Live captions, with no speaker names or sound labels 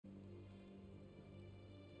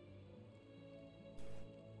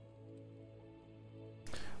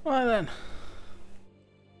Right then.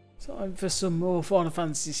 Time for some more Final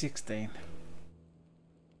Fantasy 16.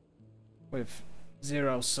 With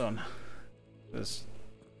Zero Sun. Because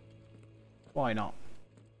why not?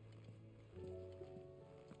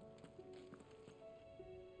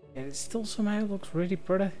 And it still somehow looks really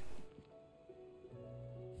pretty.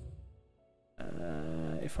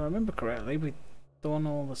 If I remember correctly, we've done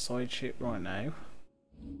all the side shit right now.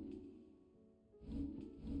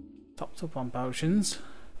 Topped up on potions.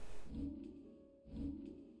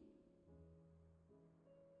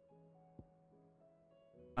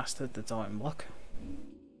 Mastered the Titan block.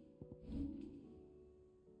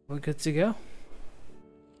 We're good to go.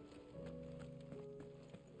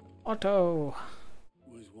 Otto!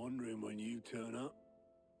 Was wondering when you turn up.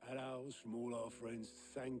 Had owls from all our friends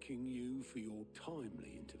thanking you for your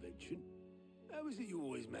timely intervention. How is it you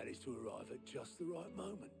always manage to arrive at just the right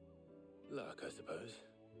moment? Luck, I suppose.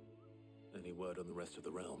 Any word on the rest of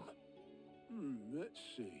the realm? Let's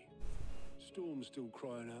see. Storm's still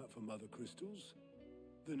crying out for mother crystals.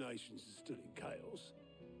 The nations are still in chaos.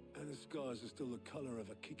 And the skies are still the colour of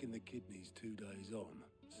a kick in the kidneys 2 days on.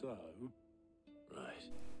 So...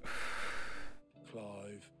 Right.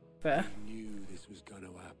 Clive, Fair. you knew this was going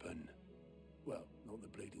to happen. Well, not the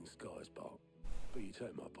bleeding skies part, but you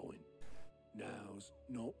take my point. Now's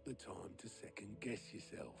not the time to second guess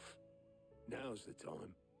yourself. Now's the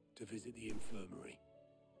time to visit the infirmary.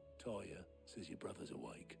 Taya says your brother's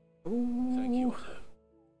awake. Ooh. Thank you, Otto.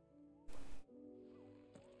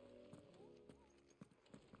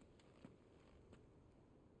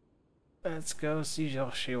 Let's go see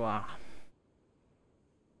Joshua.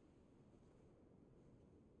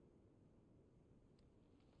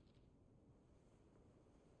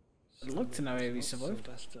 I'd like to know how he survived.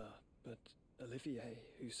 Sylvester, but Olivier,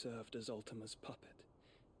 who served as Ultima's puppet.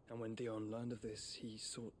 And when Dion learned of this, he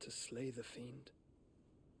sought to slay the fiend.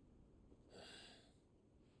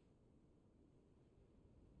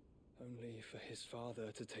 Only for his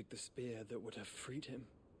father to take the spear that would have freed him.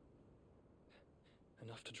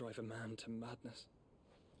 Enough to drive a man to madness.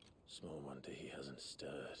 Small wonder he hasn't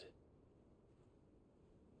stirred.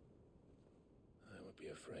 I would be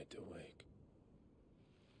afraid to wake.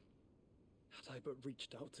 Had I but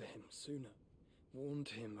reached out to him sooner, warned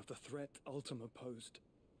him of the threat Ultima posed.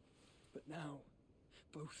 But now,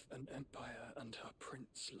 both an empire and her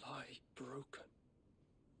prince lie broken.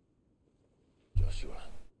 Joshua,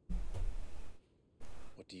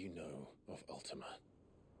 what do you know of Ultima?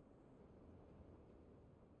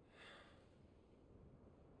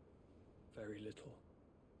 Very little,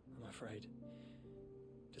 I'm afraid.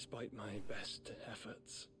 Despite my best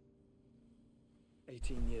efforts.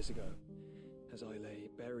 18 years ago, as I lay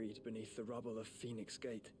buried beneath the rubble of Phoenix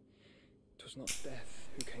Gate, 'twas not death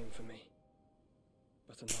who came for me,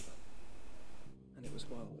 but another. And it was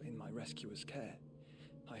while in my rescuer's care,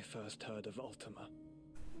 I first heard of Ultima.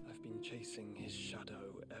 I've been chasing his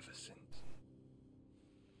shadow ever since.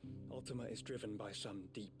 Ultima is driven by some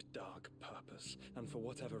deep, dark purpose, and for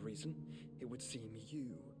whatever reason, it would seem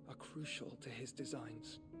you are crucial to his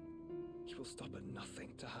designs. He will stop at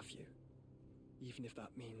nothing to have you, even if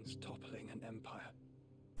that means toppling an empire.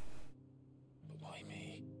 But why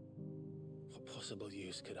me? What possible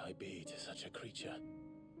use could I be to such a creature?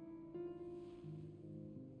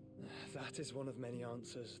 That is one of many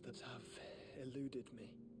answers that have eluded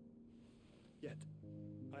me. Yet,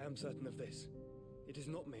 I am certain of this. It is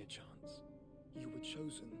not mere chance. You were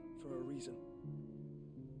chosen for a reason.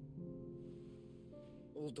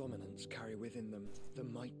 All dominants carry within them the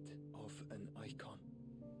might of an icon.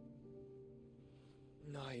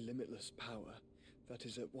 Nigh limitless power that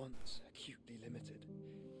is at once acutely limited.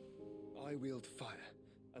 I wield fire,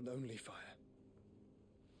 and only fire.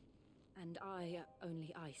 And I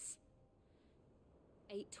only ice.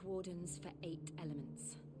 8 wardens for 8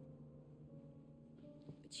 elements.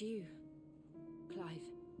 But you,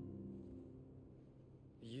 Clive.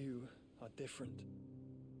 You are different.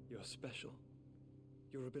 You're special.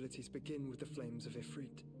 Your abilities begin with the flames of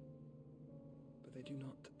Ifrit. But they do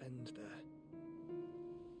not end there.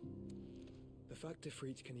 The fact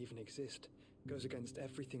Ifrit can even exist goes against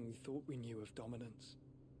everything we thought we knew of dominance.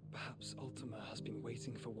 Perhaps Ultima has been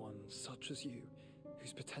waiting for one such as you,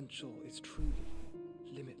 whose potential is truly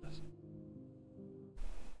limitless.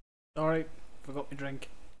 Sorry, forgot my drink.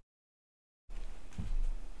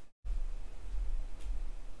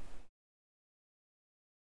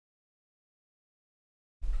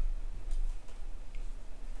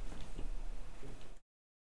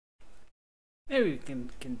 Now we can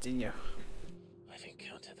continue. I've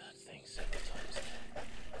encountered that thing several times now.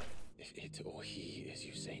 If it or he, as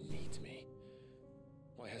you say, needs me,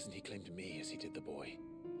 why hasn't he claimed me as he did the boy?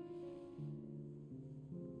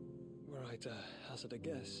 I'd hazard a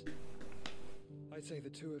guess. I'd say the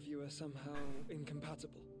two of you are somehow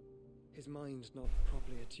incompatible. His mind not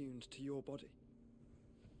properly attuned to your body.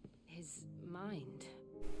 His mind.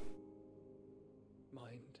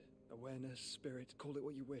 Mind, awareness, spirit, call it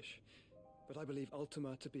what you wish. But I believe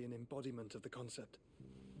Ultima to be an embodiment of the concept.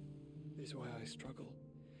 This is why I struggle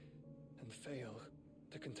and fail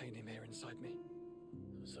to contain him here inside me.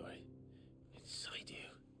 I'm sorry. Inside you?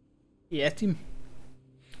 You ate him.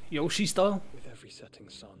 Yoshi style. With every setting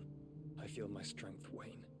sun, I feel my strength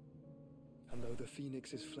wane. And though the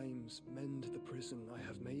Phoenix's flames mend the prison I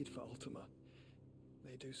have made for Ultima,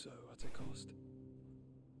 they do so at a cost.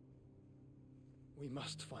 We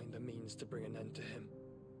must find a means to bring an end to him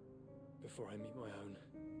before I meet my own.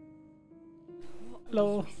 What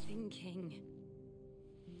Hello. were you thinking?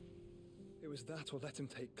 It was that or let him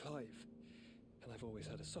take Clive. And I've always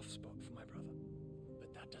had a soft spot for my brother.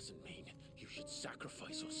 But that doesn't mean you should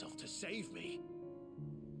sacrifice yourself to save me.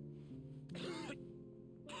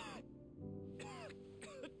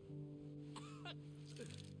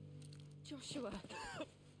 Joshua.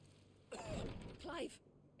 Clive,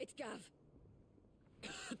 it's Gav.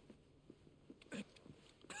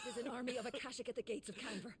 There's an army of Akashic at the gates of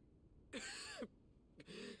Canver.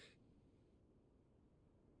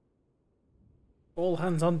 All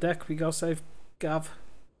hands on deck. We gotta save Gav.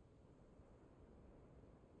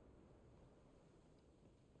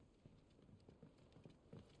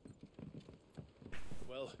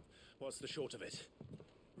 Well, what's the short of it?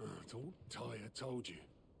 Tyre told you.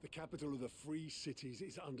 The capital of the Free Cities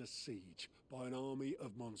is under siege by an army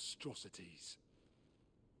of monstrosities.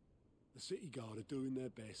 The City Guard are doing their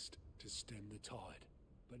best to stem the tide,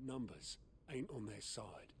 but numbers ain't on their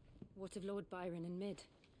side. What of Lord Byron and Mid?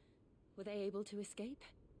 Were they able to escape?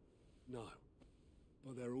 No,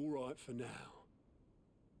 but they're all right for now.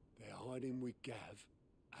 They're hiding with Gav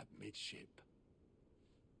at midship.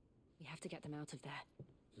 We have to get them out of there.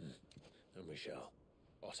 And we shall.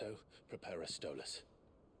 Otto, prepare a Stolas.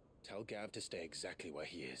 Tell Gav to stay exactly where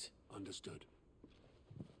he is. Understood.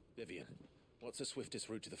 Vivian, what's the swiftest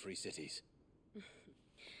route to the Free Cities?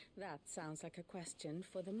 That sounds like a question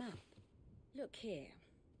for the map. Look here.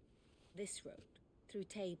 This road, through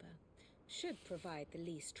Tabor, should provide the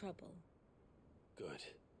least trouble. Good.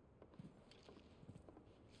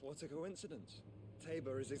 What a coincidence.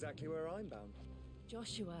 Tabor is exactly where I'm bound.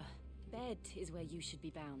 Joshua, bed is where you should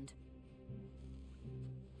be bound.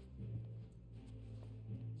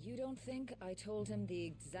 You don't think I told him the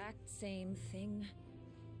exact same thing?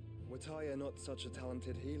 Were Tyre not such a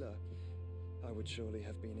talented healer, I would surely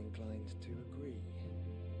have been inclined to agree.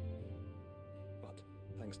 But,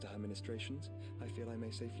 thanks to her ministrations, I feel I may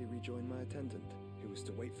safely rejoin my attendant, who was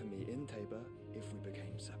to wait for me in Tabor if we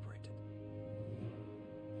became separated.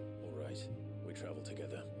 All right, we travel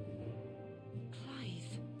together.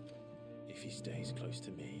 Clive! If he stays close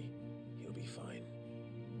to me, he'll be fine.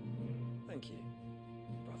 Thank you,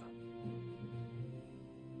 brother.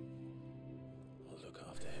 I'll look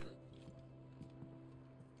after him.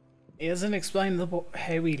 He hasn't explained how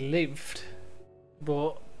he lived,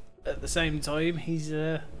 but at the same time, he's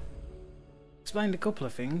explained a couple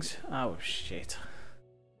of things. Oh shit.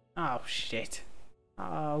 Oh shit.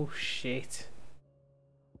 Oh shit.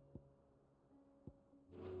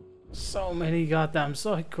 So many goddamn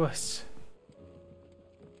side quests.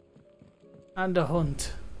 And a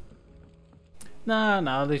hunt.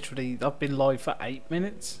 Nah, literally, I've been live for 8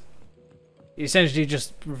 minutes. He essentially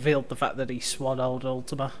just revealed the fact that he swallowed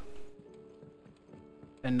Ultima.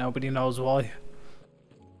 And nobody knows why.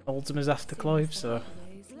 Ultima's after Clive, so...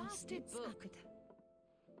 Blasted book!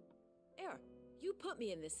 Here, you put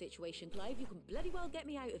me in this situation, Clive. You can bloody well get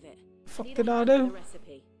me out of it. Fuck Need did a I hand with do? the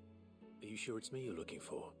recipe. Are you sure it's me you're looking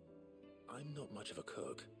for? I'm not much of a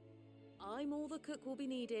cook. I'm all the cook will be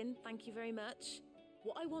needing, thank you very much.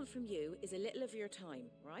 What I want from you is a little of your time,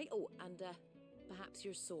 right? Oh, and perhaps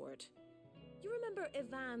your sword. You remember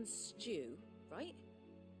Ivan's stew, right?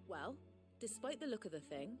 Well, despite the look of the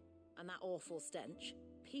thing, and that awful stench,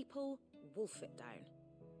 people wolf it down.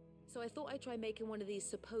 So I thought I'd try making one of these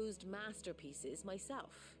supposed masterpieces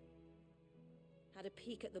myself. Had a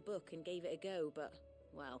peek at the book and gave it a go, but,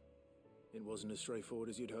 well... It wasn't as straightforward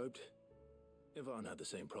as you'd hoped. Ivan had the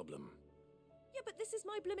same problem. Yeah, but this is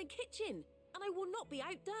my blooming kitchen, and I will not be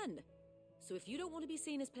outdone. So if you don't want to be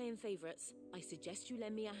seen as playing favourites, I suggest you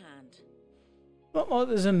lend me a hand. Not like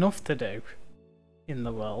there's enough to do in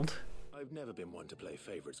the world. I've never been one to play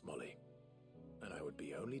favourites, Molly. And I would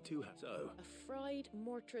be only too happy. So, A fried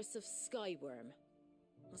mortress of skyworm.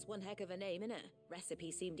 That's one heck of a name, innit?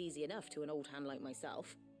 Recipe seemed easy enough to an old hand like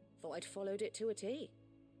myself. Thought I'd followed it to a T.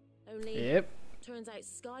 Only, Yep. Turns out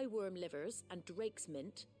skyworm livers and drake's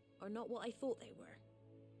mint are not what I thought they were.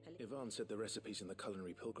 Yvonne said the recipes in the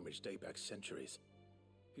culinary pilgrimage date back centuries.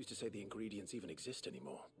 Who's to say the ingredients even exist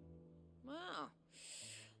anymore? Wow.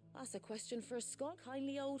 That's a question for a Scot,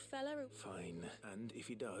 kindly old fella. Fine, and if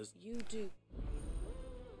he does... You do.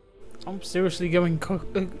 I'm seriously going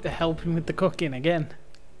helping with the cooking again.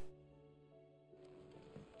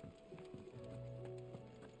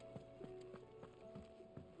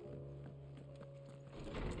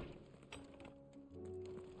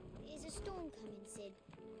 Is a storm coming, Sid?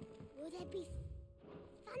 Will there be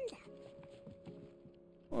thunder?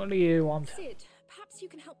 What do you want? Sid, perhaps you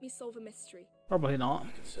can help me solve a mystery. Probably not.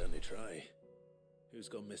 I can certainly try. Who's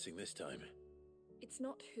gone missing this time? It's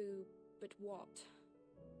not who, but what.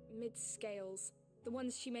 Mid-scales, the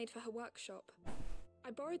ones she made for her workshop.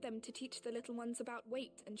 I borrowed them to teach the little ones about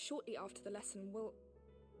weight, and shortly after the lesson, well,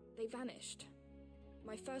 they vanished.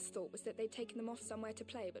 My first thought was that they'd taken them off somewhere to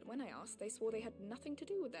play, but when I asked, they swore they had nothing to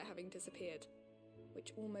do with their having disappeared.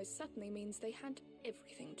 Which almost certainly means they had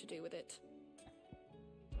everything to do with it.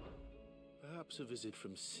 Perhaps a visit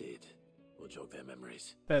from Sid will jog their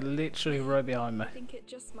memories. They're literally right behind me. I think it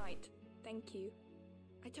just might. Thank you.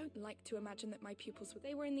 I don't like to imagine that my pupils were...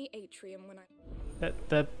 They were in the atrium when I...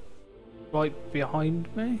 They're right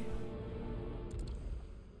behind me?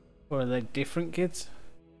 Or are they different kids?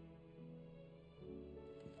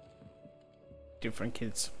 Different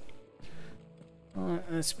kids. Alright,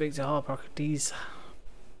 let's speak to Harpocrates.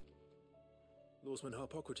 Lawsman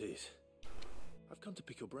Harpocrates, I've come to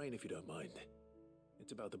pick your brain if you don't mind.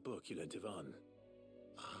 It's about the book you lent Yvonne.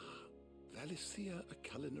 Ah, Valisthea, a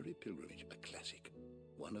culinary pilgrimage, a classic.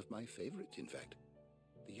 One of my favorites, in fact.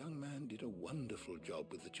 The young man did a wonderful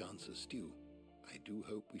job with the Chance's stew. I do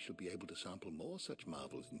hope we shall be able to sample more such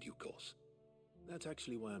marvels in due course. That's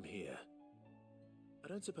actually why I'm here. I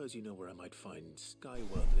don't suppose you know where I might find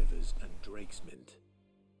skyworm livers and drake's mint.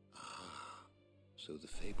 Ah, so the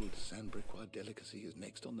fabled Sandbrequois delicacy is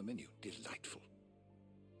next on the menu. Delightful.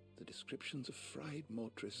 The descriptions of fried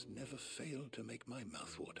mortress never fail to make my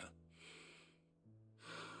mouth water.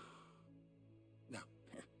 Now,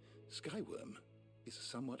 skyworm is a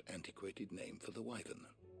somewhat antiquated name for the wyvern.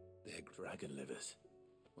 They're Dragon livers.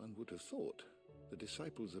 One would have thought the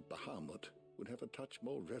disciples of Bahamut would have a touch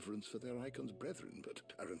more reverence for their icon's brethren, but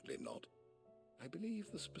apparently not. I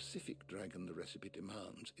believe the specific dragon the recipe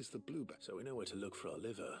demands is the blueback. So we know where to look for our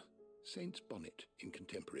liver. Saint's bonnet in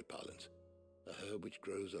contemporary parlance. A herb which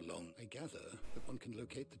grows along. I gather that one can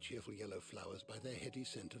locate the cheerful yellow flowers by their heady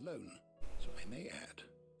scent alone. So I may add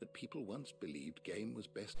that people once believed game was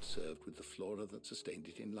best served with the flora that sustained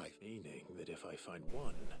it in life. Meaning that if I find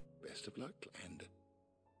one... Best of luck, and...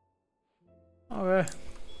 Okay.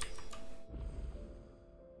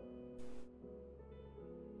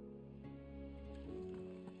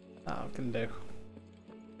 That I can do.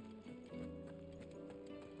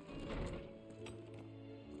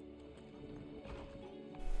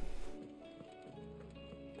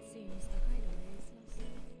 Seems the hideaway is lost.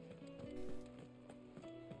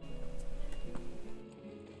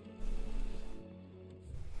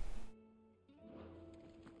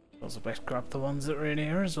 Also best grab the ones that are in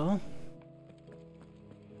here as well.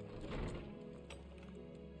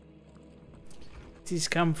 He's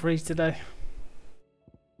cam free today.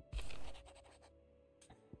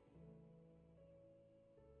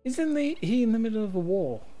 Isn't he in the middle of a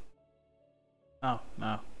war? Oh,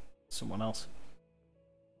 no. Someone else.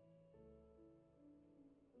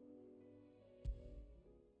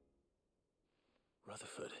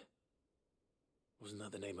 Rutherford. Wasn't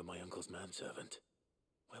that the name of my uncle's manservant?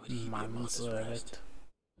 Where would he be a martyr's rest? Manservant.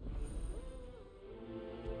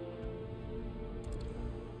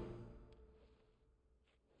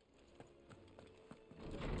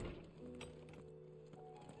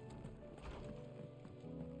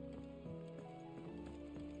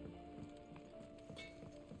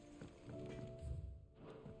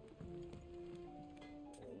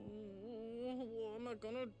 What am I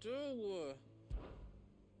gonna do?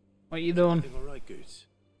 What you doing? Everything all right, Goose?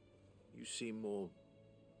 You seem more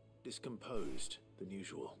discomposed than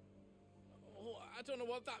usual. Oh, I don't know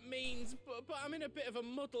what that means, but I'm in a bit of a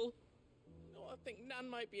muddle. Oh, I think Nan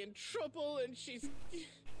might be in trouble, and she's...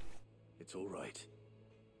 It's all right.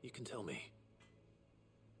 You can tell me.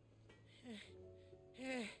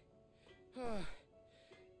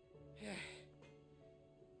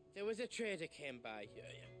 There was a trader came by.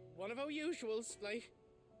 One of our usuals, like.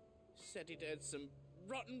 Said he'd heard some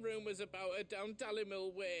rotten rumours about her down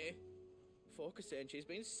Dallymill Way. Folk are saying she's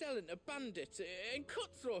been selling to bandits and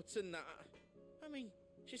cutthroats and that. I mean,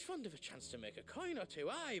 she's fond of a chance to make a coin or two,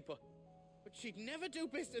 aye, but she'd never do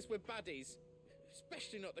business with baddies.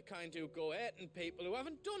 Especially not the kind who go hurting people who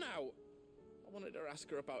haven't done out. I wanted to ask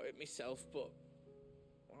her about it myself, but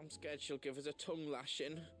I'm scared she'll give us a tongue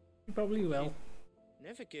lashing. You probably will.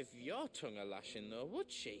 Never give your tongue a lashing though,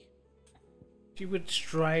 would she? She would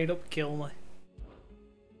straight up kill me.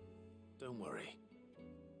 Don't worry.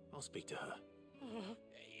 I'll speak to her. Oh,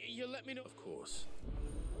 you'll let me know. Of course.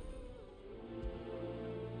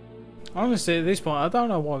 Honestly, at this point, I don't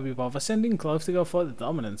know why we bother sending Clove to go fight the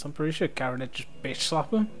Dominants. I'm pretty sure Karen would just bitch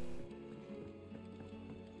slap him.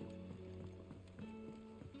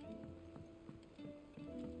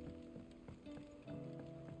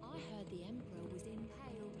 I heard the Emperor was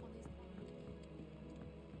impaled on his...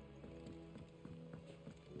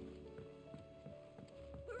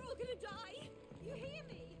 We're all gonna die! You hear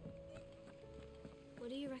me? What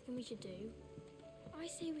do you reckon we should do? I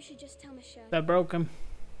say we should just tell Michelle. They're broken.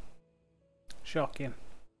 Shocking.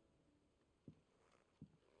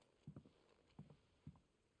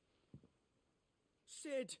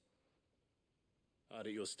 Sid! Hard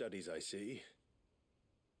at your studies, I see.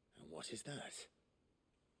 And what is that?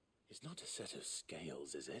 It's not a set of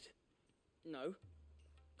scales, is it? No.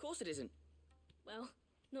 Of course it isn't. Well,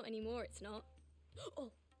 not anymore, it's not.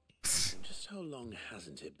 Oh, And just how long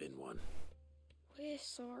hasn't it been one? we're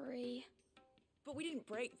sorry. But we didn't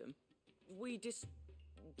break them. We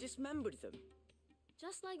dismembered them.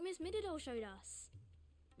 Just like Miss Mididol showed us.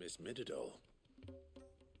 Miss Mididol?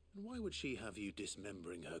 And why would she have you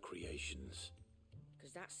dismembering her creations?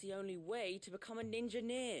 Because that's the only way to become a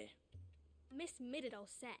ninja-near. Miss Mididol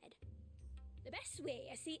said, the best way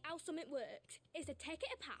to see how something worked is to take it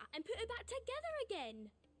apart and put it back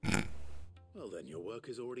together again. Well then, your work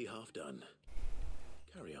is already half done.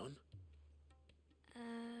 Carry on.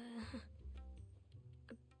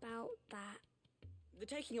 About that. The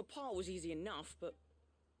taking apart was easy enough, but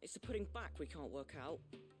it's the putting back we can't work out.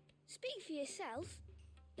 Speak for yourself.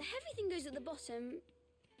 The heavy thing goes at the bottom.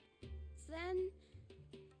 Then...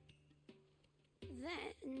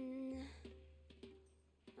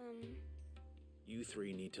 You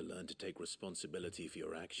three need to learn to take responsibility for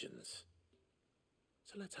your actions.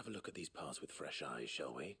 So let's have a look at these parts with fresh eyes,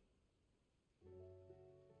 shall we?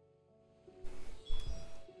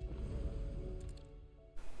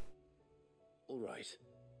 All right.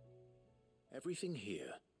 Everything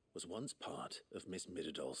here was once part of Miss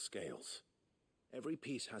Mididol's scales. Every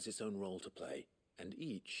piece has its own role to play, and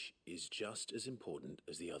each is just as important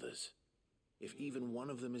as the others. If even one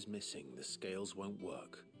of them is missing, the scales won't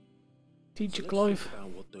work. Teacher So Clive. let's think about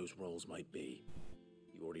what those roles might be.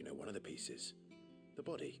 You already know one of the pieces. The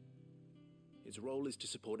body. Its role is to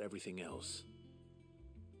support everything else.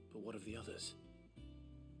 But what of the others?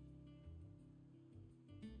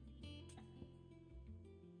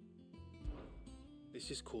 This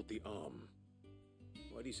is called the arm.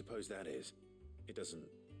 Why do you suppose that is? It doesn't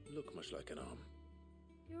look much like an arm.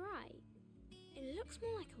 You're right. It looks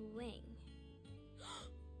more like a wing.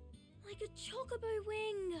 Like a chocobo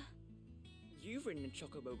wing! You've ridden a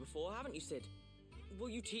chocobo before, haven't you, Sid? Will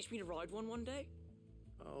you teach me to ride one day?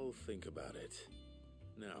 I'll think about it.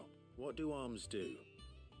 Now, what do arms do?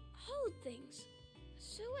 Hold things.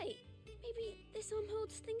 So wait, maybe this arm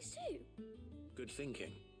holds things too? Good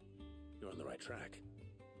thinking. You're on the right track.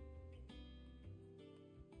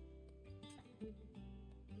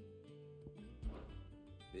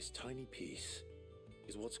 This tiny piece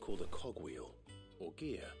is what's called a cogwheel, or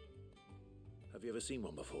gear. Have you ever seen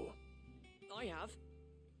one before? I have.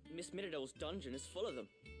 Miss Mididol's dungeon is full of them.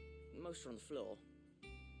 Most are on the floor.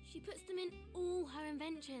 She puts them in all her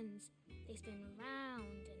inventions. They spin round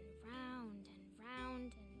and round and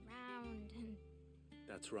round and round and...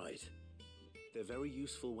 That's right. They're very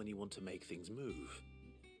useful when you want to make things move.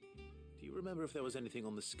 Do you remember if there was anything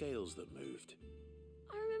on the scales that moved?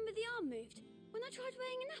 I remember the arm moved when I tried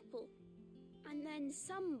weighing an apple. And then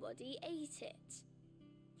somebody ate it.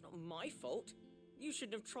 It's not my fault. You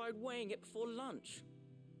shouldn't have tried weighing it before lunch.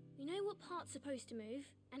 We know what part's supposed to move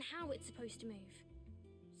and how it's supposed to move.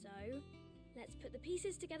 So, let's put the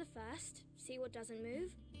pieces together first, see what doesn't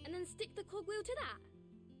move, and then stick the cogwheel to that.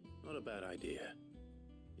 Not a bad idea.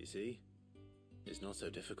 You see? It's not so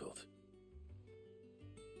difficult.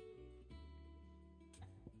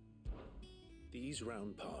 These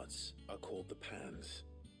round parts are called the pans.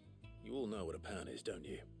 You all know what a pan is, don't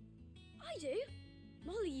you? I do.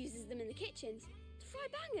 Molly uses them in the kitchens to fry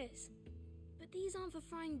bangers. But these aren't for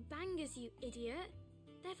frying bangers, you idiot.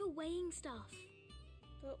 They're for weighing stuff.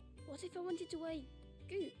 But what if I wanted to weigh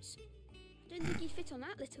Goots? I don't think he'd fit on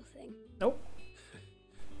that little thing. Nope.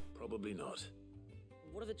 Probably not.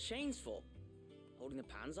 What are the chains for? Holding the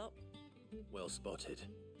pans up? Well spotted.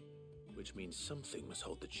 which means something must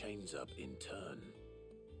hold the chains up in turn.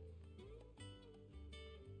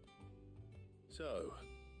 So,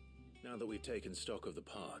 now that we've taken stock of the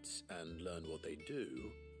parts and learned what they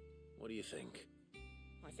do, what do you think?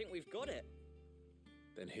 I think we've got it.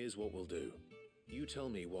 Then here's what we'll do. You tell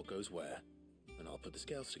me what goes where, and I'll put the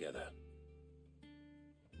scales together.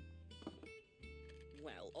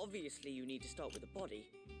 Well, obviously you need to start with the body.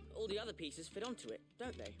 All the other pieces fit onto it,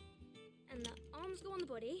 don't they? And the arms go on the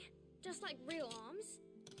body, just like real arms.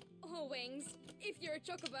 Or wings, if you're a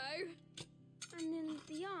chocobo. And then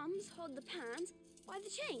the arms hold the pans by the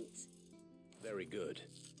chains. Very good.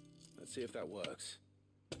 Let's see if that works.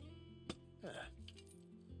 There.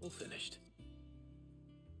 All finished.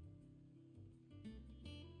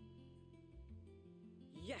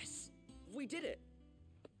 Yes! We did it!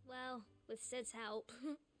 Well, with Sid's help.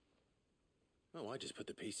 Oh, I just put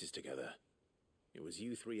the pieces together. It was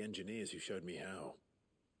you three engineers who showed me how.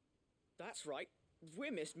 That's right.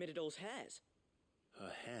 We're Miss Mididol's hairs.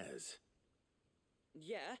 Her hairs?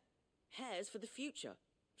 Yeah, hairs for the future.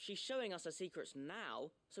 She's showing us her secrets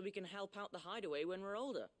now, so we can help out the hideaway when we're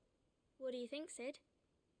older. What do you think, Sid?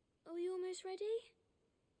 Are we almost ready?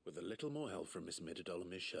 With a little more help from Miss Mididol and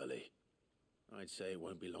Miss Shirley, I'd say it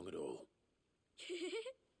won't be long at all.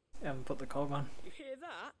 Haven't put the cog on. You hear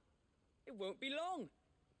that? It won't be long.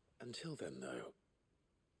 Until then, though,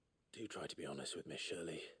 do try to be honest with Miss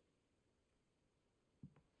Shirley.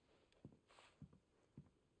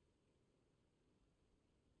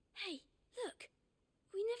 Hey, look!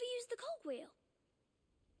 We never used the cogwheel.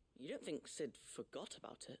 You don't think Sid forgot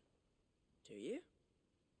about it, do you?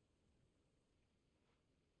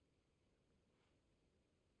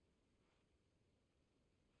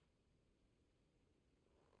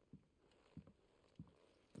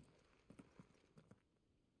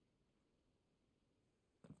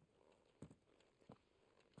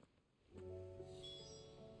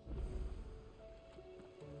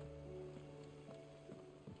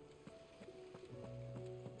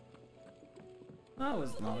 That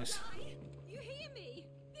was nice. You hear me?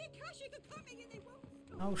 The Akashic are coming and they won't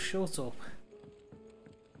stop. Oh, shut up.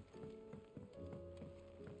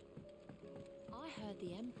 I heard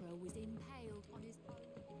the Emperor was impaled on his own.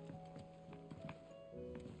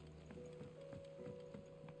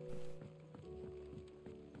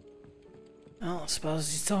 Well, I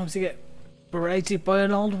suppose it's time to get berated by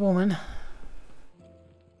an old woman.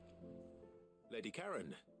 Lady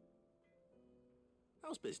Karen,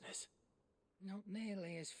 how's business? Not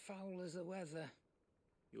nearly as foul as the weather.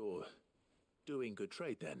 You're doing good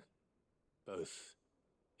trade then? Both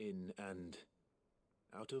in and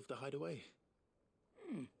out of the hideaway?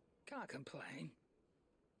 Can't complain.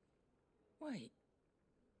 Wait,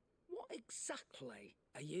 what exactly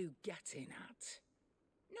are you getting at?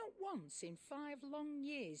 Not once in 5 long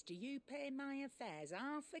years do you pay my affairs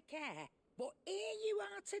half a care, but here you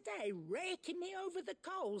are today raking me over the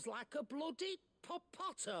coals like a bloody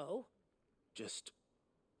popoto? Just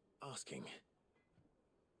asking.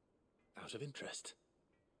 Out of interest.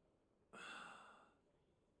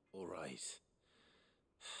 All right.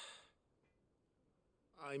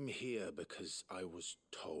 I'm here because I was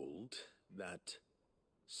told that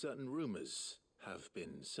certain rumors have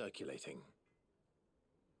been circulating.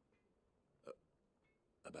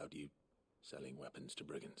 About you selling weapons to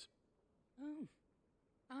brigands. Oh,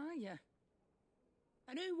 are you?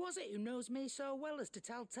 And who was it who knows me so well as to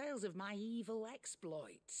tell tales of my evil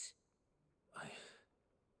exploits?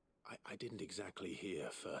 I didn't exactly hear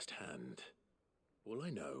firsthand. All I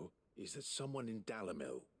know is that someone in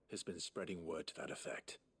Dalimil has been spreading word to that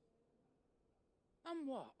effect. And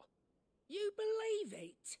what? You believe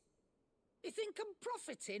it? You think I'm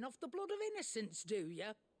profiting off the blood of innocents, do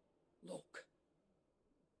you? Look,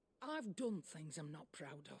 I've done things I'm not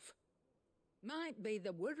proud of. Might be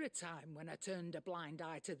there were a time when I turned a blind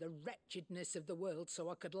eye to the wretchedness of the world so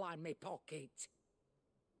I could line my pocket.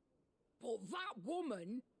 But that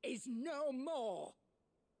woman is no more.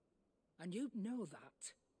 And you'd know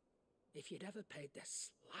that if you'd ever paid the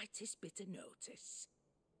slightest bit of notice.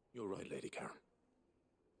 You're right, Lady Karen.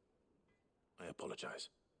 I apologize.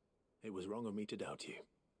 It was wrong of me to doubt you.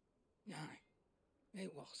 Aye,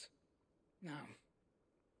 it was. Now,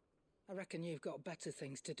 I reckon you've got better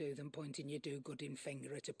things to do than pointing your do-gooding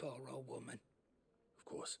finger at a poor old woman. Of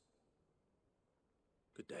course.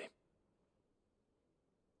 Good day.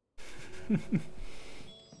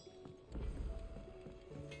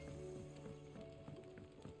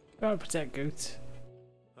 Gotta protect Goats.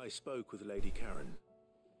 I spoke with Lady Karen.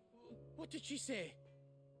 What did she say?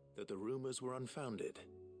 That the rumors were unfounded,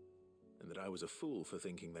 and that I was a fool for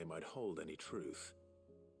thinking they might hold any truth,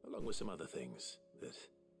 along with some other things that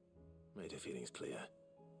made her feelings clear.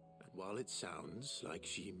 And while it sounds like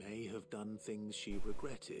she may have done things she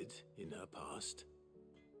regretted in her past,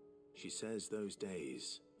 she says those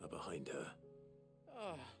days are behind her.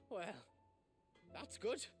 Oh, well, that's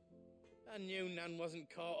good. I knew Nan wasn't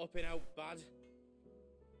caught up in out bad.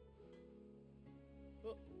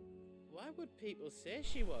 But why would people say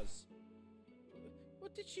she was?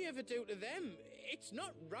 What did she ever do to them? It's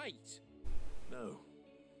not right. No,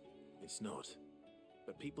 it's not.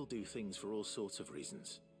 But people do things for all sorts of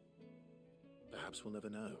reasons. Perhaps we'll never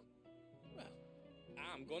know. Well,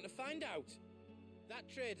 I'm going to find out. That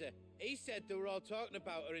trader, he said they were all talking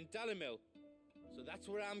about her in Dalimil. So that's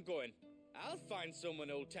where I'm going. I'll find someone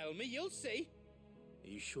who'll tell me, you'll see. Are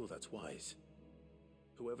you sure that's wise?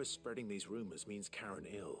 Whoever's spreading these rumors means Karen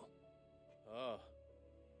ill. Oh,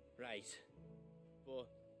 right. But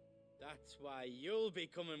that's why you'll be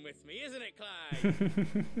coming with me, isn't it,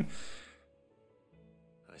 Clyde?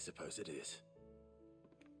 I suppose it is.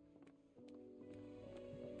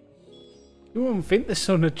 You wouldn't think the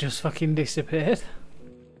sun had just fucking disappeared.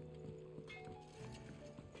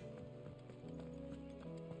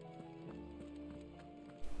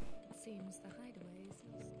 Seems the hideaway is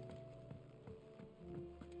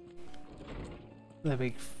The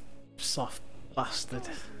big soft bastard.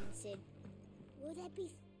 Will there be...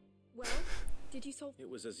 Well, did you solve... It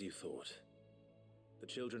was as you thought. The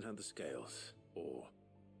children had the scales, or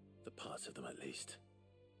the parts of them at least.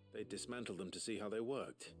 They dismantled them to see how they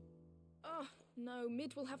worked. Oh, no,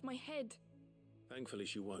 Mid will have my head. Thankfully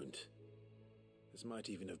she won't. This might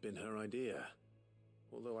even have been her idea.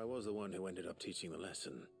 Although I was the one who ended up teaching the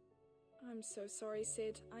lesson. I'm so sorry,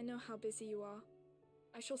 Sid. I know how busy you are.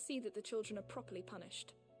 I shall see that the children are properly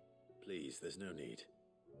punished. Please, there's no need.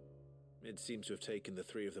 Mid seems to have taken the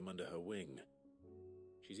three of them under her wing.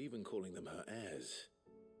 She's even calling them her heirs.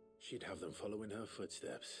 She'd have them follow in her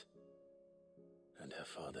footsteps. And her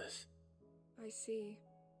father's. I see.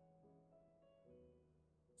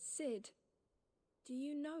 Sid, do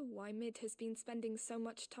you know why Mid has been spending so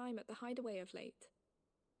much time at the hideaway of late?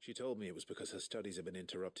 She told me it was because her studies have been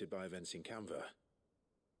interrupted by events in Canva.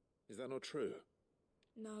 Is that not true?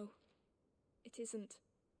 No, it isn't.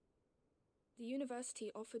 The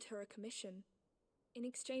university offered her a commission. In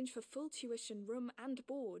exchange for full tuition, room and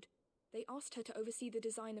board, they asked her to oversee the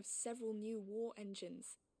design of several new war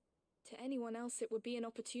engines. To anyone else it would be an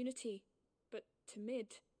opportunity, but to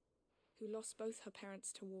Mid, who lost both her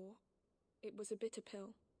parents to war, it was a bitter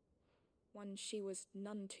pill. One she was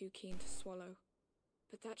none too keen to swallow.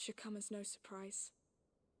 But that should come as no surprise.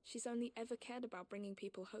 She's only ever cared about bringing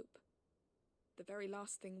people hope. The very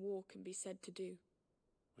last thing war can be said to do.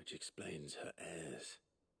 Which explains her heirs.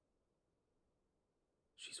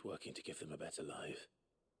 She's working to give them a better life.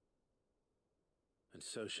 And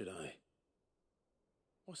so should I.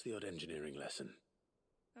 What's the odd engineering lesson?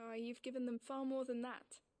 Oh, you've given them far more than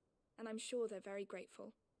that. And I'm sure they're very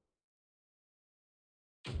grateful.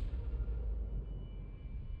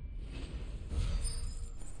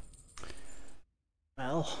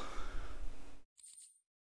 Well,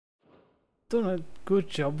 done a good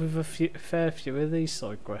job with a fair few of these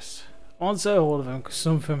side quests. I won't say all of them because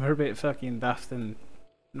some of them are a bit fucking daft and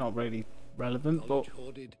not really relevant, Knowledge but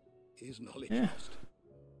hoarded is knowledge yeah. lost.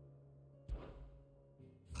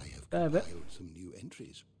 I have Fair bit. compiled some new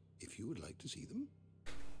entries, if you would like to see them.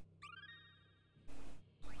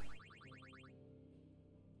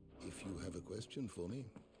 If you have a question for me,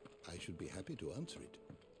 I should be happy to answer it.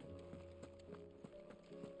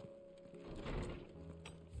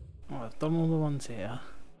 Oh, I've done all the ones here.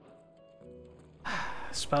 I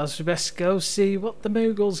suppose we best go see what the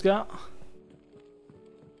Moogle's got.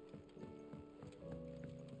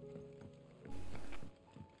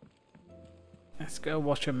 Let's go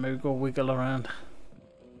watch a Moogle wiggle around.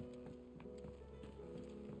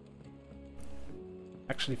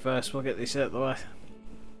 Actually, first we'll get this out of the way.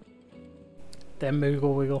 Then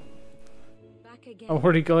Moogle wiggle. back again. Oh,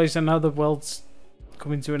 already, guys, I know the world's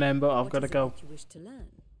coming to an end, but I've got to go What you wish to learn?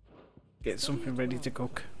 get something ready to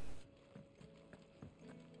cook.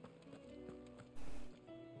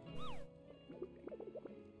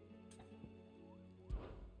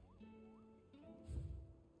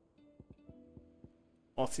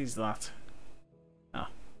 What is that? Ah,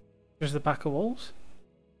 there's the back of walls.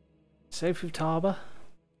 Safe with Tarber.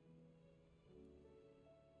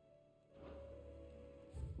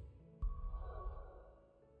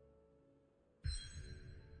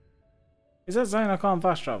 Is that saying I can't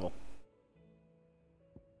fast travel?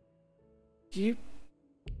 You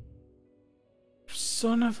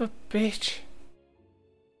son of a bitch.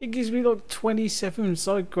 It gives me like 27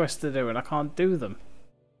 side quests to do and I can't do them.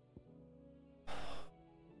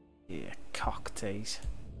 Yeah. Cock tease.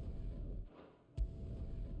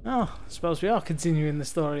 Oh, I suppose we are continuing the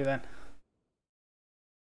story then.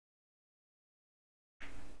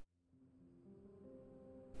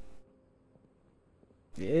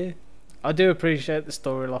 Yeah, I do appreciate the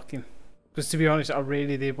story locking. Because to be honest, I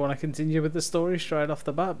really did want to continue with the story straight off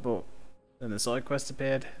the bat, but then the side quest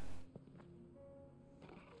appeared.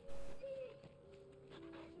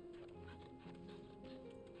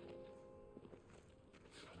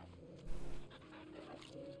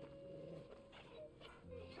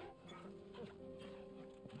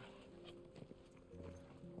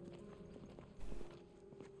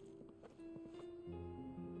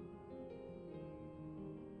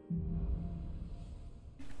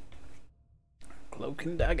 Cloak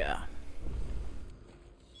and dagger.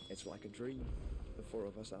 It's like a dream. The four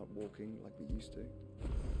of us out walking like we used to.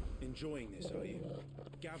 Enjoying this, are you?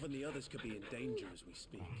 Gav and the others could be in danger as we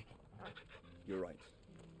speak. You're right.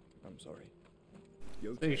 I'm sorry.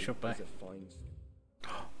 So you should be. is a fine...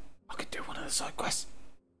 I could do one of the side quests.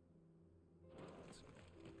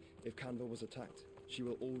 If Candle was attacked, she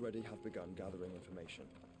will already have begun gathering information.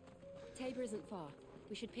 Tabor isn't far.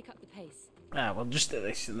 We should pick up the pace. Ah, we'll just do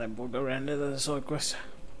this and then we'll go around to the side quest.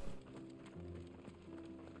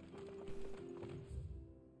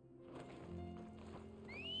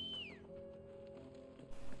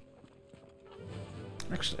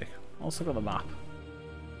 Actually, also got the map.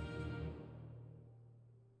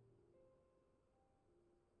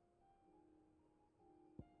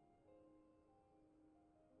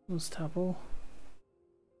 What's Table?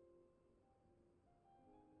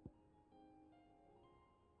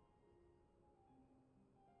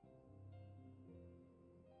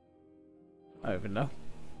 I don't even know.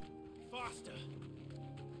 Faster!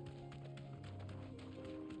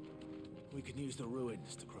 We can use the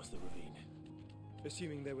ruins to cross the ravine.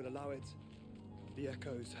 Assuming they will allow it, the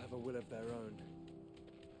echoes have a will of their own.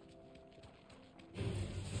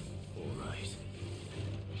 All right.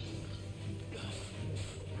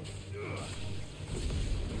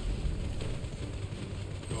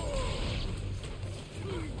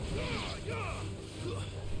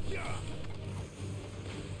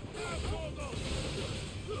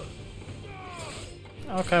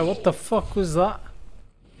 Okay, what the fuck was that?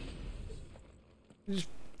 Just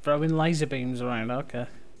throwing laser beams around, okay.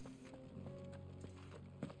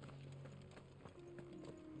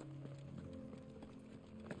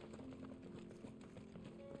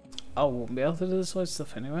 I won't be able to do the side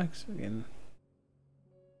stuff anyway, cause we can...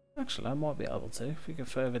 Actually, I might be able to if we go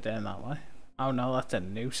further down that way. Oh no, that's a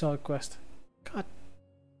new side quest. God.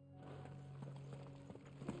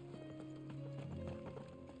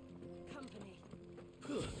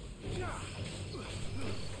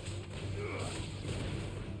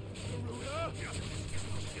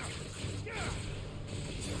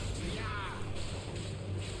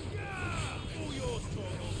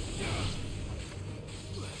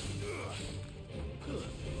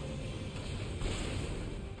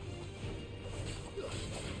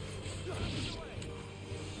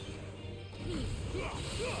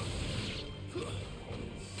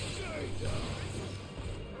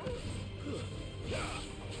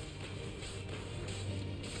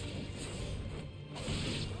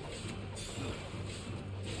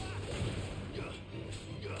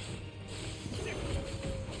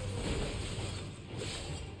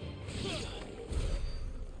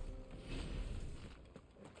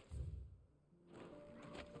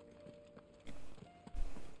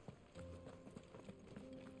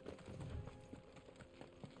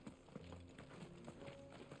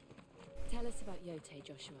 Tell us about Yote,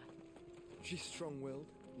 Joshua. She's strong-willed,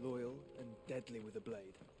 loyal, and deadly with a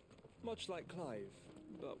blade. Much like Clive,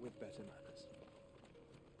 but with better manners.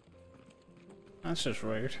 That's just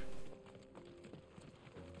rude.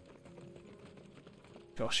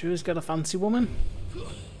 Joshua's got a fancy woman.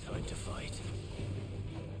 Time to fight.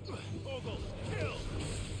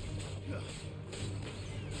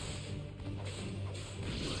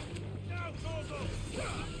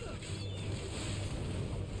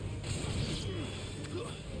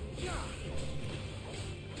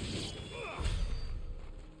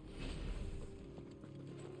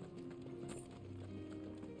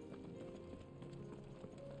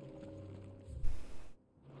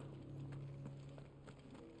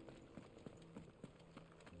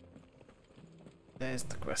 There's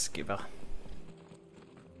the quest giver.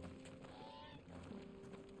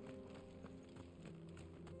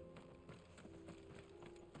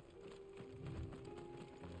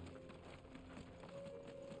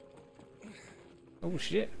 Oh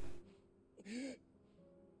shit.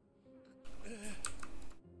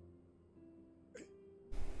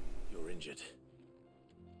 You're injured.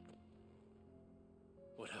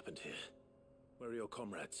 happened here? Where are your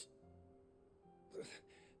comrades?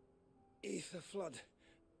 Ether flood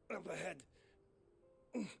up ahead.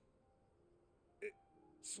 It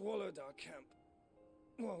swallowed our camp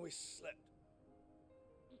while we slept.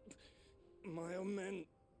 My own men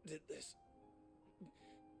did this.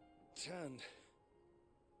 Turned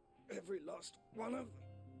every last one of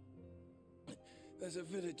them. There's a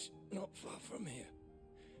village not far from here.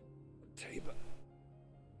 Tabor.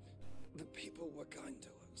 The people were kind to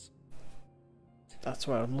us. That's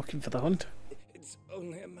why I'm looking for the hunt. It's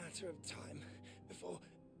only a matter of time before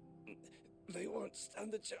they won't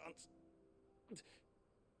stand a chance.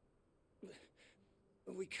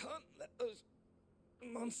 We can't let those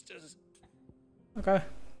monsters. Okay,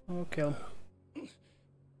 I'll kill him.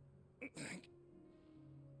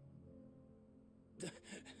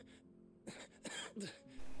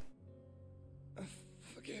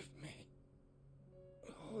 Forgive me,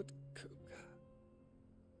 Lord Kuka.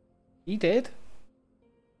 He did.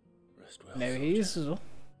 Rest well, Now he is as well.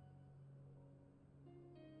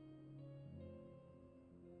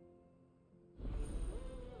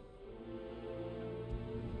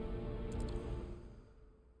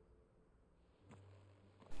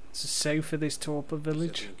 It's south of this Torpor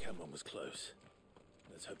village. The encampment was close.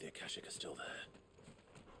 Let's hope the Akashic are still there.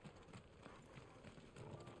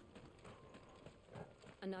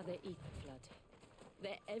 Another ether flood.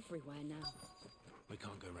 They're everywhere now. We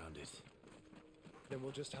can't go round it. Then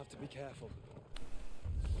we'll just have to be careful.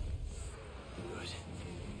 Good.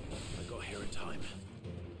 I got here in time.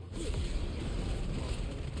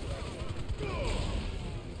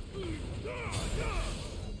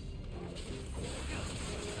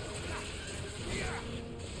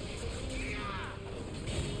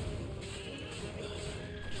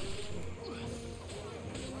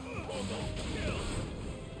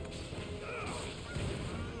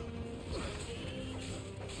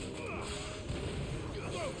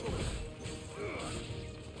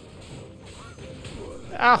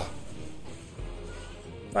 Ow!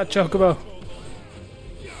 That chocobo.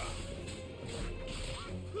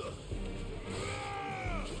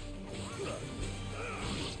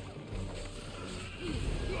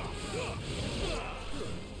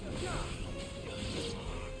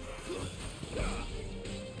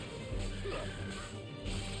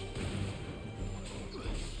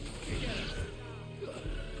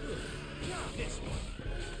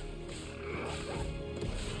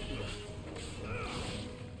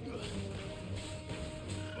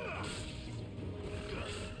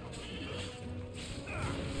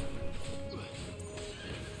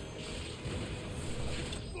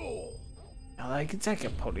 I could take a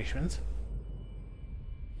punishment.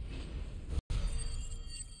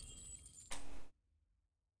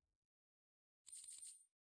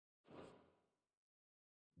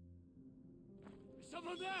 Is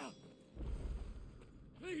someone there?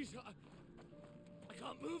 Please, I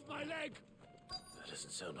can't move my leg. That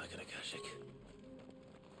doesn't sound like an Akashic.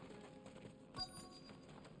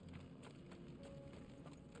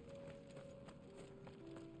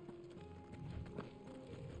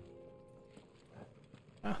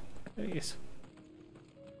 Ah, there he is.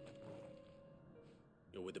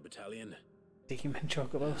 You're with the battalion? Demon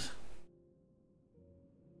chocobos.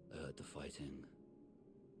 I heard the fighting.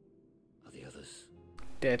 Are the others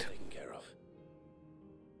dead? Taken care of.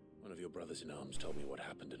 One of your brothers in arms told me what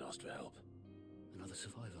happened and asked for help. Another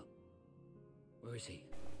survivor? Where is he?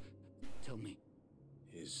 Tell me.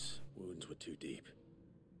 His wounds were too deep.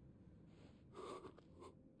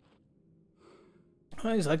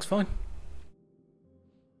 Oh, his leg's fine.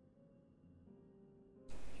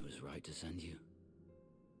 He was right to send you.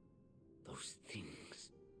 Those things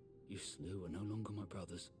you slew are no longer my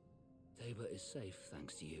brothers. Tabor is safe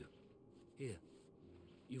thanks to you. Here,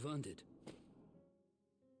 you've earned it.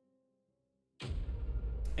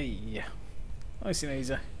 Hey, nice and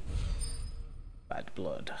easy. Bad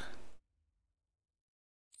blood.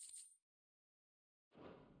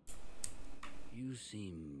 You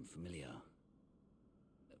seem familiar.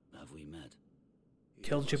 Have we met?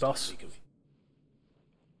 Killed your boss. Wait.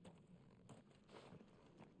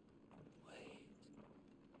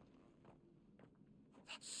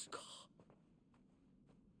 That scar.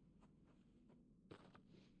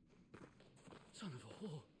 Son of a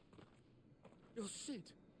whore. You're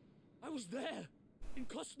Sid. I was there in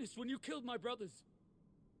Cosnis when you killed my brothers.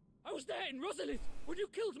 I was there in Rosalith when you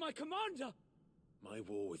killed my commander. My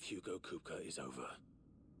war with Hugo Kupka is over.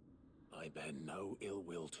 I bear no ill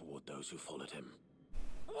will toward those who followed him.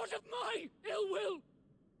 What of my ill will?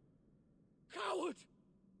 Coward!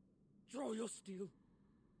 Draw your steel.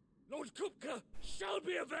 Lord Kupka shall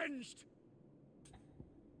be avenged!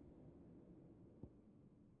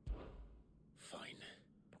 Fine.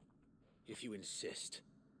 If you insist.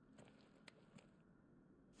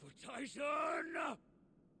 For Tyson!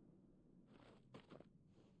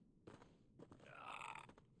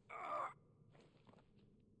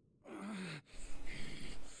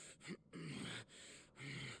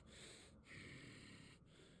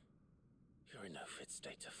 You're in no fit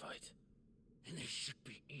state to fight. And this should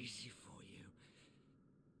be easy for you.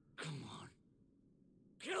 Come on.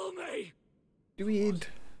 Kill me! Do it.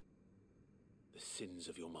 The sins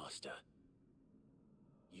of your master.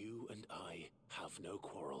 You and I have no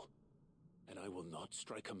quarrel, and I will not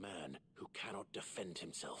strike a man who cannot defend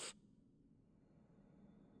himself.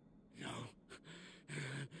 No.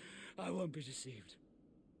 I won't be deceived.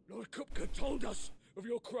 Lord Kupka told us of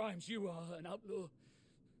your crimes. You are an outlaw.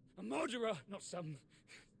 A murderer, not some...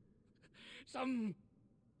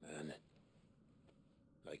 Man.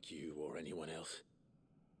 Like you or anyone else.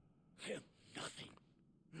 I am nothing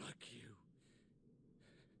like you.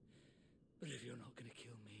 But if you're not gonna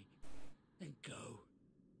kill me, then go.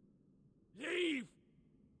 Leave!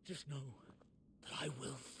 Just know that I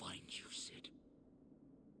will find you, Sid.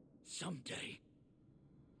 Someday.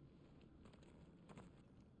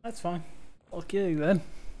 That's fine. I'll kill you then.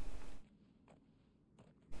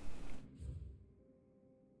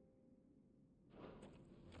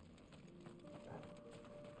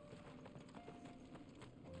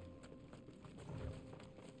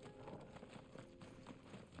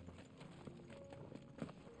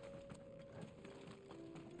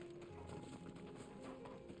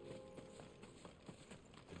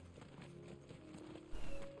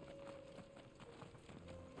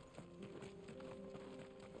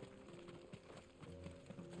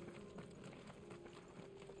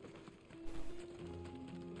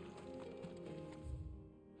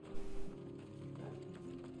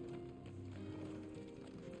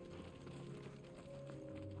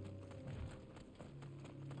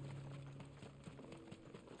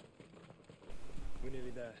 We're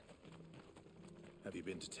nearly there. Have you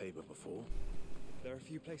been to Tabor before? There are a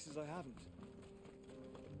few places I haven't.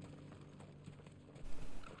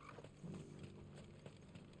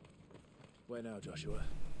 Where now, Joshua?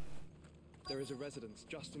 There is a residence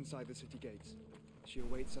just inside the city gates. She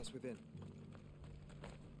awaits us within.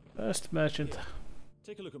 First merchant. Here,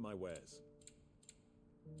 take a look at my wares.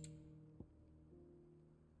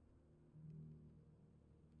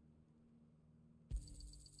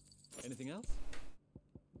 Anything else?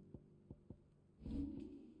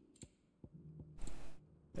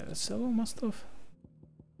 Did I sell all my stuff?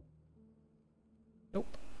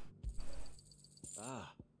 Nope.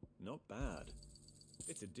 Ah, not bad.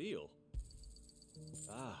 It's a deal.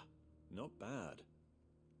 Ah, not bad.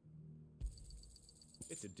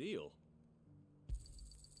 It's a deal.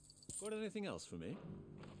 Got anything else for me?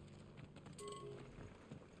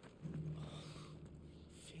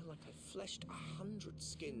 I feel like I fleshed 100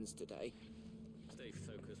 skins today. Stay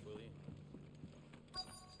focused, will you?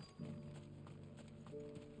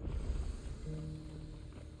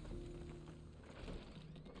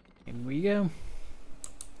 In we go.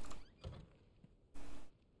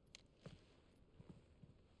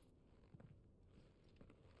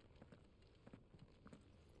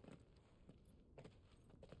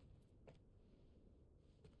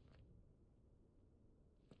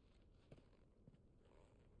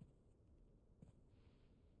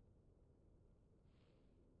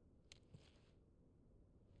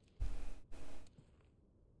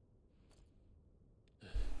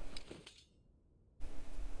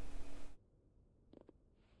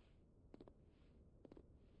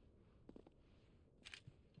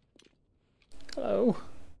 Hello.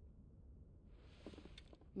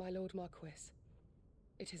 My Lord Marquis,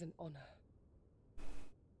 it is an honor.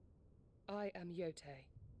 I am Yotei,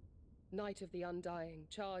 Knight of the Undying,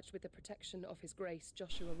 charged with the protection of His Grace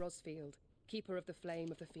Joshua Rosfield, Keeper of the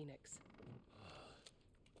Flame of the Phoenix.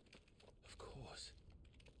 Of course.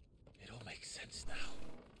 It all makes sense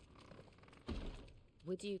now.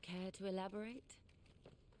 Would you care to elaborate?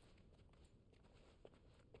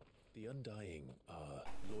 The Undying are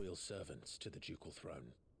loyal servants to the ducal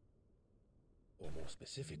throne. Or more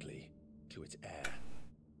specifically, to its heir.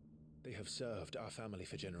 They have served our family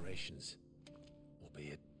for generations,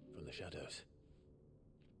 albeit from the shadows.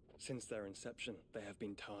 Since their inception, they have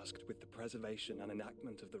been tasked with the preservation and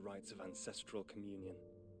enactment of the rites of ancestral communion.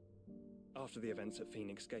 After the events at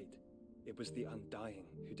Phoenix Gate, it was the Undying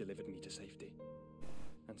who delivered me to safety.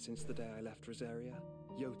 And since the day I left Rosaria,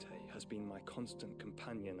 Yotei has been my constant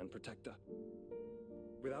companion and protector.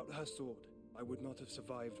 Without her sword, I would not have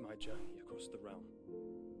survived my journey across the realm.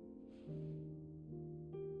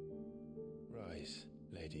 Rise,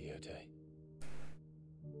 Lady Yotei.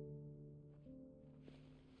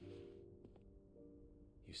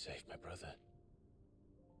 saved my brother.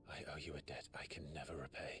 I owe you a debt I can never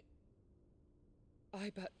repay.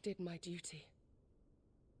 I but did my duty.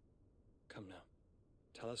 Come now.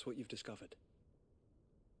 Tell us what you've discovered.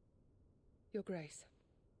 Your Grace.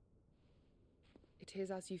 It is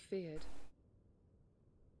as you feared.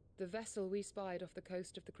 The vessel we spied off the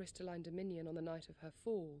coast of the Crystalline Dominion on the night of her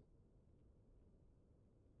fall.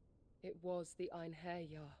 It was the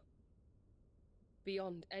Einherjar.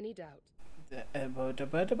 Beyond any doubt. The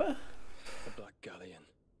Black Galleon.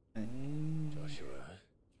 Joshua,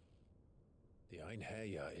 the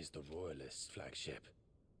Einherjar is the Royalists' flagship.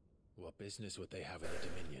 What business would they have in the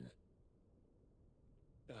Dominion?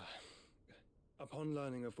 Upon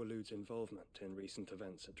learning of Waloed's involvement in recent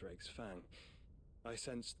events at Drake's Fang, I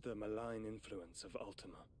sensed the malign influence of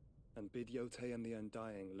Ultima, and bid Yote and the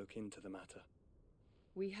Undying look into the matter.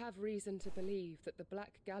 We have reason to believe that the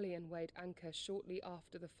Black Galleon weighed anchor shortly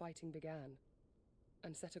after the fighting began,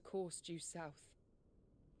 and set a course due south.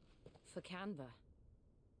 For Canva.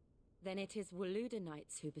 Then it is Waloed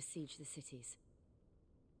knights who besiege the cities.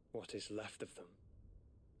 What is left of them,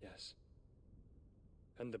 yes.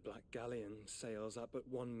 And the Black Galleon sails at but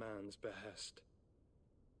one man's behest.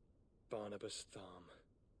 Barnabas Tharm.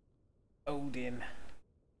 Odin.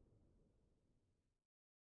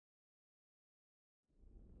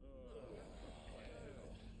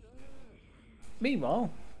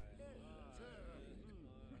 Meanwhile,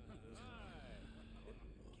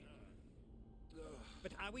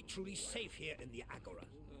 but are we truly safe here in the Agora?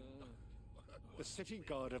 The city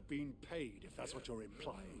guard have been paid, if that's what you're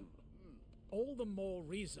implying. All the more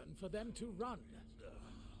reason for them to run.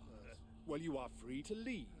 Well, you are free to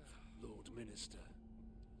leave, Lord Minister.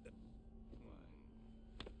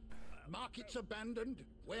 Markets abandoned,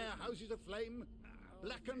 warehouses aflame,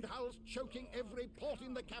 blackened hulls choking every port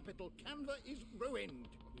in the capital. Canva is ruined.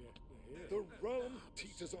 The realm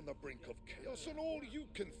teeters on the brink of chaos, and all you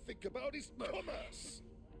can think about is commerce.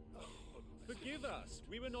 Forgive us.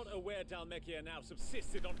 We were not aware Dhalmekia now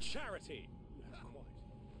subsisted on charity.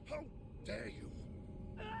 How dare you?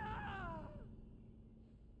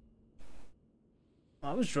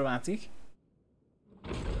 That was dramatic.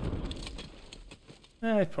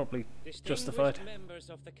 Probably justified. Members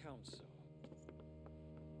of the council,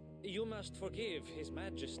 you must forgive His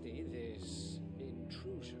Majesty this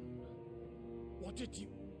intrusion.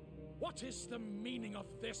 What is the meaning of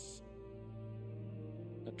this?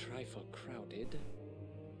 A trifle crowded,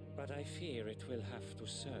 but I fear it will have to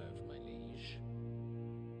serve, my liege.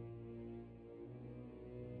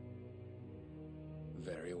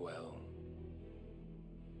 Very well.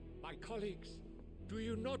 My colleagues, do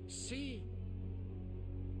you not see?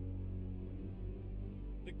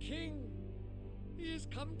 The king, he has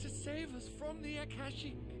come to save us from the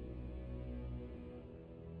Akashic.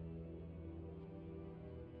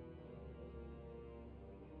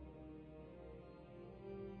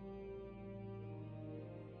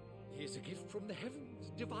 He is a gift from the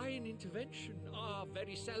heavens, divine intervention, our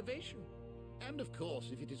very salvation. And of course,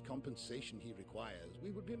 if it is compensation he requires, we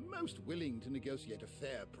would be most willing to negotiate a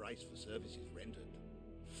fair price for services rendered.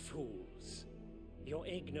 Fools. Your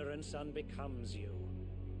ignorance unbecomes you.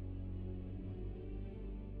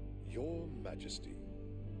 Your Majesty,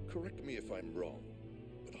 correct me if I'm wrong,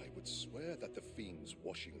 but I would swear that the fiends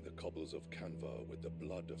washing the cobbles of Canva with the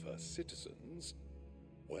blood of her citizens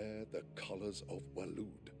wear the colors of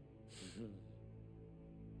Waloed.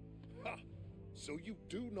 Ha! So you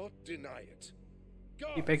do not deny it.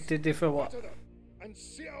 Guards, You beg to differ what? batter them and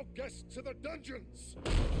see our guests to the dungeons!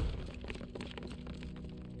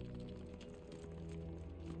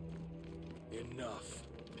 Enough.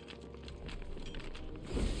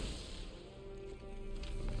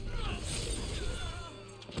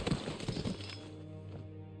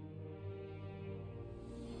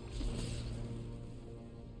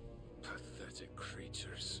 Pathetic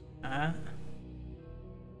creatures.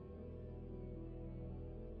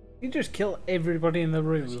 You just kill everybody in the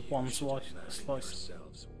room with one slice.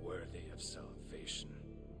 Yourselves worthy of salvation.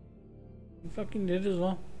 You fucking did as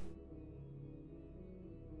well.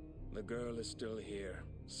 The girl is still here,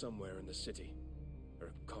 somewhere in the city.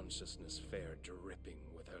 Her consciousness fair dripping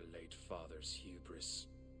with her late father's hubris.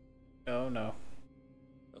 Oh no.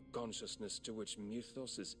 A consciousness to which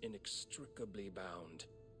Mythos is inextricably bound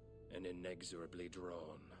and inexorably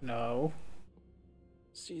drawn. No.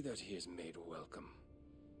 See that he is made welcome.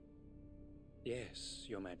 Yes,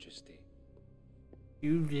 Your Majesty.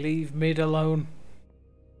 You leave Mid alone.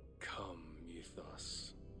 Come,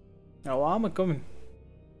 Mythos. Oh, I'm a coming.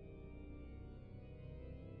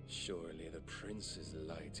 Surely the prince's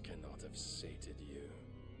light cannot have sated you.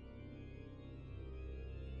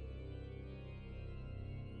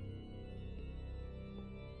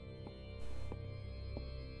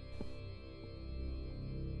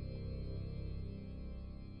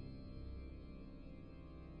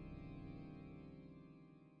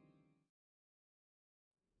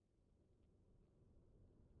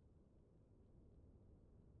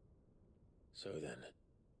 So then,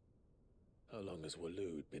 how long has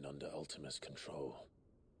Waloed been under Ultima's control?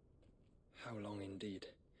 How long indeed?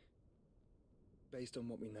 Based on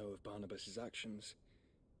what we know of Barnabas's actions,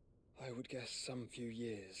 I would guess some few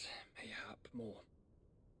years, mayhap more.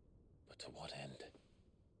 But to what end?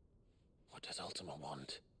 What does Ultima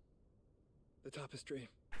want? The tapestry.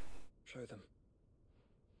 Show them.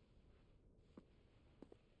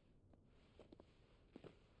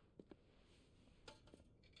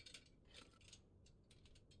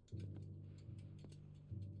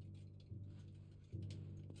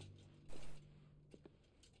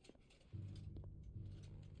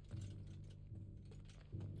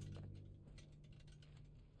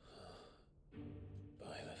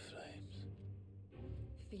 By the flames.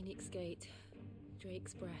 Phoenix Gate,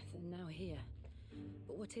 Drake's Breath, and now here.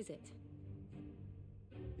 But what is it?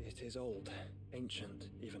 It is old, ancient,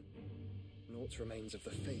 even. Naught remains of the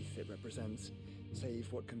faith it represents,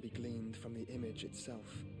 save what can be gleaned from the image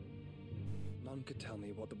itself. None could tell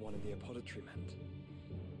me what the one in the apothecary meant,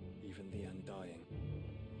 even the Undying.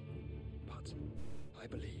 But I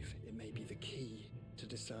believe it may be the key to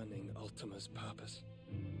discerning Ultima's purpose.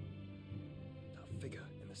 That figure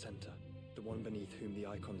in the center, the one beneath whom the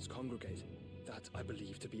icons congregate, that I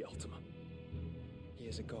believe to be Ultima. He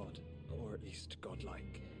is a god, or at least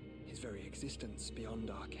godlike. His very existence beyond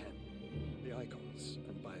our ken. The icons,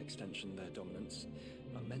 and by extension their dominance,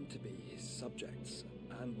 are meant to be his subjects,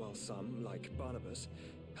 and while some, like Barnabas,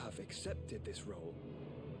 have accepted this role,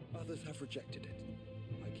 others have rejected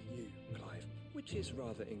it, like you, Clive, which is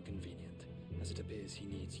rather inconvenient, as it appears he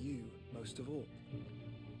needs you most of all.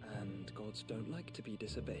 And gods don't like to be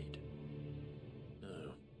disobeyed.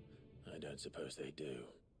 No, I don't suppose they do.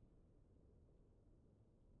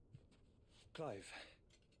 Clive,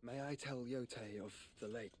 may I tell Yote of the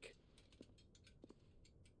lake?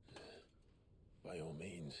 By all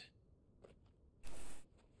means.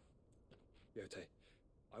 Yote,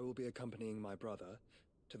 I will be accompanying my brother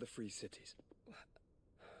to the Free Cities.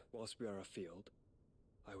 Whilst we are afield,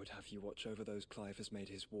 I would have you watch over those Clive has made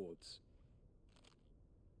his wards.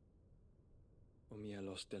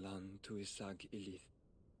 Umielos delan tuisag ilith.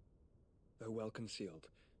 Though well concealed,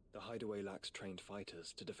 the hideaway lacks trained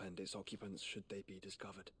fighters to defend its occupants should they be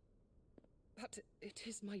discovered. But it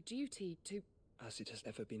is my duty to... As it has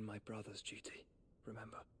ever been my brother's duty,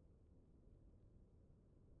 remember.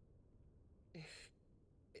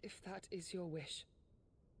 If that is your wish,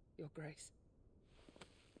 Your Grace.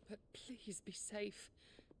 But please be safe.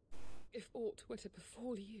 If aught were to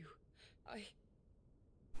befall you,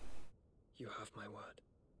 You have my word.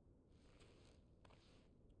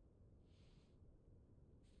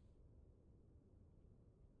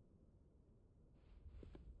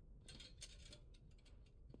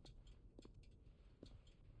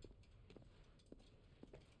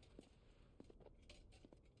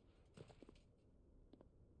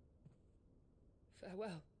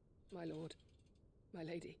 Farewell, my lord, my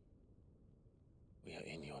lady. We are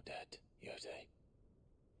in your debt, Yote.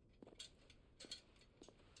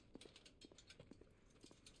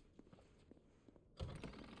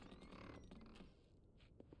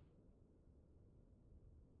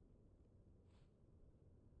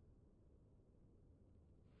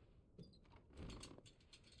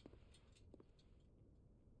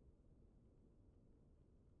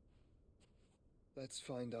 Let's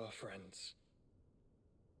find our friends.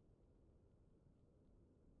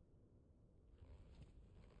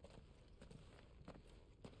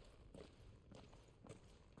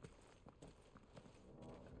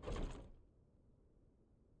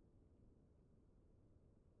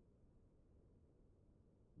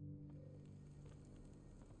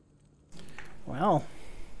 Well.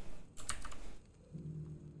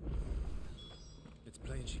 It's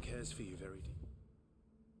plain she cares for you very deep.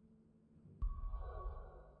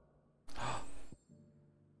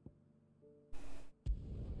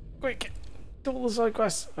 Quick! Do all the side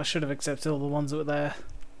quests. I should have accepted all the ones that were there.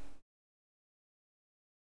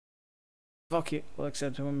 Fuck it, we'll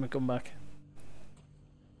accept them when we come back.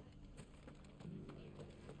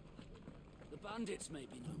 The bandits may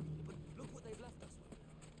be known, but look what they've left us with.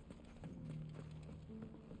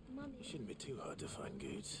 Mummy. It shouldn't be too hard to find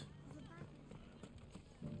goods.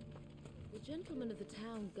 The gentlemen of the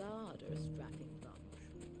town guard are a strapping bunch.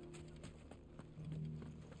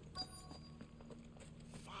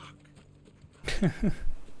 Fuck.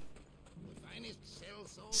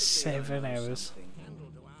 7 hours.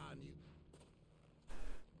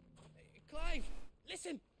 Clive,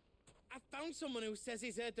 listen! I found someone who says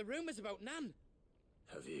he's heard the rumours about Nan.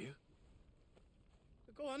 Have you?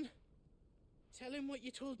 Go on. Tell him what you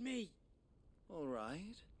told me. All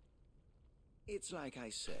right. It's like I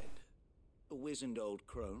said. A wizened old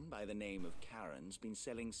crone by the name of Karen's been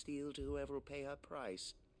selling steel to whoever will pay her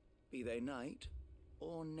price, be they knight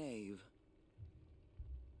or knave.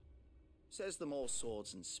 Says the more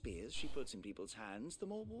swords and spears she puts in people's hands, the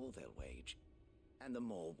more war they'll wage. And the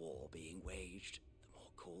more war being waged, the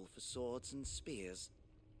more call for swords and spears.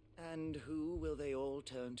 And who will they all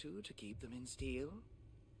turn to keep them in steel?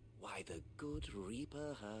 Why, the good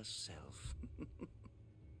Reaper herself.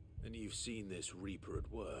 And you've seen this Reaper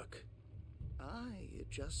at work? Aye,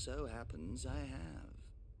 it just so happens I have.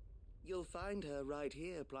 You'll find her right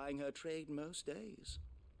here plying her trade most days.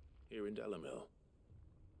 Here in Dalimil?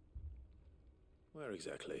 Where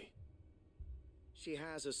exactly? She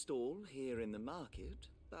has a stall here in the market,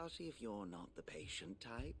 but if you're not the patient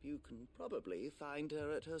type, you can probably find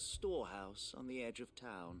her at her storehouse on the edge of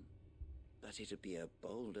town. But it'd be a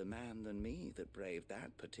bolder man than me that braved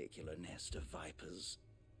that particular nest of vipers.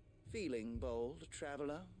 Feeling bold,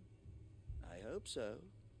 traveler? I hope so,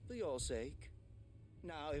 for your sake.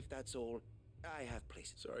 Now, if that's all, I have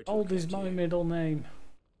places. Sorry. Old is my middle name.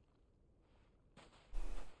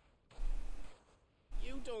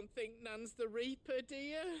 You don't think Nan's the Reaper, do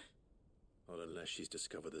you? Not unless she's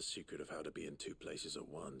discovered the secret of how to be in two places at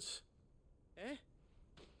once. Eh?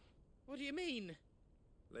 What do you mean?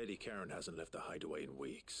 Lady Karen hasn't left the hideaway in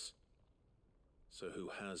weeks. So who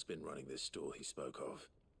has been running this stall he spoke of?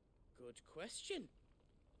 Good question.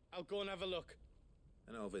 I'll go and have a look.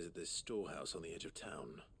 And I'll visit this storehouse on the edge of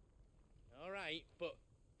town. All right, but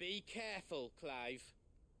be careful, Clive.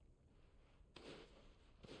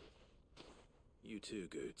 You too,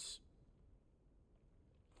 Goots.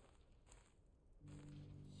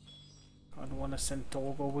 I don't want to send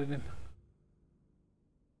Torgo with him.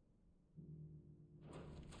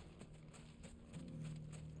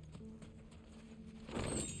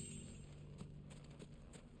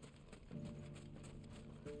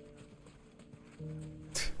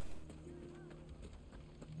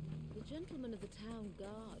 The gentlemen of the town guard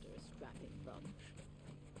are a strapping bunch.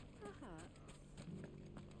 Perhaps.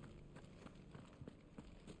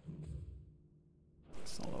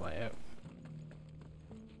 It's not the way out.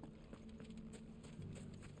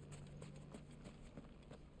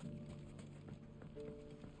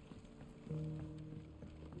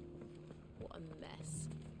 What a mess.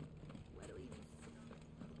 Where do we even start?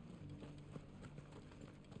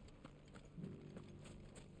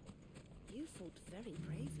 You fought very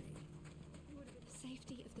bravely. The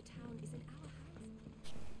safety of the town is in our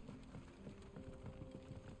hands.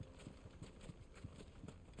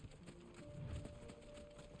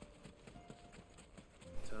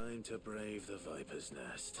 Time to brave the Viper's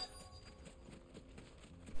Nest.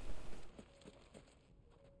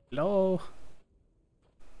 Hello?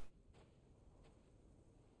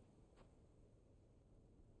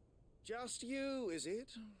 Just you, is it?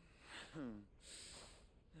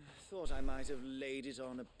 Thought I might have laid it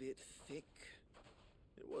on a bit thick.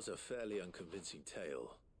 It was a fairly unconvincing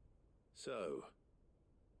tale. So,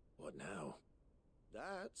 what now?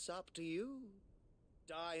 That's up to you.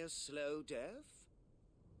 Die a slow death,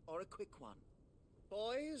 or a quick one.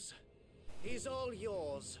 Boys, he's all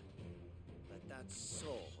yours. But that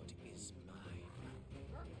sword is mine.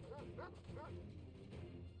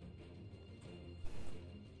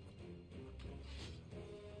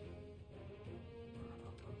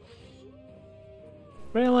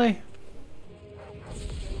 Really?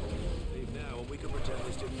 Leave now and we can pretend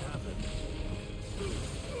this didn't happen.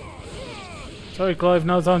 Sorry, Clive,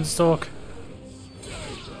 no time to talk.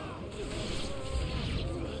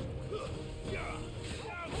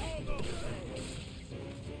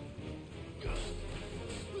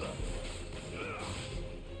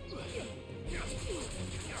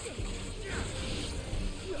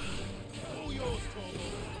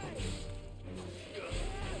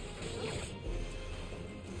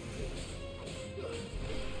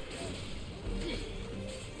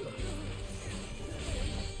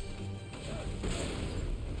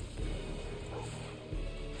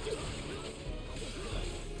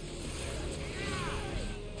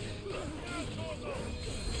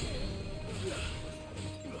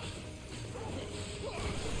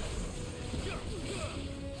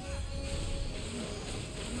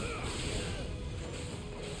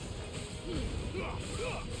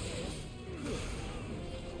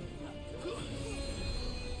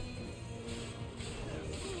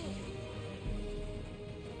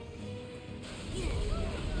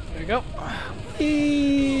 There we go.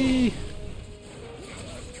 Whee!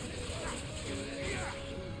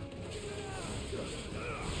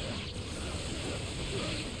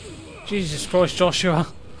 Jesus Christ, Joshua.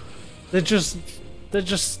 They're just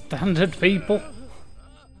standard people.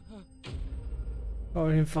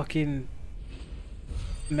 Or in fucking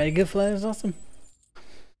Mega Flare's awesome.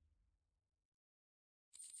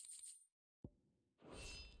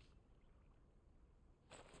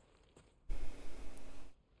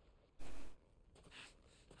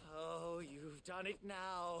 Oh, you've done it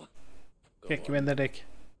now. Kick you in the dick.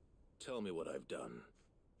 Tell me what I've done.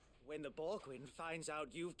 When the Borgwyn finds out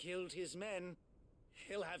you've killed his men,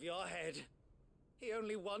 he'll have your head. He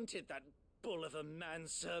only wanted that bull of a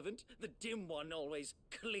manservant, the dim one always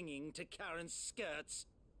clinging to Karen's skirts.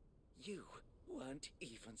 You weren't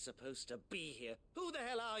even supposed to be here. Who the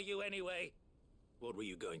hell are you anyway? What were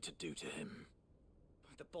you going to do to him?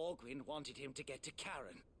 The Borgwyn wanted him to get to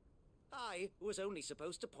Karen. I was only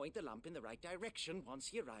supposed to point the lamp in the right direction once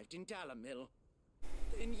he arrived in Dalamil.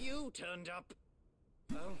 Then you turned up.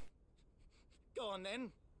 Well, go on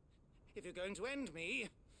then. If you're going to end me,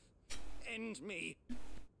 end me.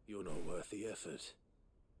 You're not worth the effort.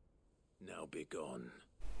 Now be gone,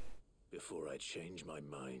 before I change my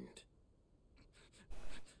mind.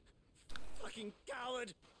 Fucking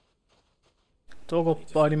coward! Toggle,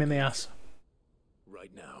 bite him in the ass. Right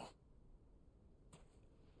now.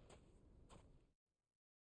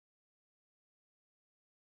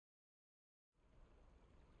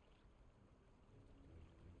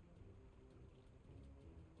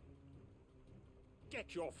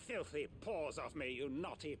 Get your filthy paws off me, you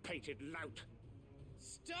naughty-pated lout!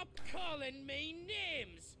 Stop calling me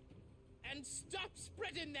names! And stop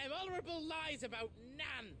spreading them horrible lies about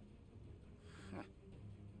Nan!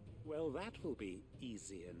 Well, that will be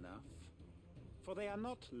easy enough. For they are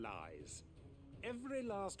not lies. Every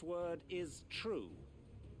last word is true.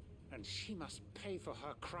 And she must pay for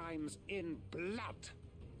her crimes in blood.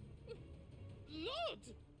 Lord!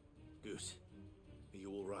 Goose, are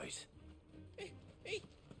you all right?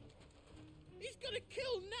 He's gonna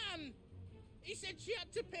kill Nan! He said she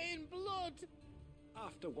had to pay in blood!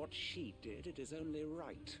 After what she did, it is only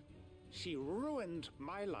right. She ruined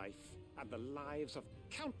my life and the lives of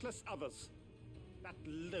countless others. That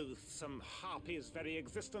loathsome harpy's very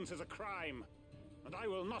existence is a crime, and I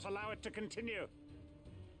will not allow it to continue.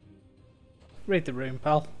 Read the room,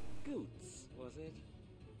 pal. Goots, was it?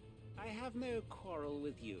 I have no quarrel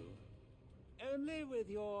with you. Only with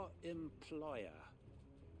your employer.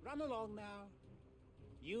 Run along now.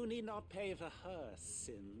 You need not pay for her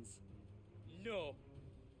sins. No.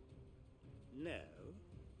 No?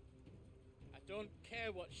 I don't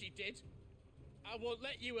care what she did. I won't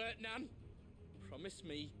let you hurt Nan. Promise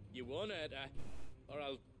me you won't hurt her, or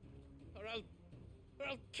I'll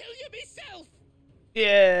kill you myself.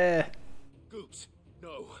 Yeah. Goots,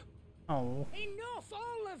 no. Oh. Enough,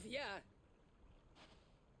 all of you.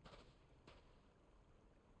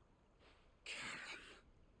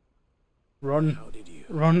 Run. How did you?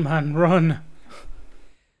 Run, man, run.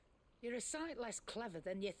 You're a sight less clever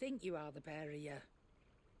than you think you are, the pair of you.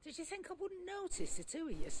 Did you think I wouldn't notice the two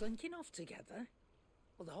of you slinking off together?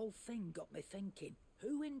 Well, the whole thing got me thinking,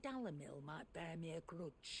 who in Dalamil might bear me a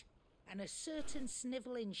grudge? And a certain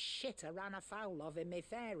snivelling shit I ran afoul of in my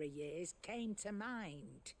fairy years came to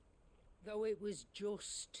mind. Though it was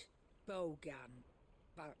just Bogan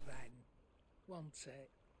back then, wasn't it?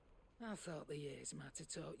 I thought the years might have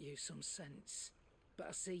taught you some sense, but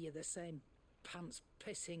I see you're the same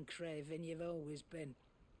pants-pissing craven you've always been.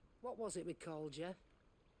 What was it we called you?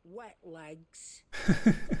 Wet legs.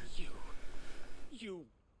 You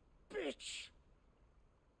bitch!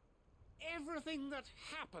 Everything that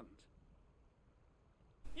happened,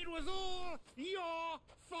 it was all your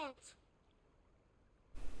fault!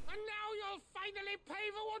 And now you'll finally pay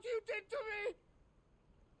for what you did to me!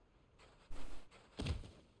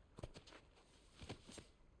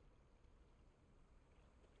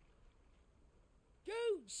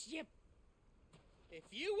 Goots, you... If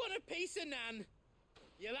you want a piece of Nan,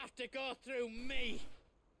 you'll have to go through me.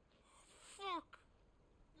 Fuck!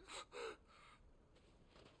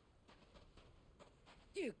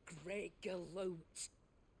 You great galoot.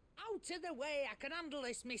 Out of the way, I can handle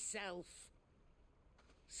this myself.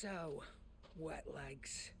 So, wet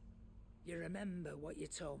legs, you remember what you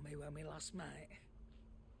told me when we last met?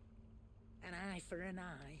 An eye for an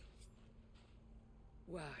eye.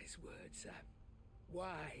 Wise words, Sam.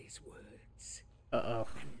 Wise words. Uh-oh.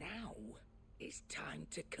 And now, it's time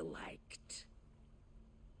to collect.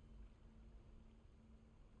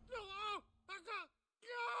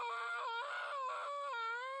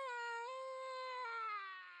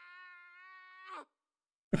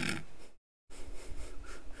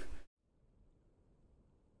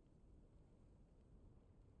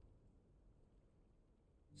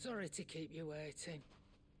 Sorry to keep you waiting.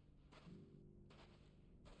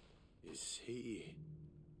 Is he...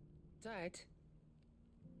 Dead?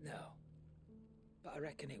 No. but I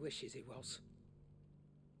reckon he wishes he was.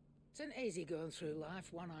 It isn't easy going through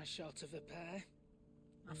life one eye short of a pair.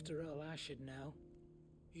 After all, I should know.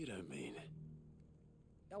 You don't mean...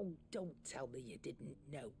 Oh, don't tell me you didn't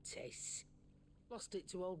notice. Lost it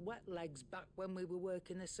to old Wet Legs back when we were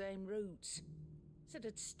working the same routes. Said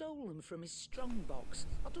I'd stolen from his strongbox.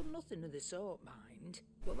 I'd done nothing of the sort, mind.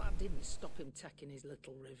 But that didn't stop him taking his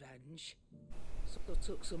little revenge. So I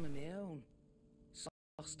took some of my own. So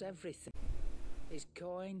I lost everything. His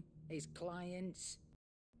coin, his clients.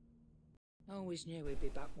 I always knew he'd be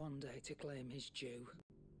back one day to claim his due.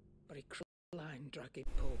 But he line dragging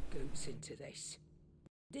poor Goots into this.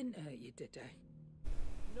 Didn't hurt you, did I?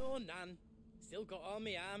 No, Nan. Still got all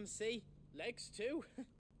my arms, see? Legs too.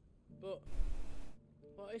 But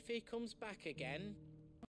what if he comes back again?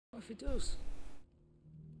 What if he does?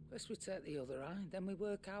 First we take the other eye, then we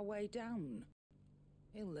work our way down.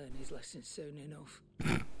 He'll learn his lesson soon enough.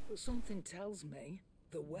 But something tells me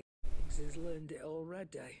the Wags has learned it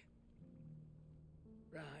already.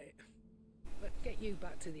 Right. Let's get you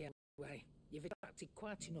back to the alleyway. You've attracted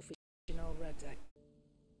quite enough attention already.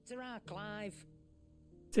 Ta-ra, Clive.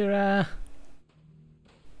 Ta-ra.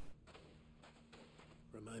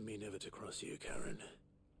 Remind me never to cross you, Karen.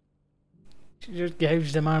 She just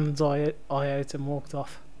gouged the man's eye out and walked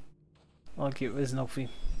off. Like it was nothing.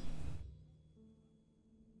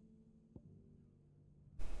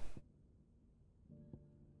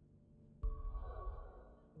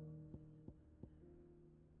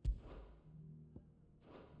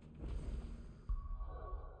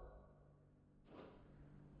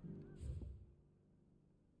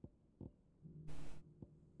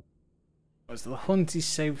 The hunt is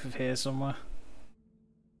south of here somewhere.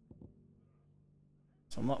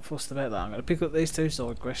 So I'm not fussed about that. I'm going to pick up these two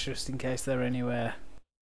sword quests just in case they're anywhere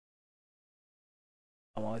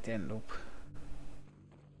I might end up.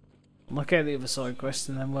 I'll knock out the other side quest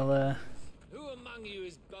and then we'll Who among you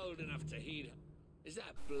is bold enough to heed? Is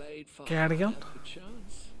that blade far carry-on?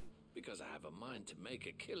 Chance? Because I have a mind to make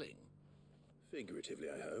a killing. Figuratively,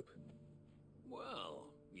 I hope. Well,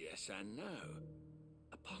 yes and no.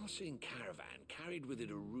 A passing caravan carried with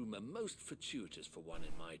it a rumour most fortuitous for one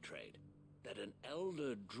in my trade, that an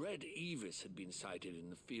elder Dread Evis had been sighted in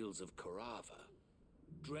the fields of Korava.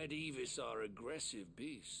 Dread Evis are aggressive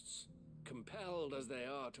beasts. Compelled as they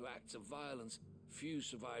are to acts of violence, few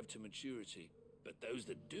survive to maturity, but those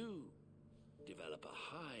that do develop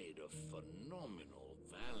a hide of phenomenal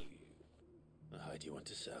value. A hide you want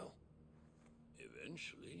to sell?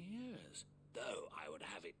 Eventually, yes. Though I would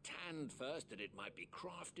have it tanned first that it might be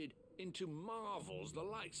crafted into marvels the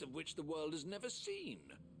likes of which the world has never seen.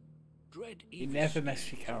 Dread You never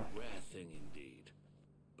mess with is a Carol. rare thing indeed.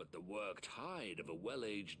 But the worked hide of a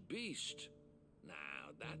well-aged beast,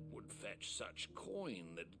 now that would fetch such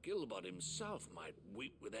coin that Gilbert himself might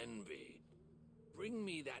weep with envy. Bring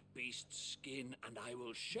me that beast's skin and I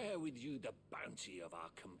will share with you the bounty of our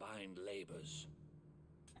combined labours.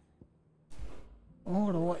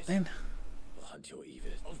 Oh, what then? We'll hunt your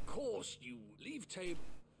Evis. Of course, you leave table.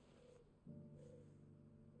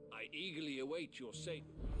 I eagerly await your say.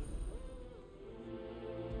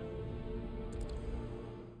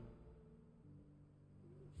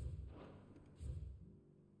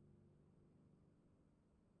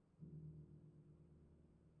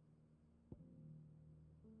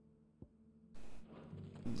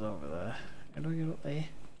 It's over there. How do we get up there?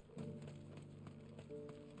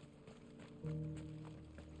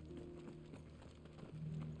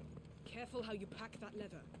 Careful how you pack that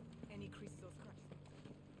leather. Any creases or scratches.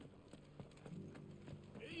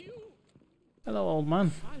 Hello, old man.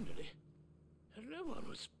 Finally. No one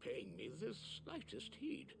was paying me the slightest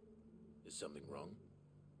heed. Is something wrong?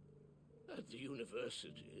 At the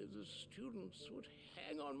university, the students would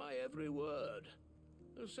hang on my every word.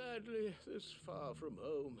 Sadly, this far from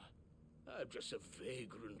home, I'm just a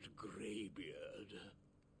vagrant greybeard.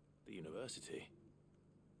 The university?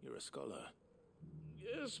 You're a scholar.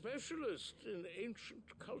 A specialist in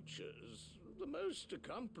ancient cultures. The most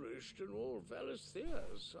accomplished in all Valisthea,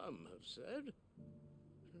 some have said.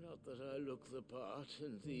 Not that I look the part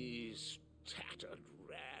in these tattered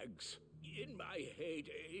rags. In my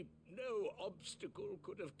heyday, no obstacle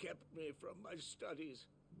could have kept me from my studies.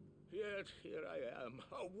 Yet here I am,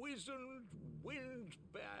 a wizened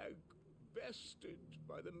windbag, bested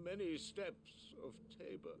by the many steps of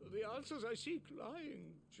Tabor. The answers I seek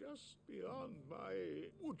lying just beyond my...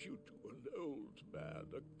 Would you do an old man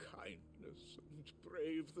a kindness and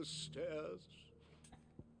brave the stairs?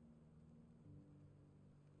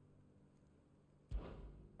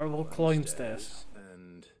 I will climb stairs.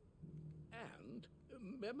 And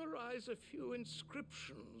memorize a few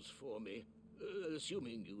inscriptions for me.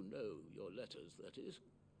 Assuming you know your letters, that is.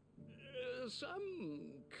 Some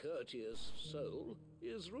courteous soul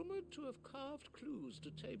is rumored to have carved clues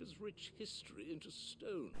to Tabor's rich history into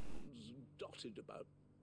stones dotted about.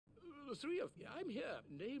 The three of you, I'm here.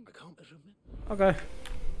 Name, I can't remember. Okay.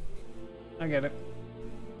 I get it.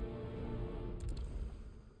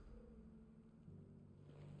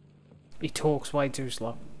 He talks way too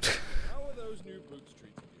slow. How are those new boots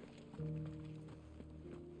treating you?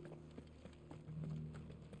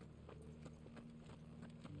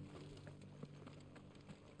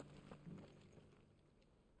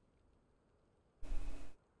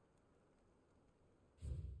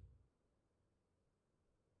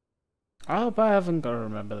 I hope I haven't got to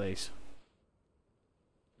remember these.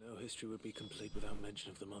 No history would be complete without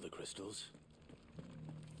mention of the mother crystals.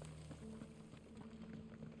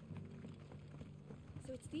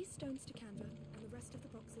 So it's these stones to Canva, and the rest of the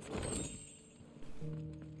boxes.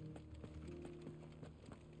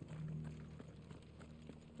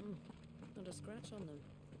 Not a scratch on them.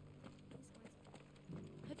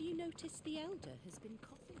 Have you noticed the elder has been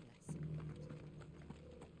coughing less?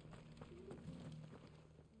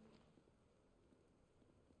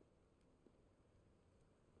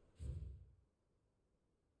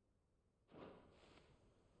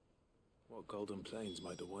 What golden plains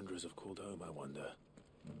might the wanderers have called home, I wonder?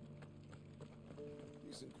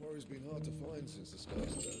 Decent quarry's been hard to find since the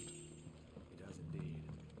Scarstone. It has indeed.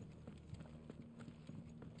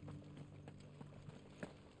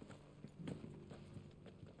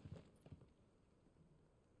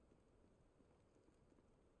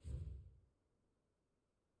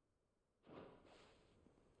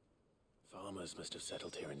 Farmers must have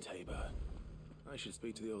settled here in Tabor. I should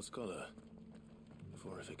speak to the old scholar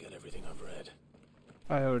before I forget everything I've read.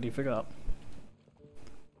 I already forgot.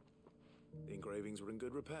 The engravings were in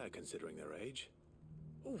good repair considering their age.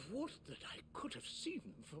 Oh, what that I could have seen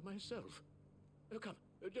for myself. Come,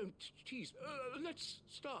 don't tease. Let's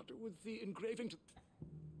start with the engraving.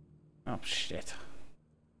 Oh shit.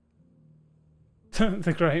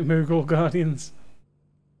 The Great Mughal Guardians.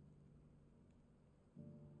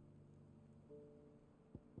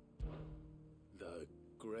 The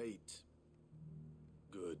great,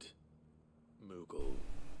 good Mughal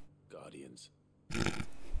Guardians.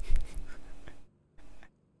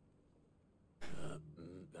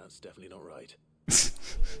 That's definitely not right.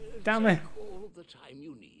 Damn it. All the time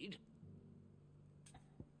you need.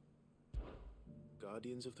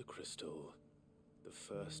 Guardians of the Crystal. The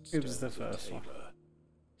first It was the stones of first one. Tabor.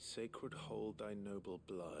 Sacred hold thy noble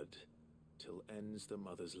blood, till ends the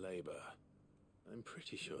mother's labor. I'm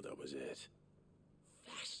pretty sure that was it.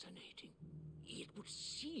 Fascinating. It would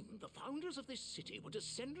seem the founders of this city were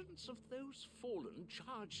descendants of those fallen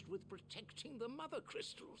charged with protecting the mother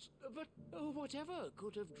crystals. But whatever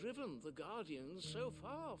could have driven the Guardians so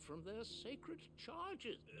far from their sacred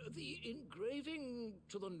charges? The engraving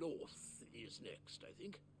to the north is next, I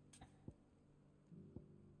think.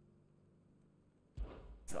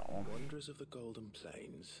 Wanderers of the Golden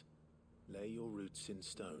Plains, lay your roots in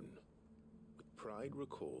stone. With pride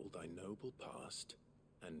recall thy noble past,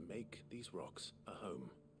 and make these rocks a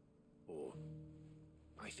home. Or,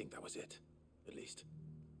 I think that was it, at least.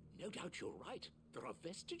 No doubt you're right. There are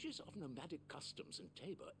vestiges of nomadic customs in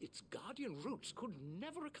Tabor its guardian roots could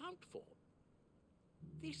never account for.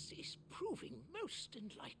 This is proving most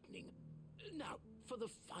enlightening. Now, for the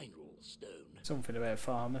final stone. Something about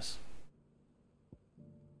farmers.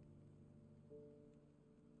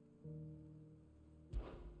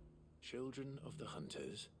 Children of the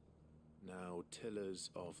hunters, now tillers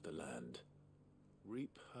of the land,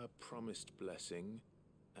 reap her promised blessing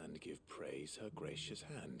and give praise her gracious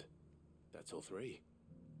hand. That's all three.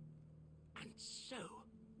 And so,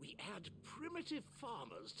 we add primitive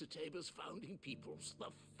farmers to Tabor's founding peoples,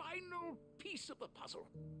 the final piece of the puzzle.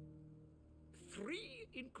 3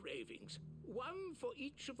 engravings, one for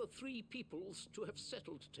each of the 3 peoples to have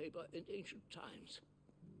settled Tabor in ancient times.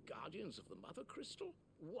 Guardians of the Mother Crystal,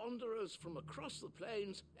 wanderers from across the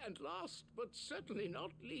plains, and last but certainly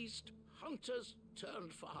not least, hunters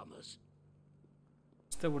turned farmers.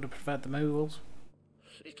 Still would have preferred the Mughals.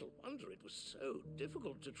 Little wonder it was so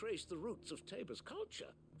difficult to trace the roots of Tabor's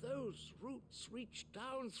culture. Those roots reach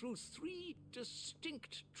down through 3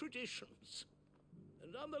 distinct traditions.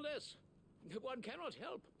 And nonetheless, one cannot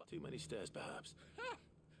help but... Too many stairs, perhaps. Ha!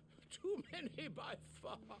 Too many by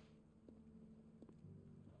far.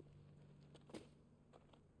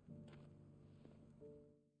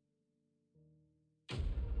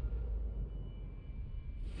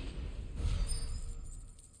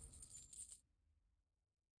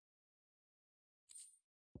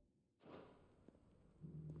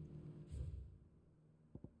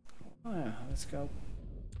 Oh, yeah, let's go.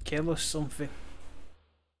 Kill us something.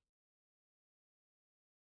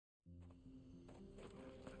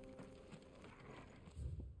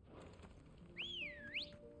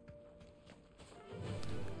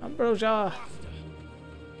 Ambrosia!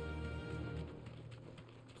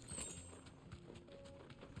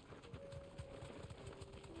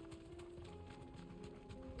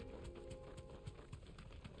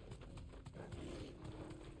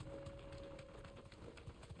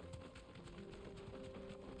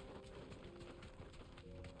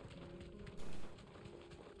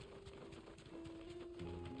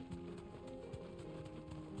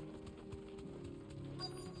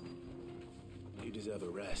 You deserve a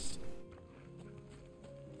rest.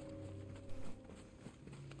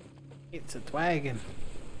 It's a dragon.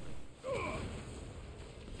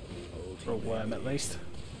 For a worm, at least.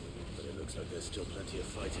 But it looks like there's still plenty of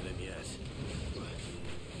fight in him yet.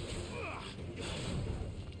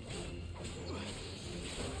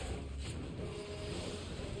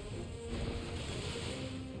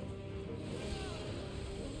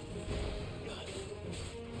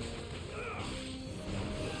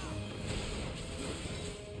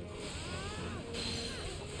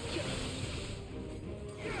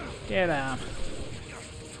 Get down.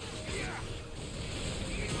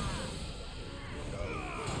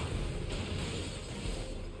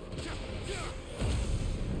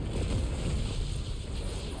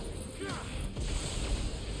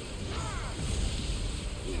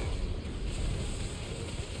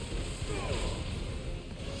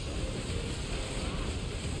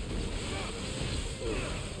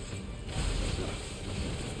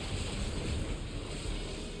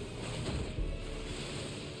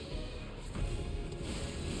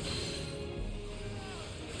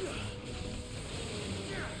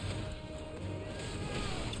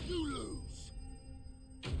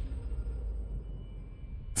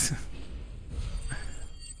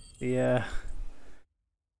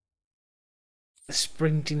 The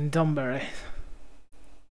sprinting Dunbury.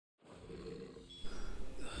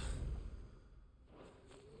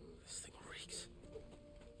 This thing reeks.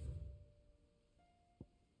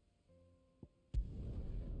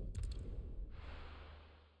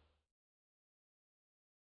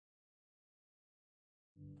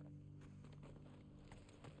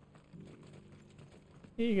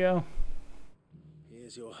 Here you go.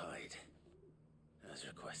 Here's your hide, as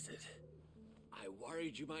requested. I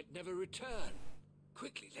worried you might never return.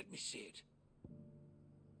 Quickly, let me see it.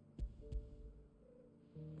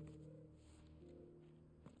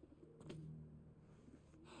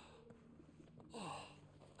 Oh,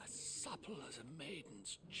 as supple as a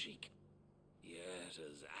maiden's cheek, yet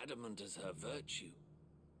as adamant as her virtue.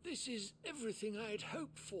 This is everything I'd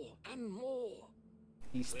hoped for, and more.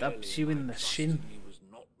 He stabs you in the shin. He was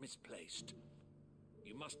not misplaced.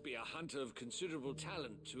 You must be a hunter of considerable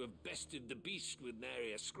talent to have bested the beast with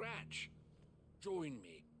nary a scratch. Join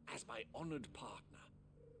me as my honored partner.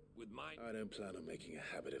 With my... I don't plan on making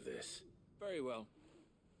a habit of this. Very well.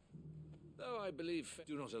 Though I believe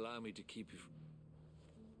do not allow me to keep you...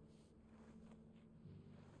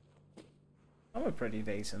 I'm a pretty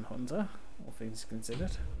decent hunter, all things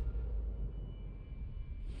considered.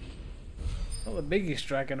 Not the biggest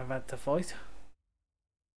dragon I've had to fight.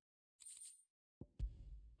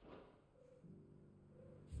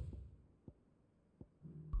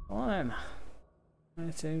 Fine.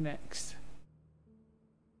 Where to next?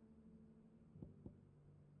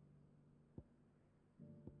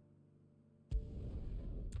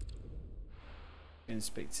 Gonna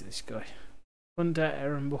speak to this guy. Hunter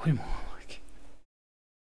Errand Boy more like.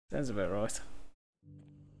 Sounds about right.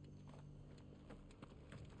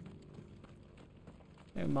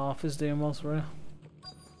 Yeah, Martha's doing well for her.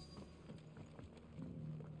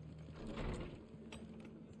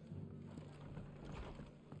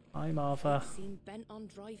 Hi, Martha. They seem bent on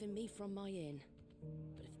driving me from my inn.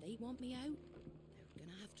 But if they want me out, they're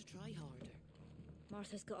gonna have to try harder.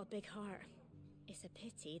 Martha's got a big heart. It's a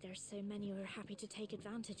pity there's so many who are happy to take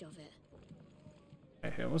advantage of it.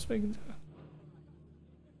 Hey, who am I speaking to?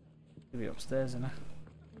 She'll be upstairs, isn't it?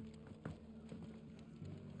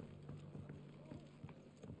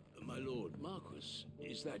 My lord Marquis,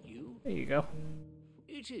 is that you? There you go.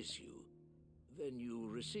 It is you. Then you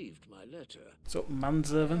received my letter. What's up,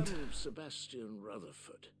 manservant? I am Sebastian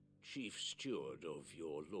Rutherford, chief steward of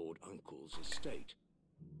your lord uncle's estate.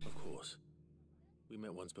 Of course. We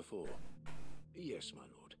met once before. Yes, my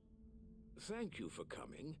lord. Thank you for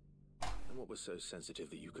coming. And what was so sensitive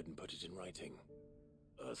that you couldn't put it in writing?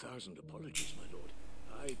 1,000 apologies, my lord.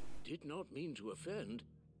 I did not mean to offend.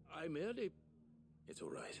 I merely... It's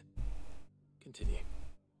all right. Continue.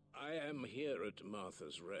 I am here at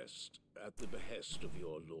Martha's Rest, at the behest of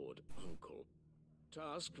your lord uncle,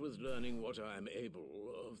 tasked with learning what I am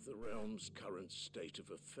able of the realm's current state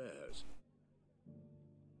of affairs.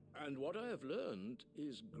 And what I have learned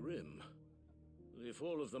is grim. The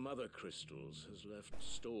fall of the Mother Crystals has left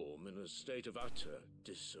Storm in a state of utter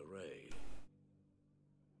disarray.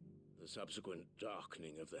 The subsequent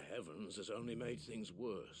darkening of the heavens has only made things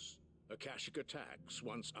worse. Akashic attacks,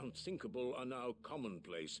 once unthinkable, are now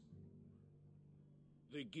commonplace.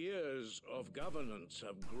 The gears of governance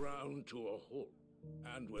have ground to a halt,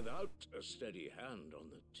 and without a steady hand on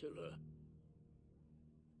the tiller,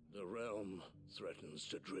 the realm threatens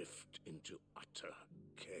to drift into utter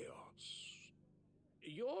chaos.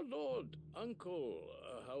 Your lord uncle,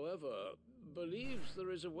 however, believes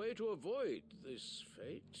there is a way to avoid this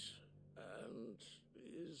fate, and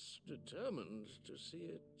is determined to see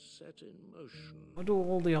it set in motion. Why do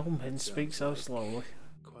all the old men speak so slowly?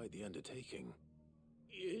 Quite the undertaking.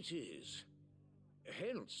 It is.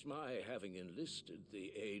 Hence my having enlisted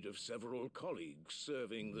the aid of several colleagues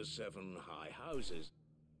serving the 7 high houses.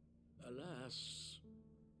 Alas,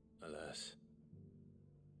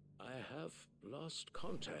 I have lost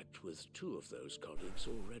contact with 2 of those colleagues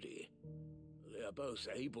already. They are both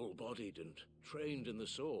able-bodied and trained in the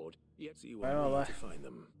sword, yet so you want me to find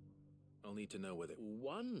them. I'll need to know whether...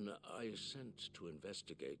 One I sent to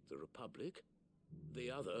investigate the Republic,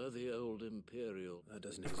 the other the old Imperial. That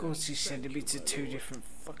doesn't Of course he's sending me to 2 different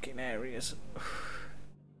fucking areas.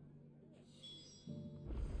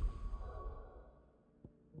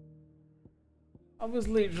 I was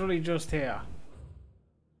literally just here.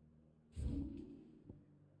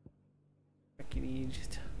 Fucking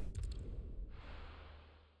idiot.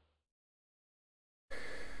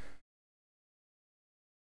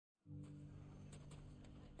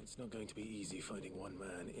 It's not going to be easy finding one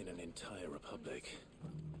man in an entire republic.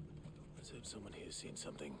 Let's hope someone here's seen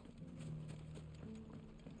something.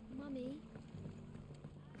 Mummy?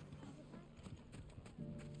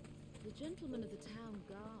 The gentleman of the town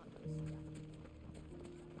guard was...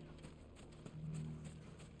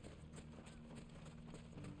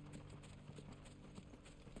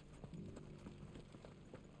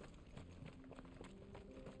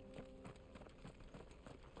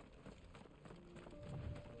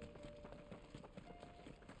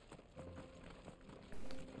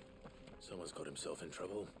 Someone's got himself in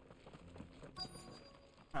trouble.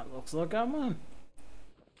 That looks like our man.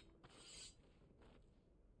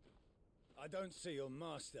 I don't see your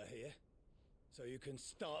master here, so you can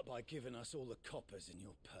start by giving us all the coppers in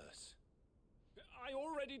your purse. I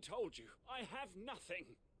already told you, I have nothing.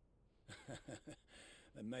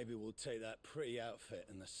 Then maybe we'll take that pretty outfit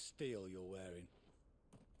and the steel you're wearing.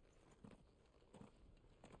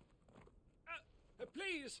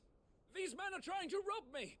 Please! These men are trying to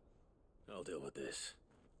rob me! I'll deal with this.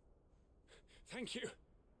 Thank you.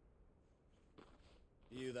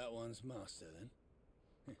 You that one's master,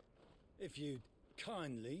 then? If you'd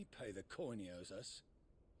kindly pay the coin he owes us,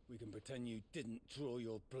 we can pretend you didn't draw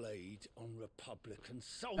your blade on Republican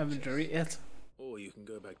soldiers. Haven't drew it yet. Or you can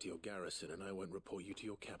go back to your garrison and I won't report you to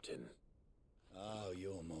your captain. Oh,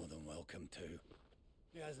 you're more than welcome to.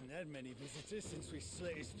 He hasn't had many visitors since we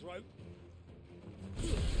slit his throat.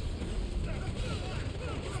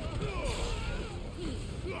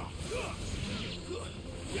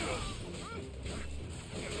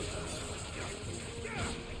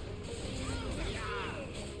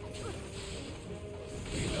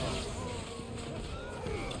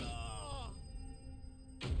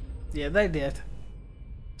 Yeah, they did.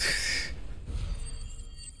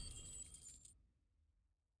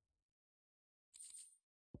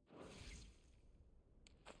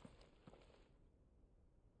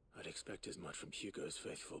 I'd expect as much from Hugo's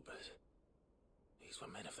faithful, but these were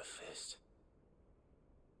men of the fist.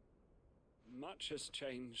 Much has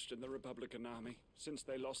changed in the Republican army since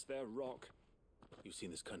they lost their rock. You've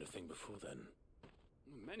seen this kind of thing before, then?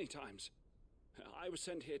 Many times. I was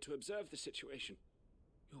sent here to observe the situation.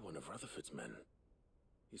 You're one of Rutherford's men.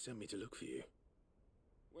 He sent me to look for you.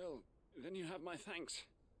 Well, then you have my thanks.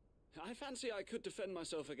 I fancy I could defend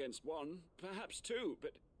myself against 1, perhaps 2,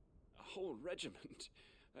 but a whole regiment.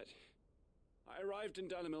 I arrived in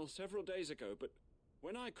Dalimil several days ago, but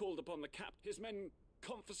when I called upon the cap, his men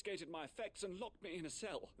confiscated my effects and locked me in a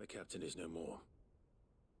cell. The captain is no more.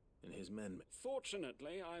 And his men...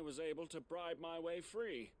 Fortunately, I was able to bribe my way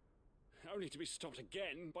free. Only to be stopped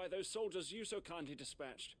again by those soldiers you so kindly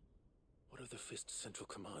dispatched. What of the Fist's central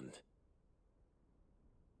command?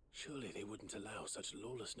 Surely they wouldn't allow such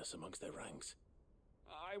lawlessness amongst their ranks.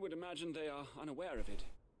 I would imagine they are unaware of it.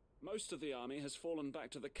 Most of the army has fallen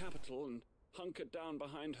back to the capital, and hunkered down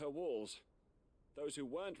behind her walls. Those who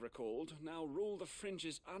weren't recalled now rule the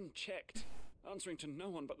fringes unchecked, answering to no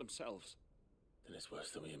one but themselves. Then it's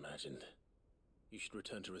worse than we imagined. You should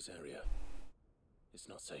return to Rosaria. It's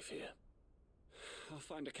not safe here. I'll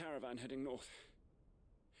find a caravan heading north.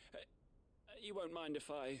 You won't mind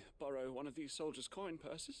if I borrow one of these soldiers' coin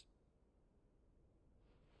purses?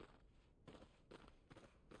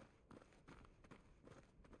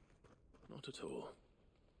 Not at all.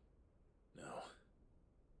 Now,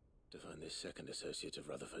 to find this second associate of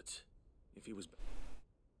Rutherford's. If he was...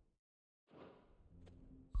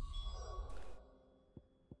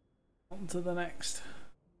 On to the next.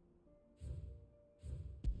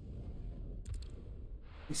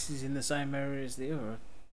 This is in the same area as the other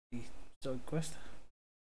side quest.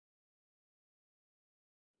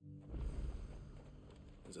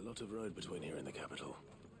 There's a lot of road between here and the capital.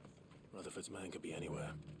 Rutherford's man could be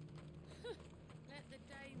anywhere. Let the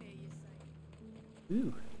dame hear you say.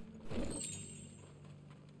 Ooh.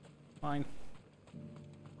 Fine.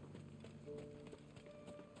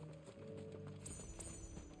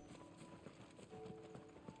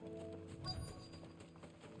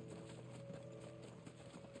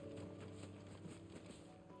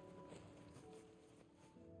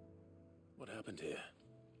 What happened here?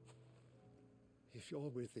 If you're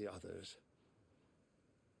with the others,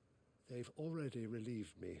 they've already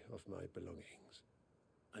relieved me of my belongings.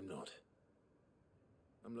 I'm not.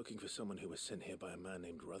 I'm looking for someone who was sent here by a man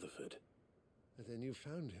named Rutherford. And then you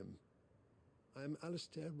found him. I'm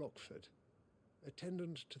Alistair Rockford,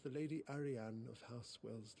 attendant to the Lady Ariane of House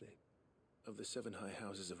Wellesley. Of the 7 high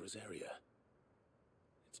houses of Rosaria.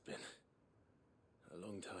 It's been a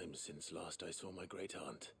long time since last I saw my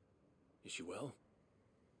great-aunt. Is she well?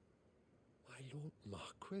 My Lord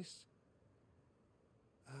Marquis?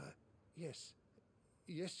 Yes.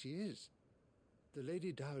 Yes, she is. The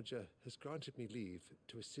Lady Dowager has granted me leave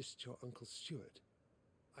to assist your Uncle Stuart.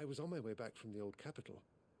 I was on my way back from the old capital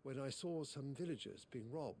when I saw some villagers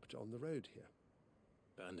being robbed on the road here.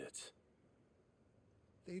 Bandits?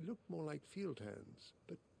 They looked more like field hands,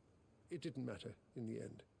 but it didn't matter in the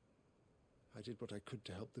end. I did what I could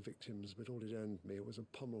to help the victims, but all it earned me was a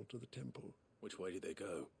pommel to the temple. Which way did they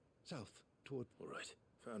go? South, toward... All right.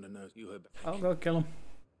 Found a note you heard... I'll go kill him.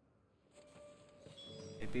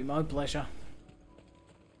 It'd be my pleasure.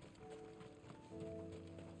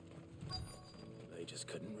 They just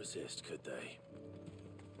couldn't resist, could they?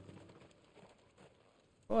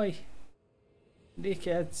 Oi.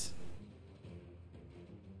 Dickheads.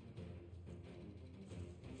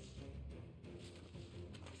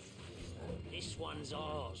 This one's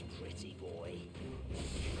ours, pretty boy.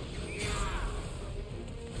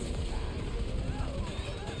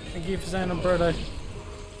 Thank you for saying I'm Bird.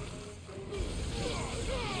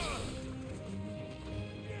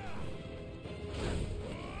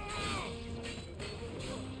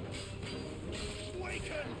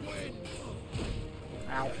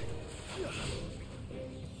 Ow.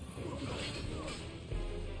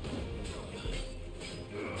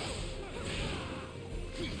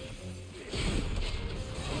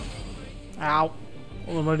 Ow.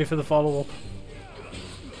 Well, I'm ready for the follow-up.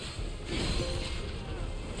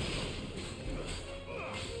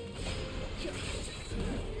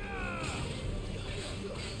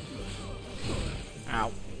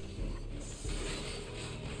 Ow.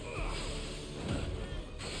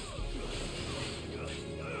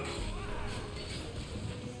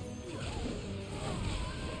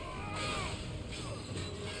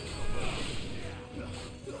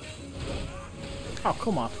 Oh,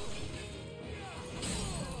 come on.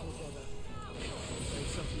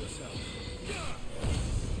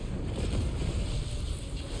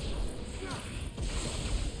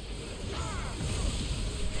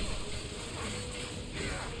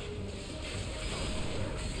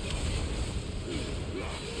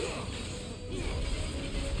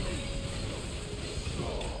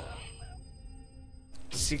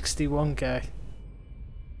 $61K. I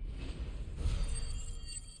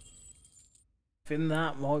think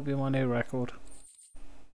that might be my new record.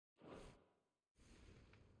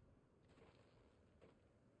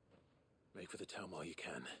 Make for the town while you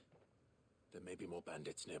can. There may be more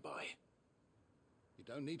bandits nearby. You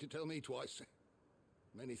don't need to tell me twice.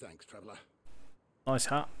 Many thanks, traveler. Nice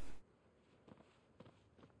hat.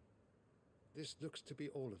 This looks to be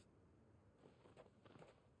all of...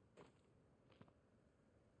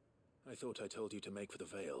 I thought I told you to make for the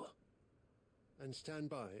Vale. And stand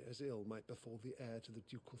by as ill might befall the heir to the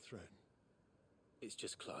ducal throne. It's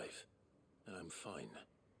just Clive, and I'm fine.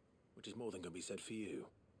 Which is more than can be said for you.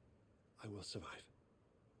 I will survive.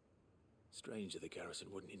 Strange that the garrison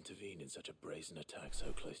wouldn't intervene in such a brazen attack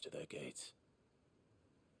so close to their gates.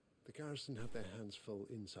 The garrison have their hands full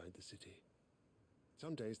inside the city.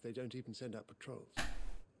 Some days they don't even send out patrols.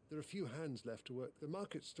 There are few hands left to work. The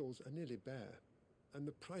market stalls are nearly bare, and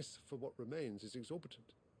the price for what remains is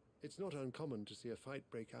exorbitant. It's not uncommon to see a fight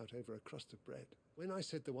break out over a crust of bread. When I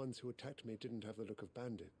said the ones who attacked me didn't have the look of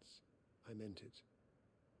bandits, I meant it.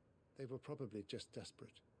 They were probably just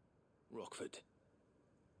desperate. Rockford,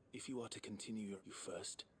 if you are to continue, you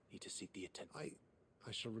first need to seek the attention.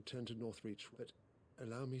 I shall return to Northreach, but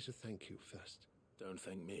allow me to thank you first. Don't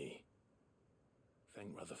thank me.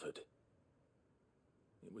 Thank Rutherford.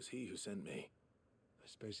 It was he who sent me. I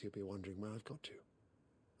suppose he'll be wondering where I've got to.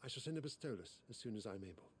 I shall send a Bistolus as soon as I'm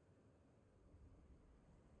able.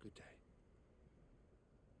 Good day.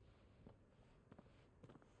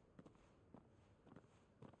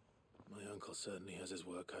 My uncle certainly has his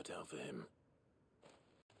work cut out for him.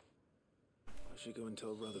 I should go and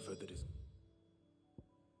tell Rutherford that he's...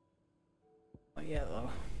 Not yet, though.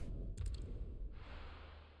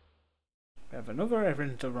 We have another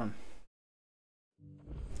errand to run.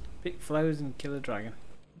 Pick flowers and kill a dragon.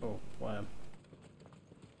 Oh, worm.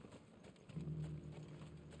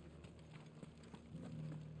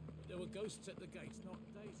 There were ghosts at the gates, not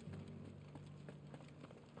days ago.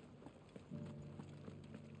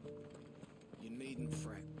 You needn't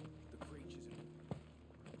fret. The creatures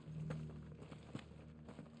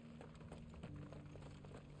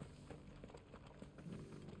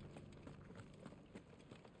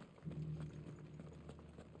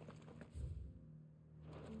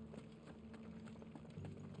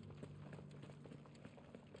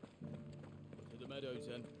to the meadows,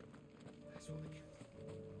 then. That's what they can.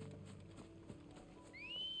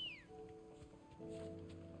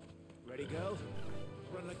 Ready, girl?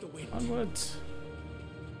 Run like the wind. Onwards.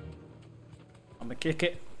 I'ma kick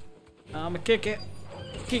it. I'ma kick it.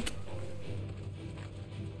 Kick.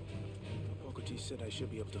 BuckaD said I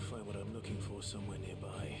should be able to find what I'm looking for somewhere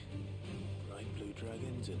nearby. Bright blue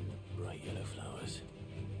dragons and bright yellow flowers.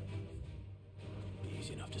 Be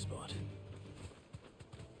easy enough to spot.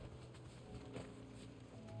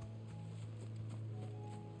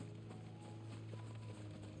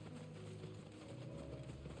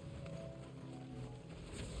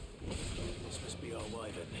 This must be our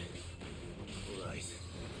wyvern. All right,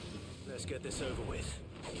 let's get this over with.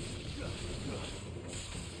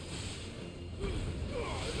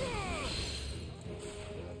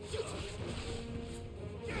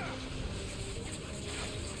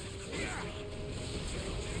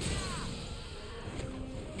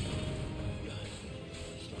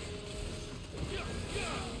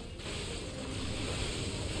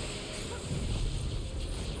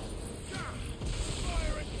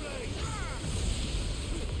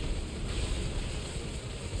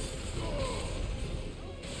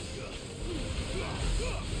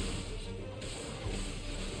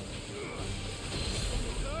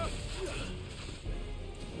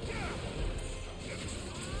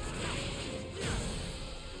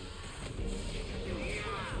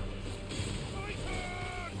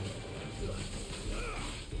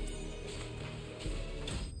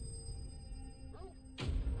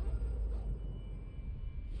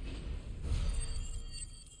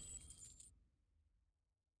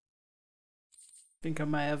 Think I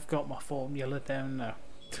may have got my formula down now.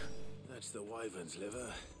 That's the wyvern's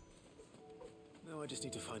liver. Now I just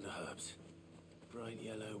need to find the herbs. Bright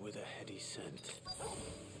yellow with a heady scent.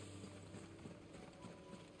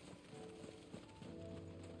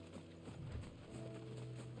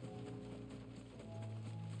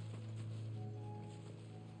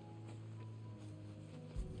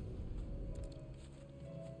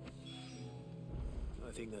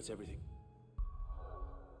 I think that's everything.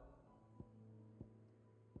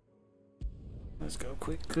 Let's go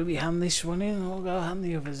quickly hand this one in and I'll go hand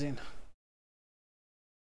the others in.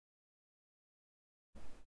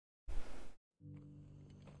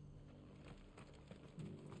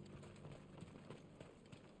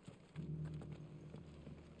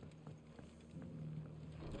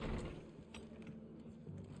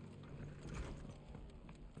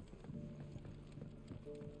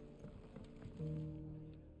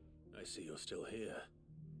 I see you're still here.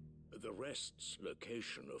 The Rest's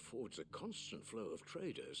location affords a constant flow of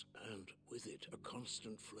traders, and with it, a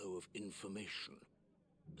constant flow of information.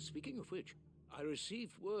 Speaking of which, I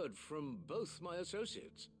received word from both my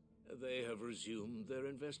associates. They have resumed their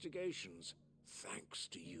investigations, thanks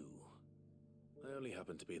to you. I only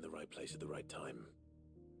happened to be in the right place at the right time.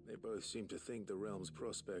 They both seem to think the realm's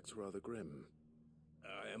prospects rather grim.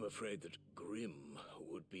 I am afraid that grim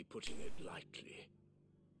would be putting it lightly.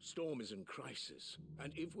 Storm is in crisis,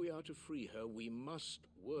 and if we are to free her, we must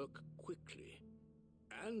work quickly.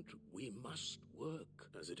 and we must work.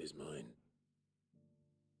 As it is mine.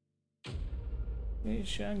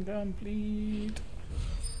 Mission complete.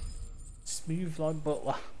 Smooth like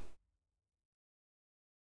butter.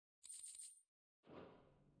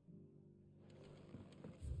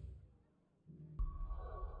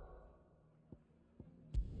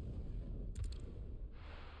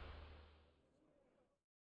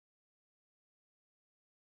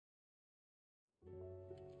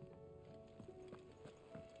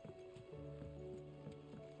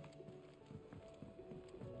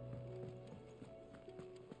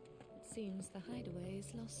 Seems the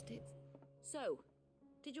hideaway's lost its... So,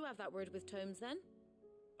 did you have that word with Tomes then?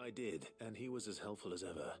 I did, and he was as helpful as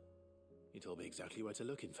ever. He told me exactly where to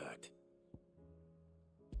look, in fact.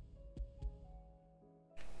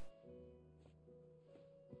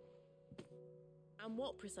 And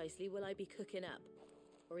what precisely will I be cooking up?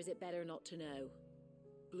 Or is it better not to know?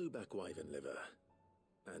 Blueback wyvern liver.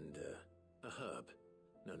 And, a herb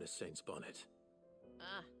known as Saint's Bonnet.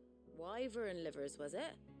 Ah, wyvern livers, was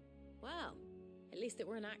it? Well, at least it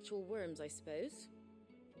weren't actual worms, I suppose.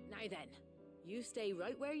 Now then, you stay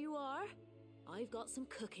right where you are. I've got some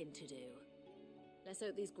cooking to do. Let's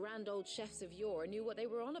hope these grand old chefs of yore knew what they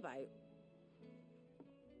were on about.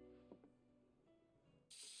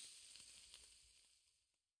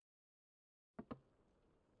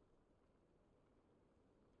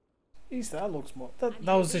 At least that looks more. That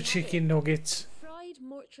was the chicken nuggets. Fried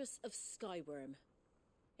mortress of skyworm.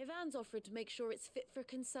 Ivan's offered to make sure it's fit for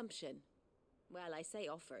consumption. Well, I say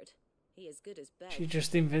offered. He is good as begged. She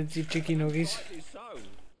just invented chicken nuggets. Rightly so.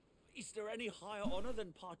 Is there any higher honour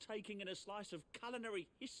than partaking in a slice of culinary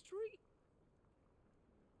history?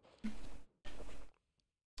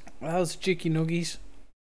 How's chicken nuggies?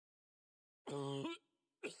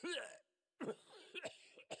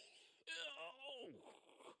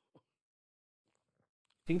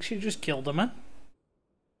 Think she just killed a man?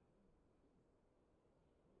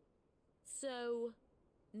 So,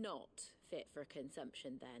 not fit for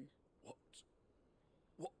consumption then.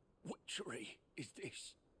 What witchery is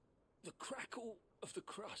this? The crackle of the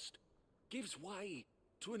crust gives way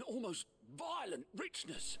to an almost violent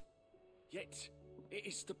richness. Yet, it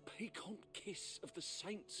is the piquant kiss of the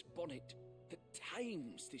saint's bonnet that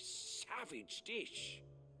tames this savage dish.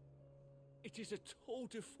 It is a tour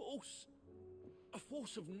de force, a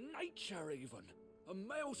force of nature even, a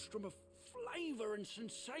maelstrom of flavour and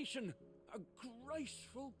sensation, a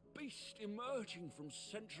graceful beast emerging from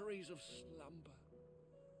centuries of slumber.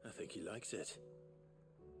 I think he likes it.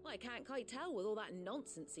 Well, I can't quite tell with all that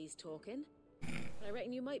nonsense he's talking. But I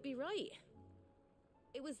reckon you might be right.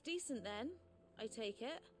 It was decent then, I take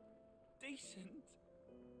it. Decent?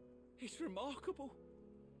 It's remarkable.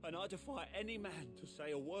 And I defy any man to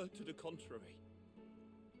say a word to the contrary.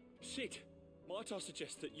 Sid, might I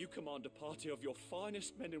suggest that you command a party of your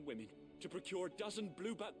finest men and women to procure a dozen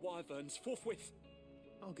blueback wyverns forthwith?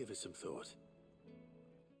 I'll give it some thought.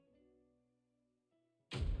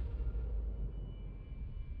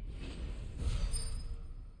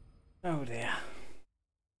 Oh dear.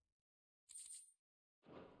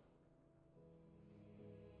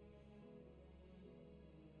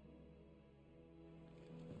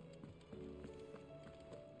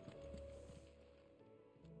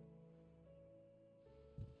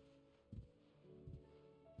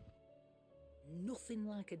 Nothing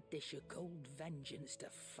like a dish of cold vengeance to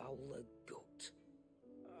foul the gut.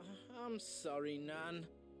 I'm sorry, Nan.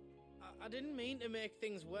 I didn't mean to make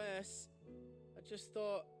things worse. I just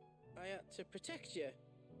thought I had to protect you.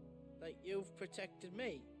 Like you've protected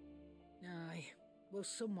me. Aye, well,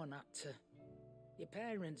 someone had to. Your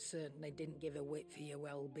parents certainly didn't give a whit for your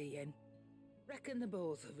well-being. Reckon the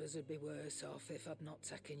both of us would be worse off if I'd not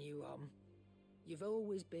taken you on. You've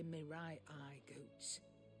always been me right eye, Goots.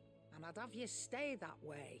 And I'd have you stay that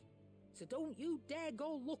way. So don't you dare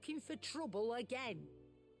go looking for trouble again.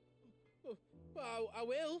 Well, I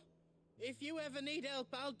will. If you ever need help,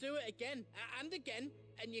 I'll do it again and again,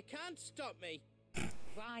 and you can't stop me.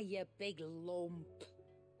 Why, you big lump.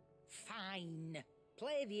 Fine.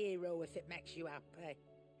 Play the hero if it makes you happy.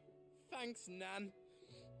 Thanks, Nan.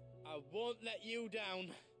 I won't let you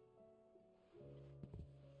down.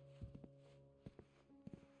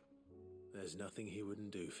 There's nothing he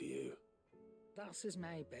wouldn't do for you. That's as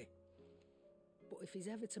maybe. But if he's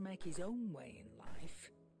ever to make his own way in life,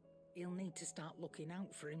 he'll need to start looking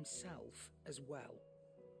out for himself as well.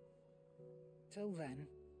 Till then,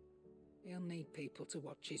 he'll need people to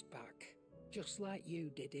watch his back, just like you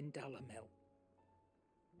did in Dalamil.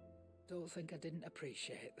 Don't think I didn't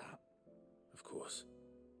appreciate that. Of course.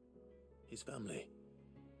 His family.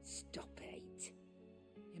 Stop it.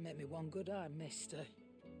 You make me one good eye, mister.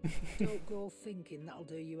 Don't go thinking that'll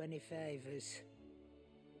do you any favours.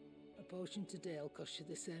 A potion today will cost you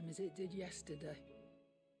the same as it did yesterday.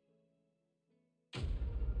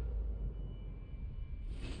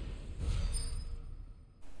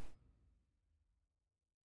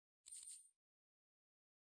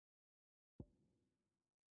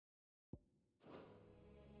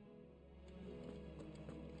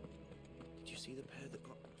 Did you see the pair that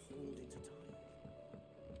got pulled into time?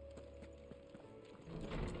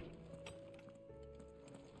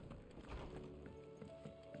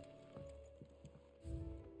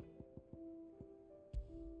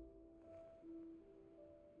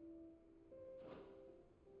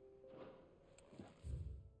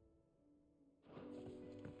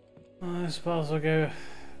 I suppose I'll go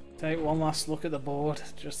take one last look at the board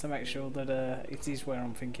just to make sure that it is where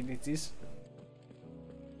I'm thinking it is.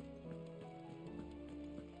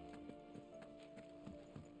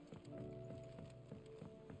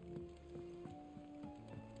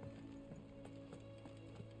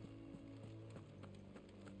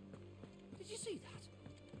 Did you see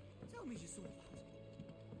that? Tell me you saw that.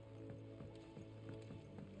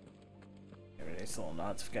 Give it a little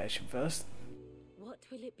notification first. What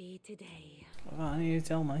will it be today? Well, you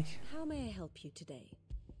tell me. How may I help you today?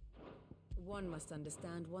 One must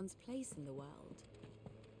understand one's place in the world.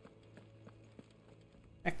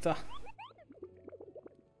 Hector.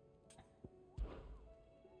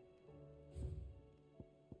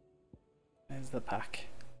 There's the pack.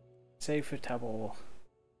 Save for Tabor.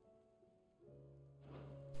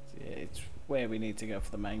 Yeah, it's where we need to go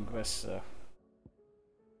for the main quest, so.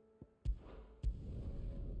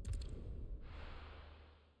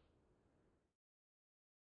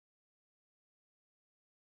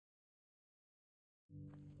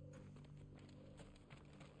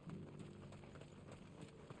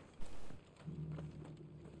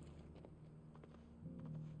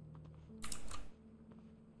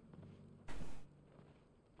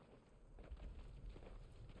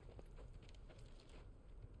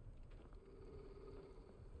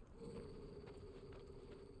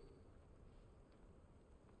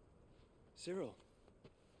 Cyril,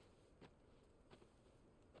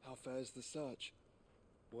 how fares the search?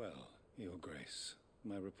 Well, Your Grace,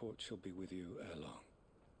 my report shall be with you ere long.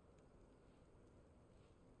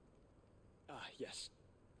 Ah, yes.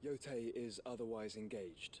 Yotei is otherwise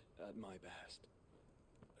engaged, at my behest.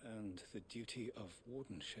 And the duty of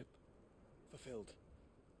wardenship? Fulfilled.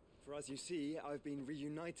 For as you see, I've been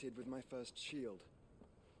reunited with my first shield.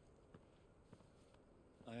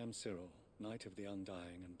 I am Cyril, Knight of the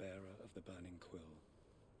Undying and bearer of the Burning Quill,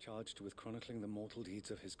 charged with chronicling the mortal deeds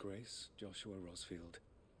of His Grace, Joshua Rosfield,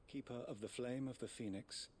 Keeper of the Flame of the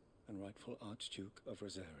Phoenix and rightful Archduke of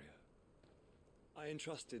Rosaria. I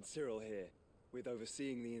entrusted Cyril here with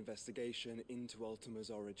overseeing the investigation into Ultima's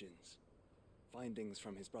origins. Findings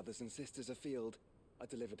from his brothers and sisters afield are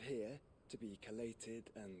delivered here to be collated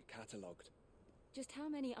and catalogued. Just how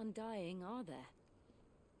many Undying are there?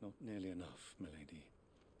 Not nearly enough, milady.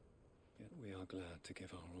 Yet we are glad to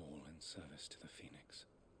give our all in service to the Phoenix.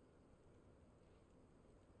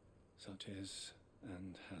 Such is,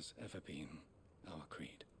 and has ever been, our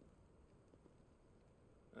creed.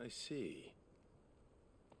 I see.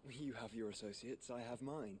 You have your associates, I have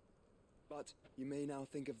mine. But you may now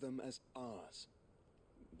think of them as ours.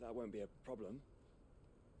 That won't be a problem,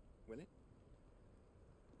 will it?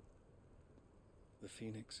 The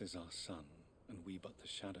Phoenix is our sun, and we but the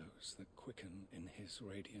shadows that quicken in his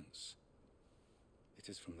radiance. It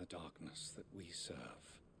is from the darkness that we serve,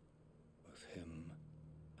 both him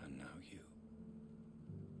and now you.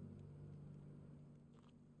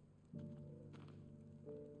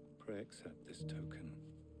 Pray accept this token.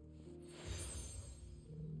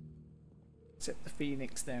 Set the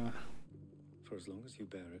Phoenix down. For as long as you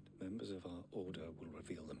bear it, members of our order will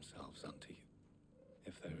reveal themselves unto you.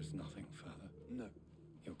 If there is nothing further. No.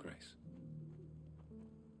 Your Grace.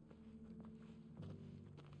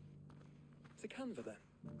 To Canva, then.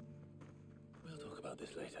 We'll talk about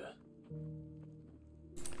this later.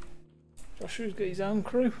 Joshua's got his own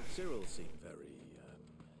crew. Cyril seemed very,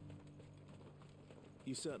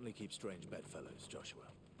 You certainly keep strange bedfellows, Joshua.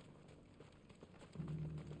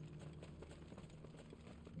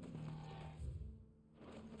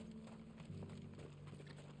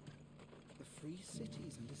 The free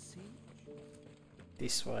cities under siege?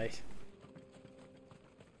 This way.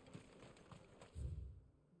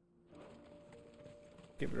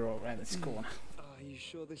 Give it a roll around this corner. Are you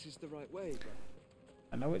sure this is the right way, bro?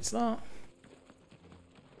 I know it's not.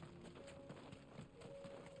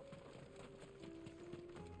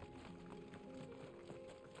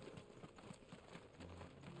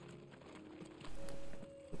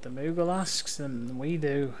 Moogle asks, and we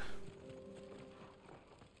do.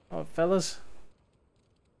 Oh, fellas.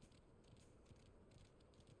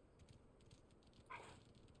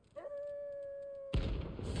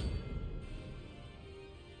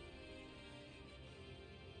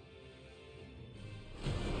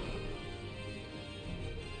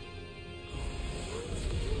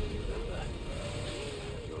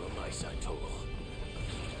 You're on my side, Total.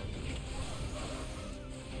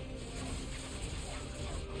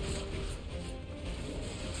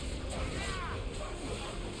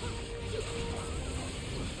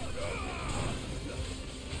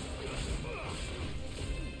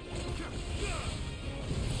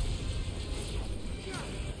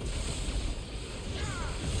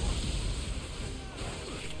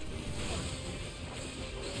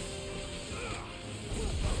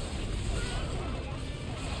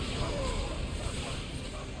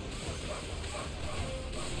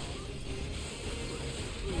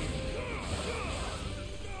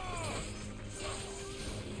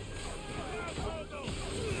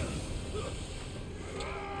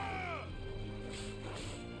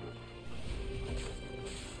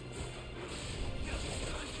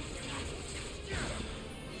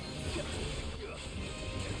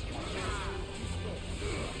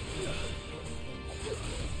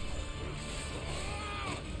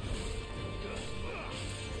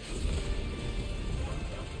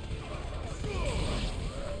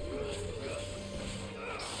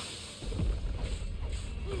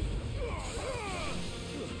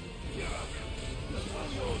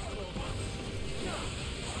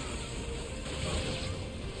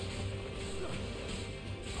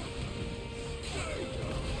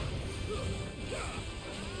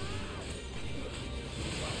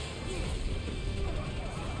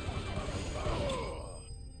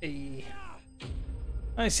 Hey.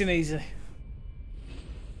 Nice and easy.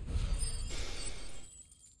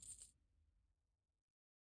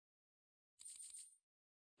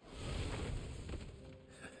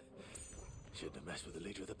 Shouldn't have messed with the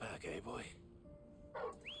leader of the pack, eh, boy?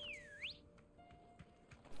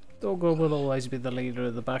 Doggo will always be the leader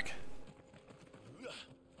of the pack.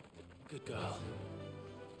 Good girl.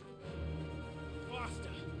 Faster!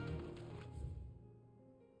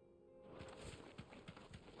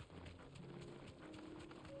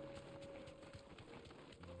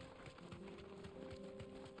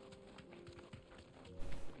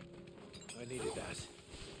 I needed that.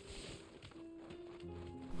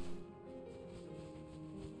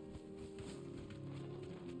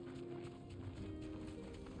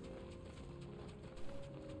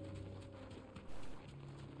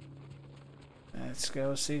 Let's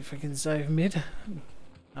go see if we can save mid.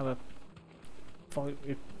 Have a fight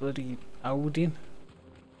with bloody Odin.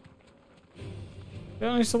 To be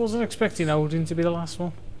honest, I wasn't expecting Odin to be the last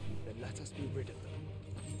one. Then let us be rid of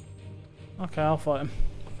them. Okay, I'll fight him.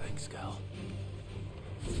 Thanks, Gal.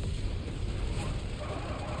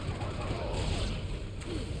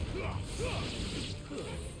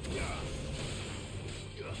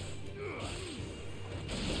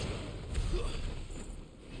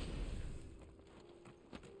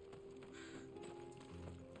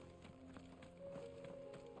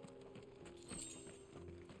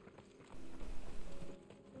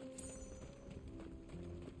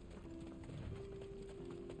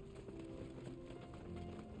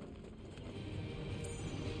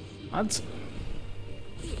 Lads.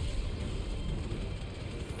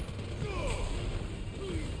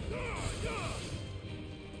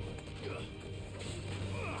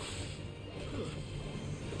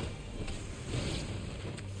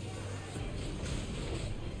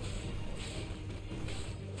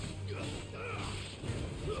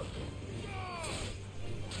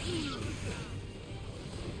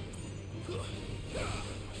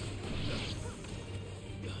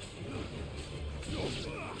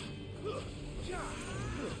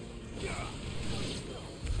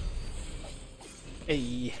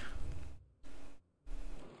 Hey.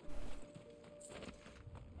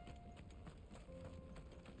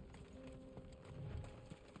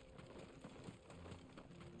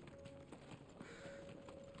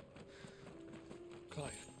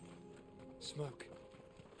 Clive. Smoke.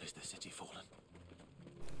 Is the city fallen?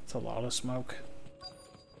 It's a lot of smoke.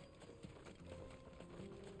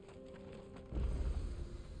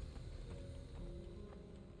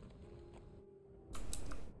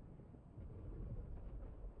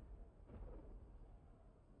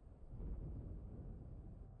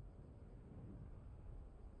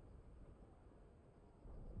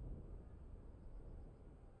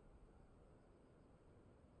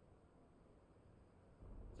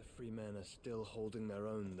 The free men are still holding their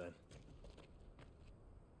own then.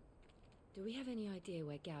 Do we have any idea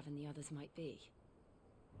where Gav and the others might be?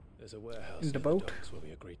 There's a warehouse In the near boat? the docks where we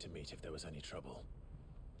agreed to meet if there was any trouble.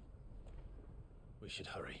 We should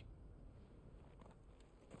hurry.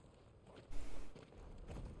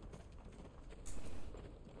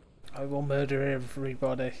 I will murder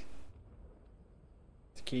everybody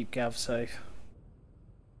to keep Gav safe.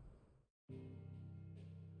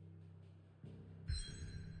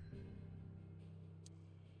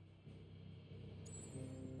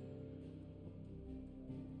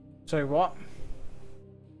 So what?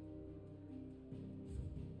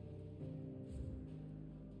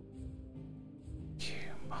 You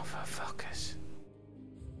motherfuckers.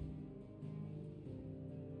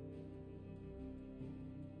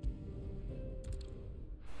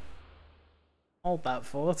 Hold that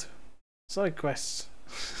thought. Side quests.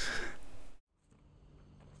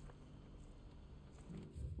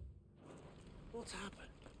 What's happened?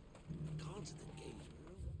 Can't engage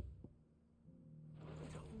room.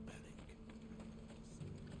 Don't panic.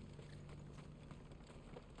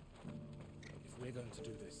 If we're going to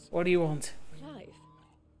do this, What do you want? Clive,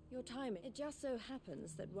 your timing. It just so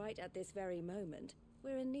happens that right at this very moment,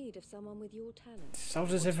 we're in need of someone with your talent. So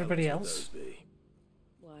does everybody else.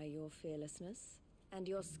 Why, your fearlessness and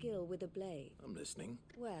your skill with a blade. I'm listening.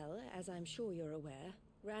 Well, as I'm sure you're aware,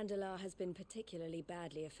 Randalar has been particularly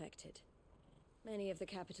badly affected. Many of the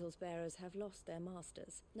capital's bearers have lost their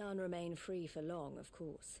masters. None remain free for long, of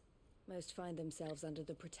course. Most find themselves under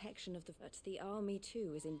the protection of the... But the army,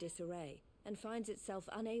 too, is in disarray, and finds itself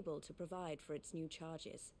unable to provide for its new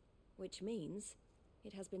charges. Which means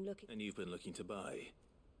it has been looking... And you've been looking to buy,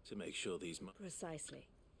 to make sure these... Precisely.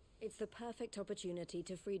 It's the perfect opportunity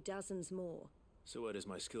to free dozens more. So where does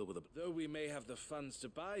my skill with the... Though we may have the funds to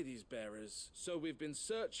buy these bearers, so we've been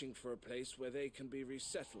searching for a place where they can be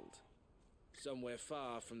resettled. Somewhere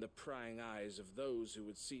far from the prying eyes of those who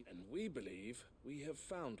would see... And we believe we have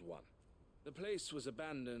found one. The place was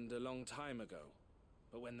abandoned a long time ago,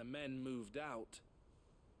 but when the men moved out...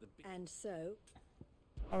 And so...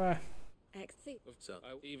 Alright.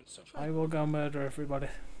 I will go murder everybody.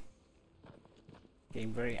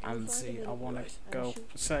 Getting very antsy. I want to go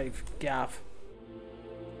save Gav.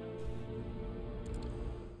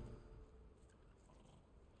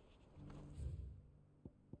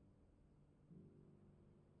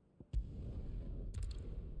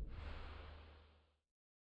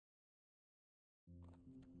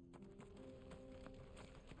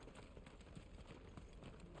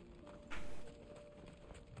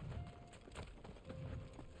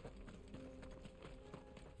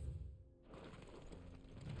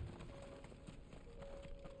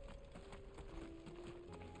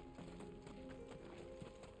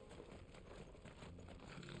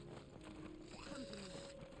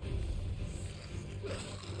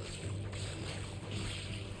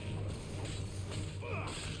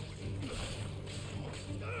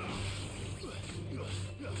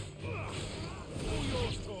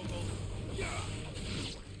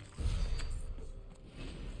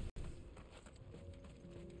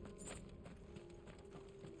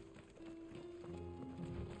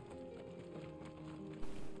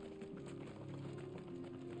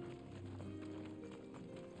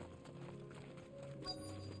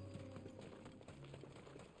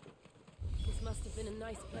 Must have been a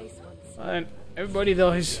nice place once. Fine. Everybody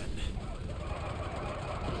dies.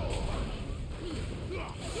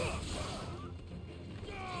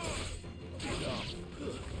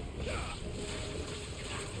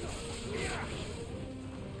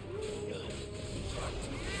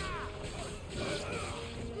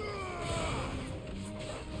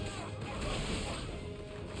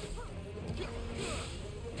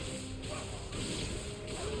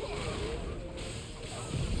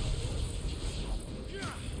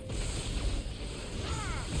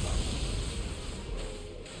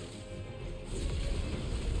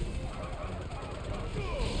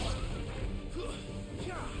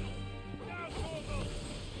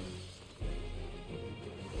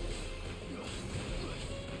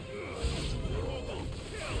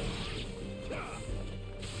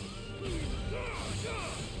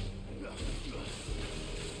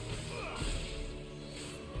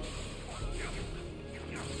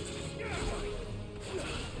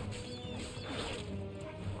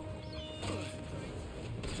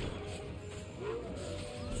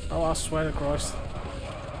 Oh, I swear to Christ.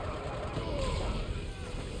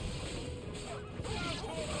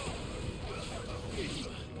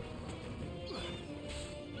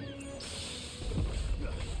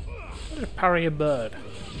 Just parry a bird.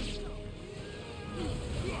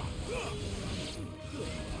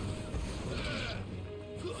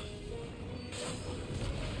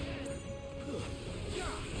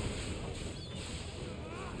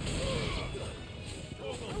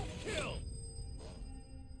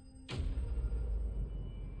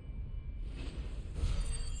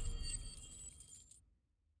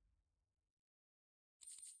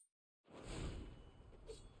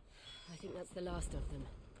 That's the last of them.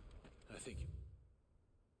 I think...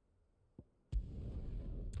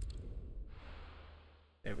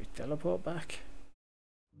 There we teleport back.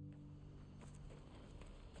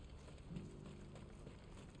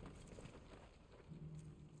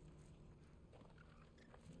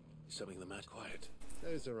 Is something the matter? Quiet.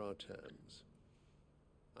 Those are our terms.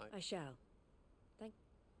 I shall. Thank...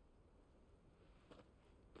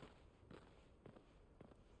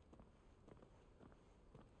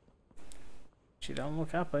 She don't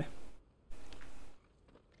look happy.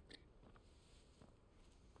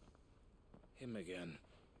 Him again.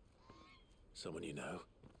 Someone you know?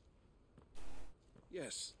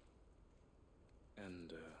 Yes.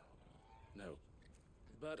 And, no.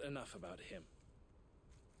 But enough about him.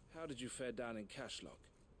 How did you fare down in Cashlock?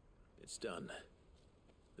 It's done.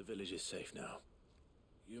 The village is safe now.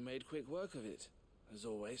 You made quick work of it, as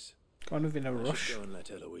always. Kind of in a I rush. should go and let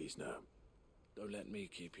Eloise know. Don't let me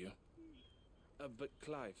keep you. But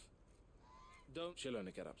Clive, don't... She'll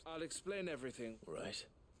only get up. I'll explain everything. Right.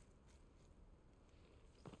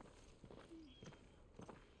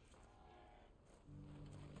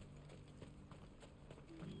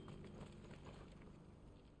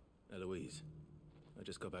 Eloise, I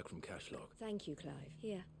just got back from Cashlock. Thank you, Clive.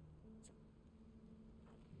 Here.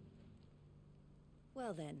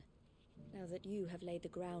 Well then, now that you have laid the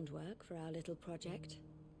groundwork for our little project,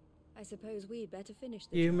 I suppose we'd better finish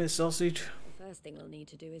the You job. miss sausage. The first thing we'll need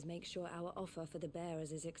to do is make sure our offer for the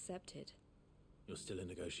bearers is accepted. You're still in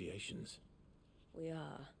negotiations. We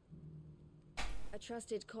are. A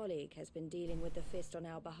trusted colleague has been dealing with the Fist on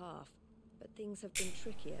our behalf, but things have been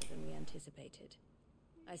trickier than we anticipated.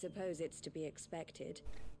 I suppose it's to be expected.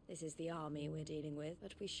 This is the army we're dealing with,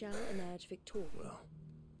 but we shall emerge victorious. Well,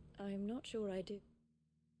 I'm not sure I do.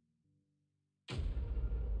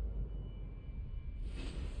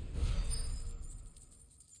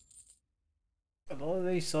 A lot of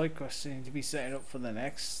these side quests seem to be setting up for the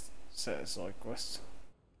next set of side quests.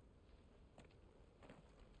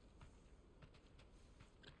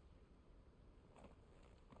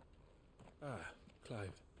 Ah,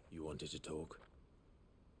 Clive. You wanted to talk?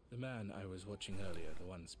 The man I was watching earlier, the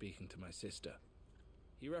one speaking to my sister.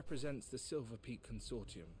 He represents the Silver Peak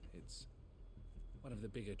Consortium. It's one of the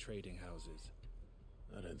bigger trading houses.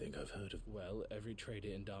 I don't think I've heard of... Well, every trader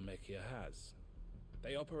in Dharmekia has.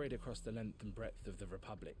 They operate across the length and breadth of the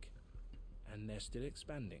Republic, and they're still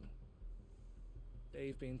expanding.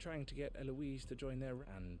 They've been trying to get Eloise to join their...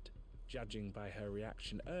 and judging by her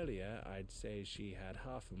reaction earlier, I'd say she had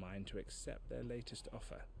half a mind to accept their latest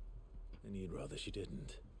offer. And you'd rather she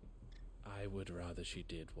didn't? I would rather she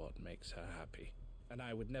did what makes her happy, and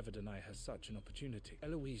I would never deny her such an opportunity.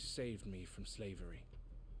 Eloise saved me from slavery,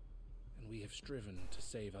 and we have striven to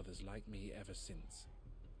save others like me ever since.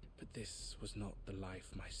 But this was not the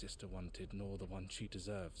life my sister wanted, nor the one she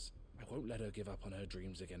deserves. I won't let her give up on her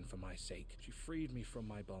dreams again for my sake. She freed me from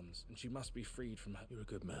my bonds, and she must be freed from her... You're a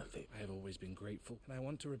good man, Vic. I have always been grateful, and I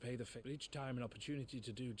want to repay the favor. But each time an opportunity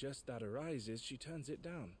to do just that arises, she turns it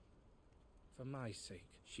down. For my sake.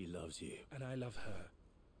 She loves you. And I love her.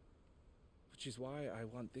 Which is why I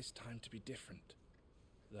want this time to be different.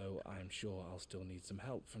 Though I'm sure I'll still need some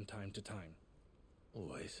help from time to time.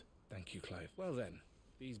 Always. Thank you, Clive. Well then,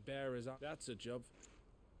 these bearers are... That's a job.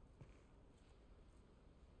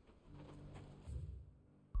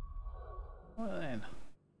 Well then.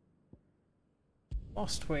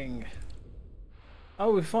 Lost Wing.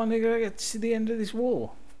 Oh, we're finally going to get to see the end of this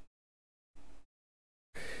war.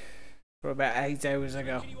 For about 8 hours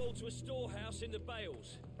ago. You all to a storehouse in the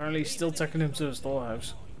Bales. Apparently he's still taking him to a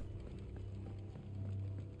storehouse.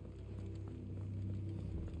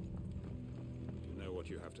 You know what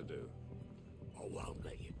you have to do. I won't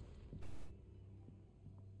let you.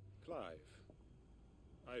 Clive,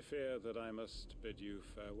 I fear that I must bid you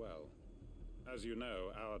farewell. As you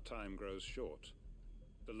know, our time grows short.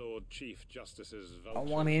 The Lord Chief Justice's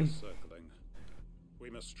vultures are circling.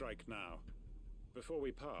 We must strike now. Before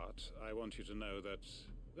we part, I want you to know that,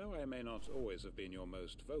 though I may not always have been your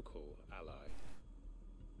most vocal ally,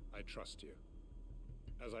 I trust you.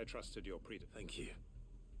 As I trusted your predecessor. Thank you.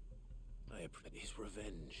 I appreciate his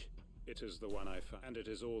revenge. It is the one I found, and it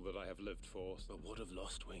is all that I have lived for. But what of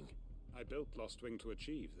Lostwing? I built Lostwing to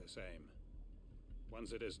achieve this aim.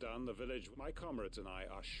 Once it is done, the village, my comrades and I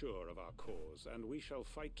are sure of our cause, and we shall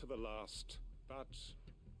fight to the last. But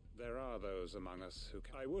there are those among us who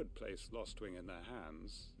I would place Lostwing in their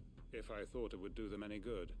hands, if I thought it would do them any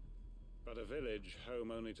good. But a village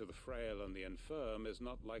home only to the frail and the infirm is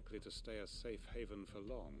not likely to stay a safe haven for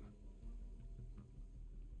long.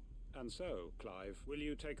 And so, Clive, will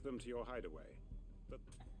you take them to your hideaway?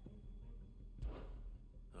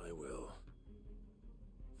 I will.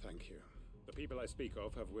 Thank you. The people I speak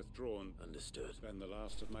of have withdrawn. Understood. Then the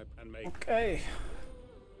last of my... and make... Okay.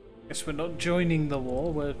 Guess we're not joining the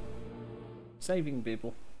war, we're saving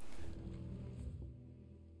people.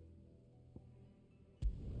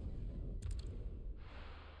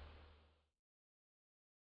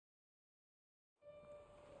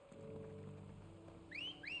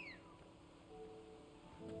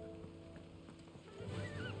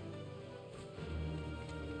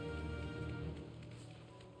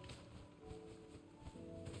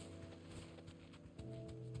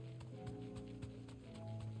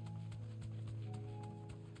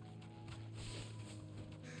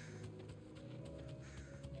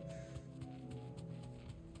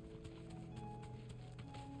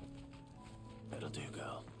 That'll do,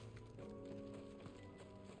 girl.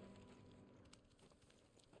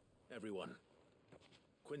 Everyone,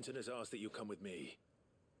 Quentin has asked that you come with me.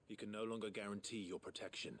 He can no longer guarantee your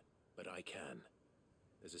protection, but I can.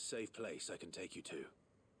 There's a safe place I can take you to.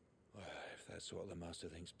 Well, if that's what the Master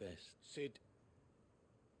thinks best. Sid,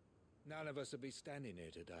 none of us would be standing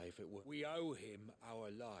here today if it were. We owe him our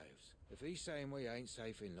lives. If he's saying we ain't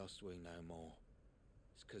safe in Lostwing no more,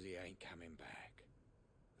 it's because he ain't coming back.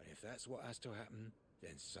 And if that's what has to happen,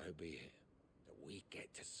 then so be it. That we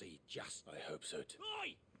get to see just. I hope so too.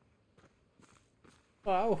 Oi!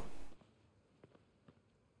 Wow.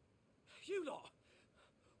 You lot!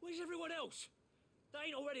 Where's everyone else? They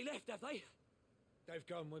ain't already left, have they? They've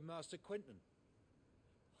gone with Master Quentin.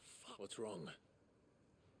 Fuck. What's wrong?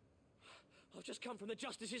 I've just come from the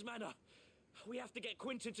Justice's manor. We have to get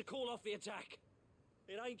Quentin to call off the attack.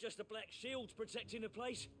 It ain't just the Black Shields protecting the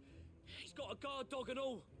place. He's got a guard dog and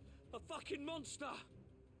all. A fucking monster.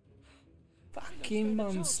 Fucking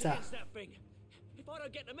monster. That thing. If I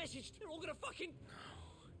don't get the message, they're all gonna fucking...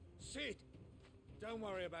 Sid, don't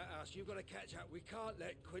worry about us. You've got to catch up. We can't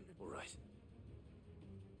let Quentin... All right.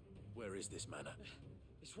 Where is this manor?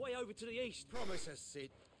 It's way over to the east. Promise us,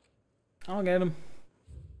 Sid. I'll get him.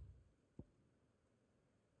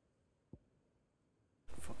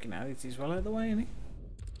 Fucking hell, he's well out of the way, isn't he?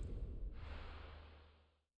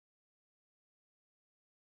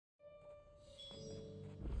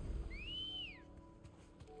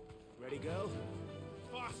 Ready, girl?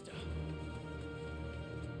 Faster!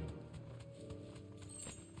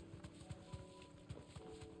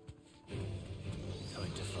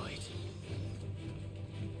 Time to fight.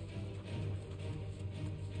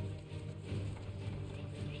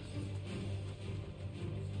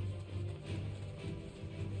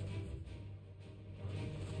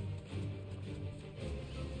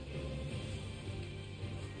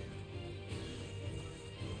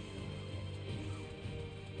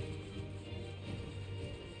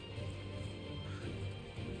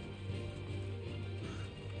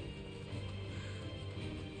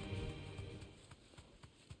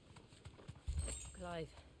 Clive,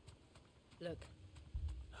 look.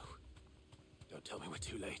 No. Don't tell me we're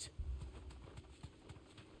too late.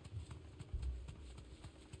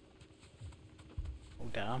 Oh,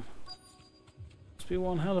 damn. Must be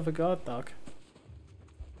one hell of a guard dog.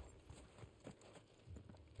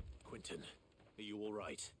 Quentin, are you all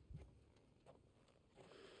right?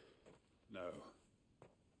 No.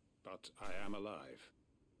 But I am alive.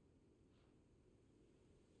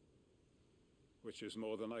 Which is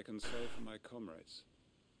more than I can say for my comrades.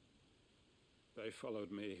 They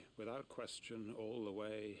followed me without question all the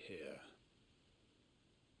way here.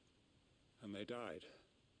 And they died.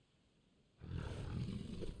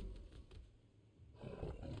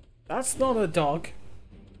 That's not a dog.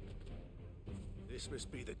 This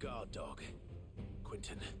must be the guard dog.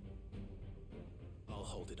 Quentin. I'll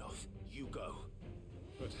hold it off. You go.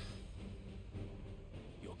 But...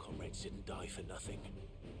 your comrades didn't die for nothing.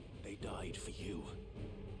 They died for you.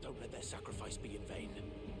 Don't let their sacrifice be in vain.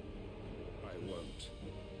 I won't.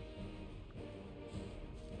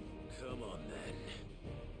 Come on, then.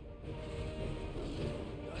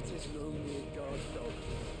 That is no mere guard dog.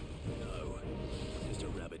 No. Just a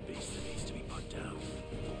rabid beast that needs to be put down.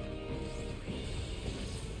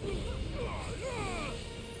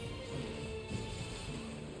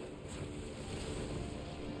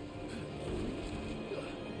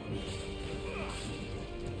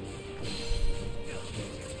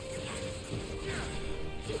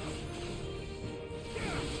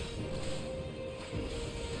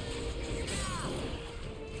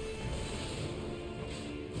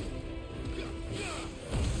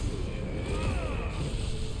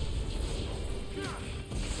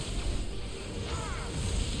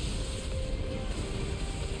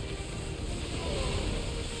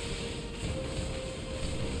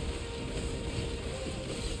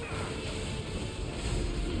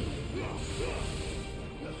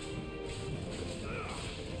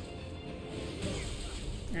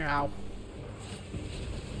 Ow.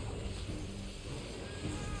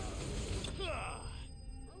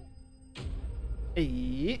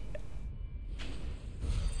 Hey.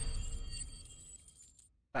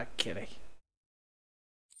 That kitty.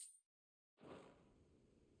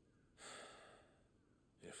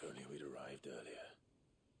 If only we'd arrived earlier.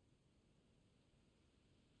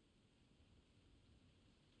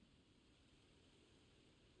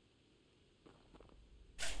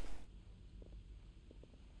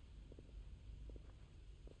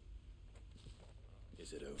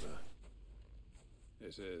 Is it over?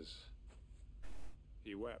 It is.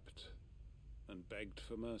 He wept and begged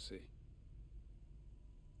for mercy.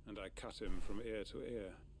 And I cut him from ear to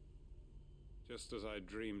ear, just as I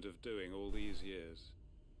dreamed of doing all these years.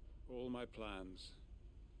 All my plans,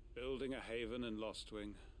 building a haven in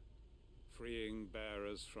Lostwing, freeing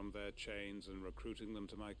bearers from their chains and recruiting them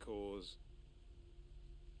to my cause.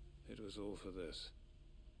 It was all for this.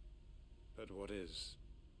 But what is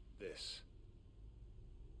this?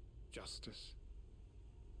 Justice?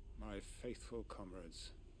 My faithful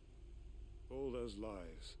comrades. All those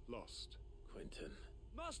lives lost. Quentin.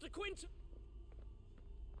 Master Quentin!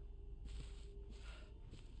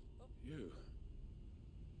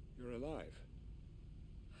 You're alive.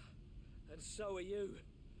 And so are you.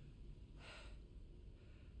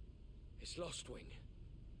 It's Lostwing.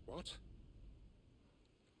 What?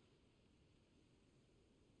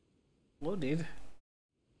 Loaded.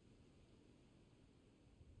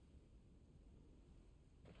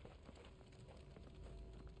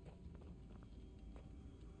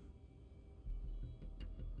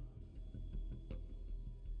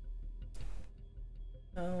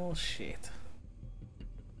 Oh shit.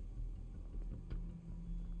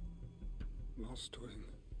 Lostwing.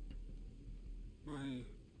 My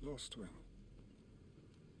Lostwing.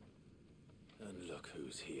 And look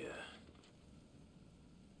who's here.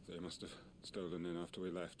 They must have stolen in after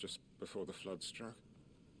we left, just before the flood struck.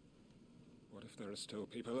 What if there are still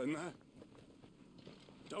people in there?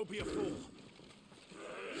 Don't be a fool!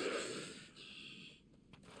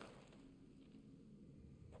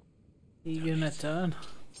 You gonna turn?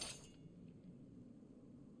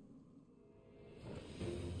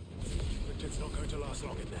 Richard's not going to last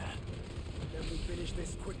long in there. Then we finish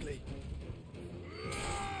this quickly.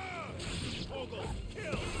 Ogle,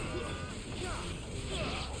 kill!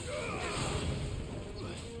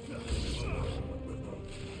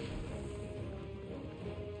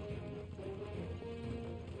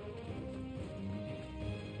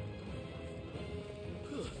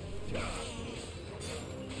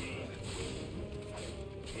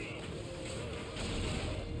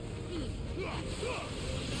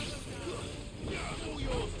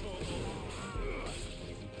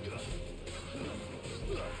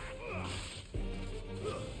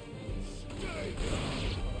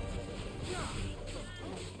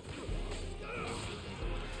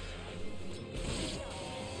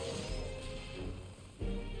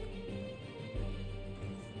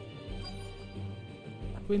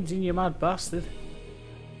 Quentin, you mad bastard.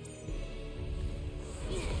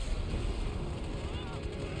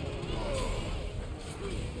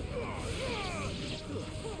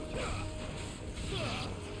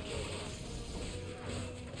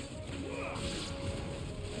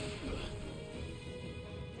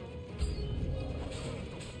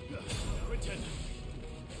 Quentin!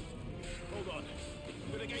 Hold on.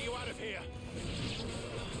 I'm gonna get you out of here!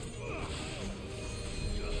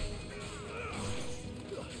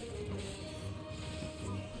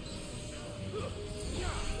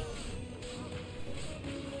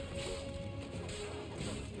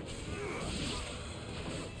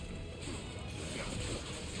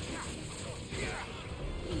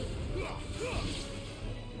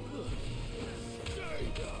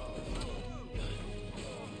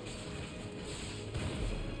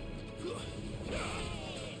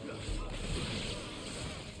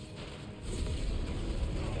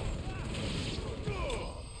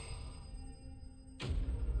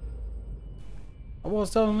 I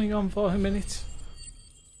was only gone for a minute.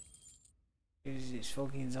 Uses his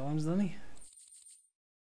fucking times, doesn't he?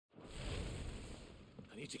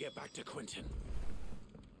 I need to get back to Quentin.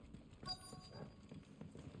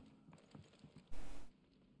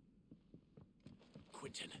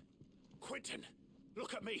 Quentin! Quentin!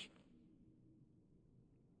 Look at me!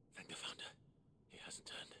 Thank the Thunder. He hasn't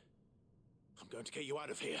turned. I'm going to get you out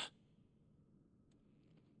of here.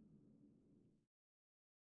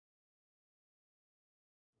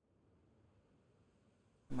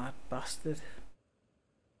 Mad bastard.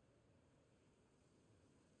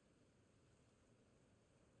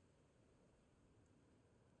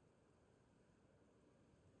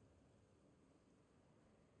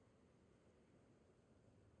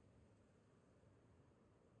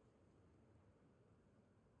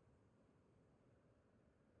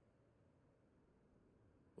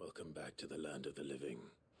 Welcome back to the land of the living.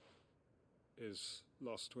 Is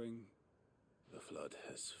Lostwing? The flood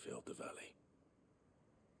has filled the valley.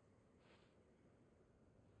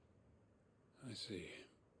 I see.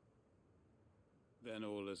 Then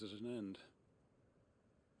all is at an end.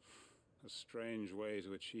 A strange way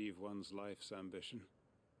to achieve one's life's ambition.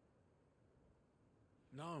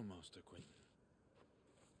 No, Master Quentin.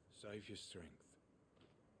 Save your strength.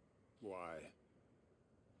 Why?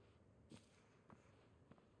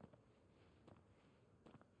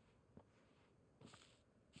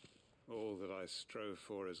 All that I strove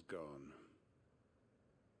for is gone.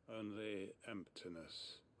 Only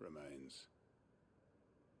emptiness remains.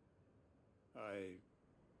 I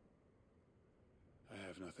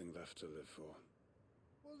have nothing left to live for.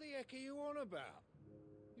 What the heck are you on about?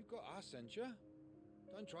 You've got us, ain't you?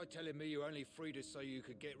 Don't try telling me you only freed us so you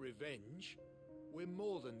could get revenge. We're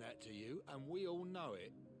more than that to you, and we all know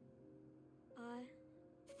it. I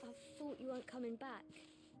thought you weren't coming back.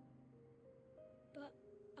 But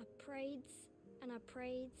I prayed,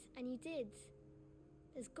 and you did.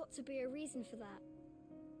 There's got to be a reason for that,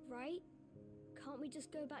 right? Can't we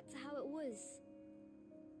just go back to how it was?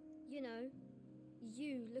 You know,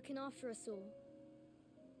 you looking after us all.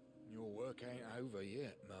 Your work ain't over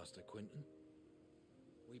yet, Master Quentin.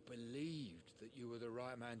 We believed that you were the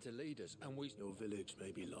right man to lead us, and we... Your village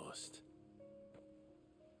may be lost,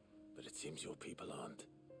 but it seems your people aren't,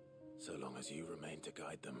 so long as you remain to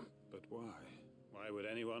guide them. But why? Why would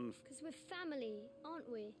anyone... Because we're family,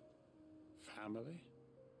 aren't we? Family?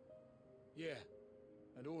 Yeah,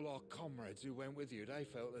 and all our comrades who went with you, they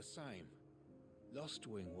felt the same.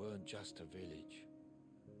 Lostwing weren't just a village.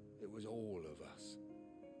 It was all of us.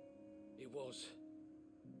 It was.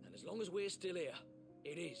 And as long as we're still here,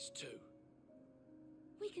 it is too.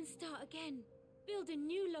 We can start again. Build a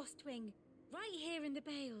new Lostwing, right here in the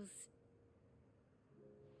Bales.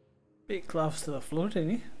 Bit close to the flood,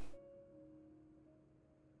 ain't he?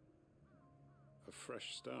 A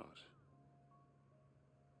fresh start.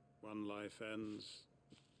 One life ends,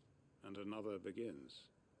 and another begins.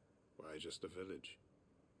 Why just a village?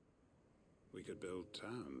 We could build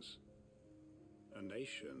towns. A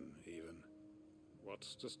nation, even.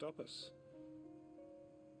 What's to stop us?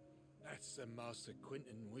 That's the Master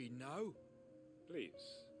Quentin we know.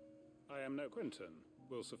 Please. I am no Quentin,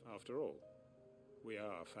 Wilson, after all. We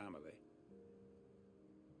are family.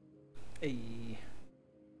 Hey.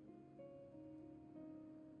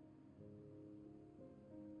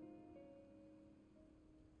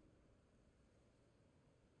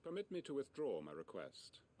 Permit me to withdraw my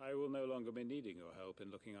request. I will no longer be needing your help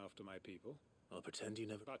in looking after my people. I'll pretend you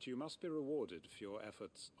never... But you must be rewarded for your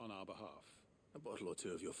efforts on our behalf. A bottle or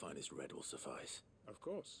two of your finest red will suffice. Of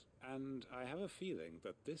course. And I have a feeling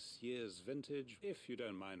that this year's vintage, if you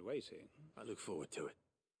don't mind waiting... I look forward to it.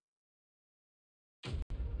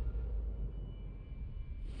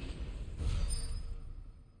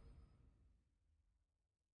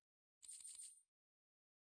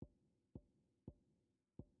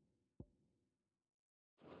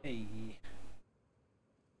 Hey.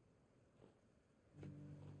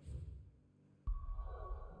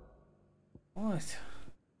 What?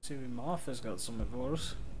 See, Martha's got something for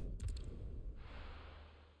us.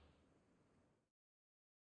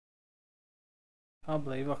 I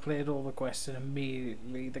believe I cleared all the quests and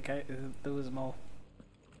immediately there was more.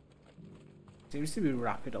 Seems to be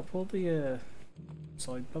wrapping up all the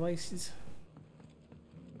side places.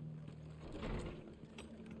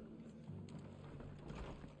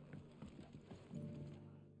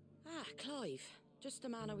 Ah, Clive. Just the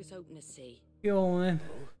man I was hoping to see. Yo, man.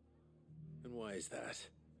 Oh. And why is that?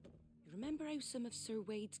 You remember how some of Sir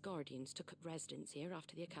Wade's guardians took up residence here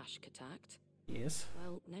after the Akashic attacked? Yes.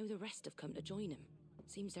 Well, now the rest have come to join him.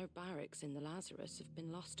 Seems their barracks in the Lazarus have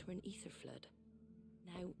been lost to an ether flood.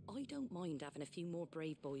 Now, I don't mind having a few more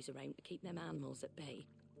brave boys around to keep them animals at bay.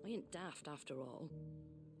 I ain't daft after all.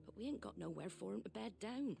 But we ain't got nowhere for 'em to bed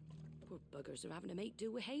down. Poor buggers are having to make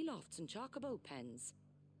do with haylofts and chocobo pens.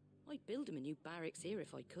 I'd build 'em a new barracks here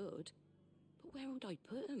if I could. But where would I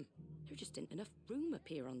put 'em? There just ain't enough room up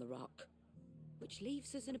here on the rock. Which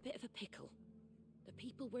leaves us in a bit of a pickle. The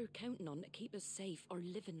people we're counting on to keep us safe are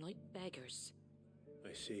living like beggars.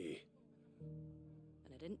 I see.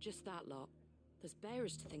 And it ain't just that lot. There's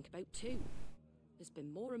bears to think about too. There's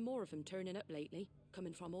been more and more of them turning up lately,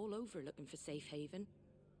 coming from all over looking for safe haven.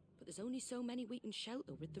 But there's only so many we can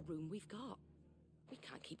shelter with the room we've got. We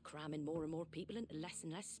can't keep cramming more and more people into less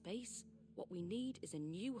and less space. What we need is a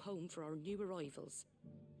new home for our new arrivals.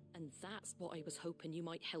 And that's what I was hoping you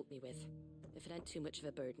might help me with. If it ain't too much of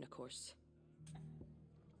a burden, of course.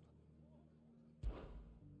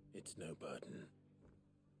 It's no burden.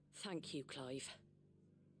 Thank you, Clive.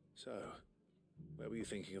 So, where were you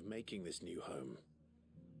thinking of making this new home?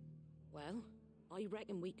 Well, I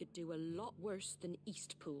reckon we could do a lot worse than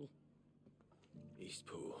Eastpool.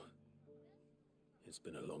 Eastpool. It's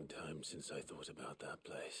been a long time since I thought about that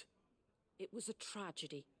place. It was a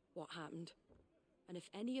tragedy, what happened. And if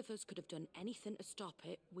any of us could have done anything to stop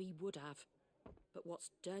it, we would have. But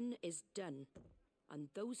what's done is done. And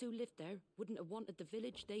those who lived there wouldn't have wanted the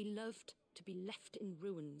village they loved to be left in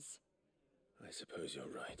ruins. I suppose you're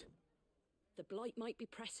right. The blight might be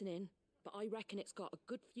pressing in, but I reckon it's got a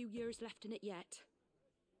good few years left in it yet.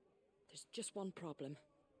 There's just one problem.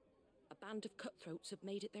 A band of cutthroats have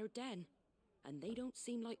made it their den, and they don't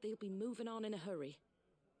seem like they'll be moving on in a hurry.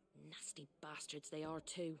 Nasty bastards they are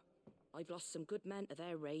too. I've lost some good men to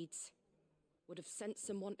their raids. Would have sent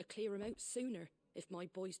someone to clear 'em out sooner if my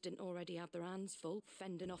boys didn't already have their hands full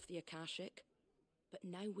fending off the Akashic. But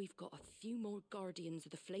now we've got a few more guardians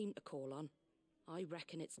of the flame to call on. I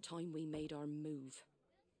reckon it's time we made our move.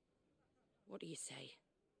 What do you say?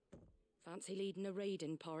 Fancy leading a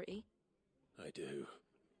raiding party? I do.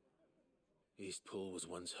 Eastpool was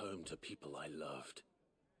once home to people I loved.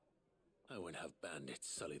 I won't have bandits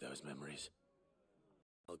sully those memories.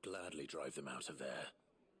 I'll gladly drive them out of there.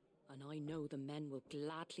 And I know the men will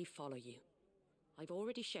gladly follow you. I've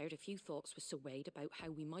already shared a few thoughts with Sir Wade about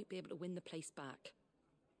how we might be able to win the place back.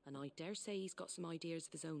 And I dare say he's got some ideas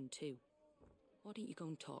of his own too. Why don't you go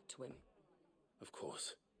and talk to him? Of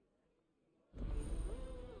course.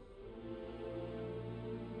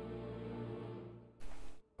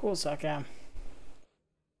 Of course I can.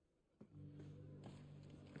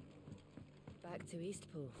 Back to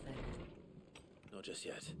Eastpool, then. Not just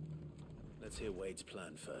yet. Let's hear Wade's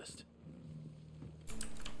plan first.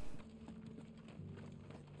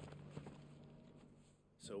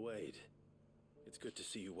 So Wade, it's good to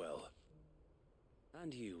see you well.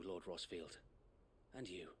 And you, Lord Rossfield. And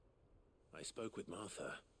you. I spoke with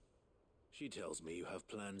Martha. She tells me you have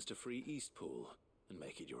plans to free Eastpool and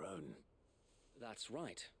make it your own. That's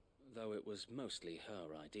right, though it was mostly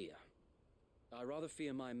her idea. I rather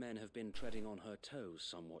fear my men have been treading on her toes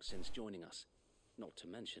somewhat since joining us, not to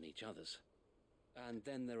mention each other's. And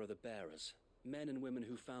then there are the bearers, men and women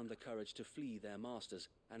who found the courage to flee their masters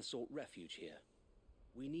and sought refuge here.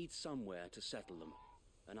 We need somewhere to settle them,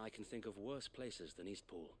 and I can think of worse places than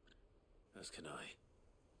Eastpool. As can I.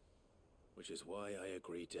 Which is why I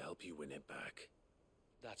agreed to help you win it back.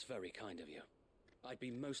 That's very kind of you. I'd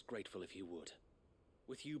be most grateful if you would.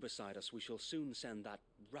 With you beside us, we shall soon send that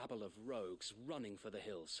rabble of rogues running for the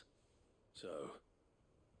hills. So,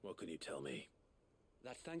 what can you tell me?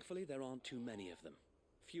 That thankfully there aren't too many of them.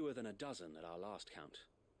 Fewer than a dozen at our last count.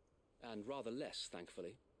 And rather less,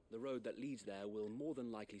 thankfully. The road that leads there will more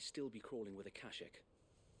than likely still be crawling with Akashic.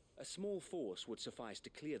 A small force would suffice to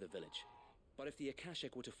clear the village, but if the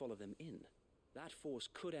Akashic were to follow them in, that force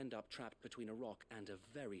could end up trapped between a rock and a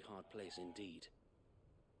very hard place indeed.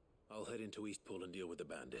 I'll head into Eastpool and deal with the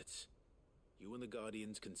bandits. You and the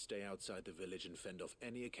Guardians can stay outside the village and fend off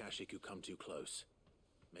any Akashic who come too close.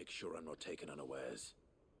 Make sure I'm not taken unawares.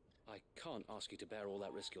 I can't ask you to bear all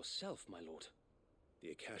that risk yourself, my lord.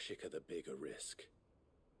 The Akashic are the bigger risk.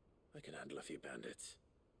 I can handle a few bandits.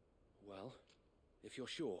 Well, if you're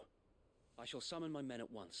sure, I shall summon my men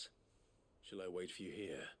at once. Shall I wait for you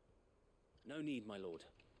here? No need, my lord.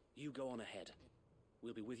 You go on ahead.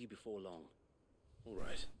 We'll be with you before long. All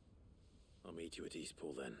right. I'll meet you at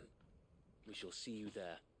Eastpool then. We shall see you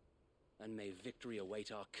there, and may victory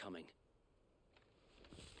await our coming.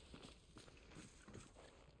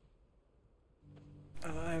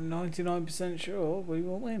 I'm 99% sure we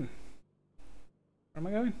will win. Where am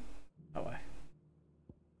I going? That way.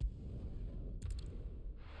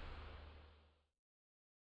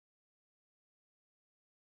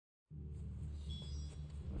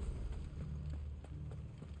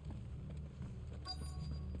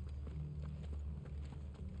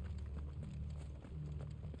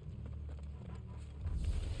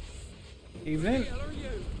 Evening. Who are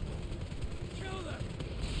you? Kill them!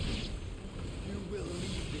 You will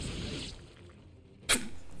leave this place.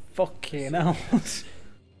 Fucking hell.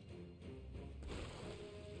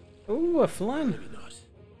 Ooh, a flan.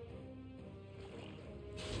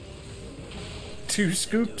 2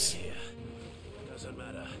 scoops. Doesn't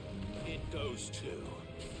matter. It goes too.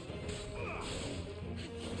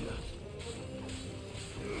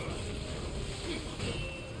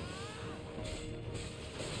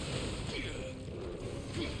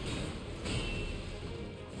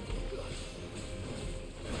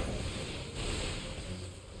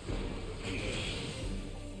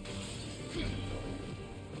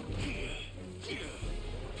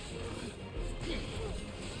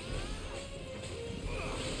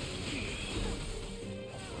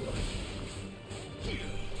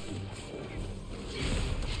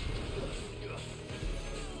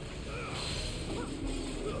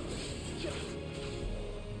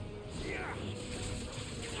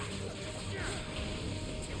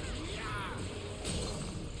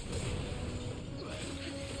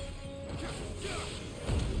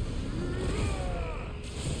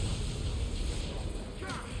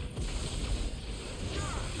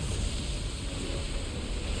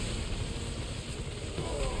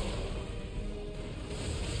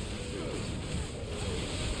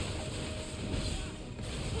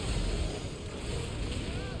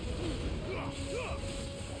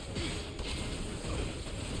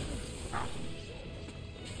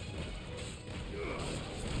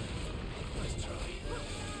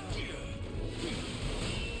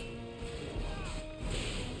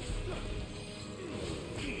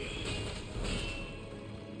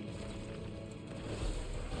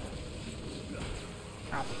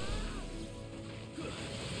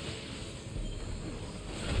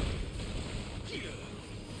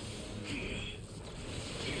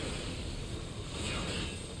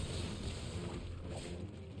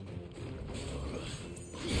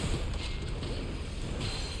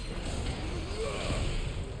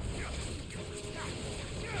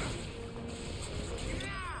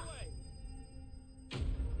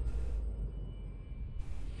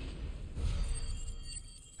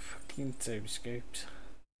 fucking 2 scoops.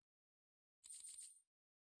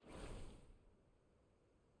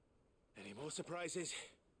 Any more surprises?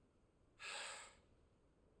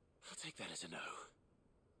 I'll take that as a no.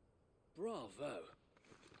 Bravo.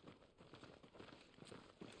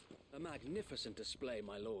 A magnificent display,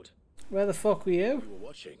 my lord. Where the fuck were you? You were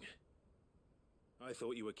watching. I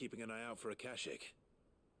thought you were keeping an eye out for a Kashik.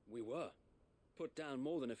 We were. Put down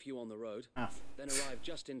more than a few on the road. Then arrived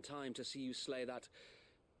just in time to see you slay that...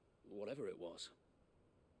 whatever it was.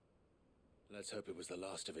 Let's hope it was the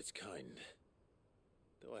last of its kind.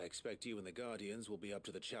 Though I expect you and the Guardians will be up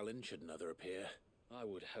to the challenge should another appear. I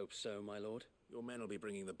would hope so, my lord. Your men will be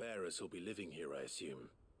bringing the bearers who'll be living here, I assume.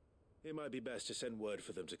 It might be best to send word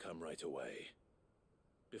for them to come right away.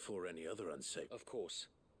 Before any other unsafe... Of course.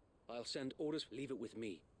 I'll send orders. Leave it with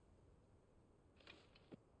me.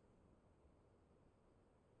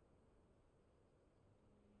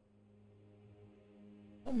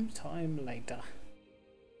 Sometime later.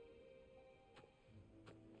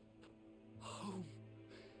 Home.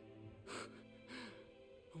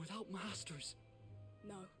 Without masters.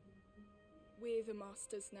 No. We're the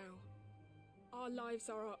masters now. Our lives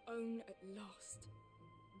are our own at last.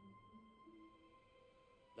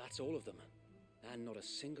 That's all of them. And not a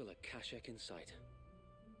single Akashek in sight.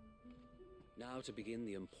 Now to begin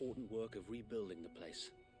the important work of rebuilding the place.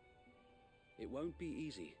 It won't be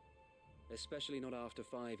easy. Especially not after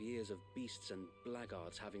 5 years of beasts and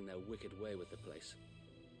blackguards having their wicked way with the place.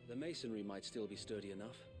 The masonry might still be sturdy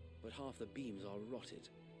enough, but half the beams are rotted.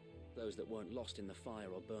 Those that weren't lost in the fire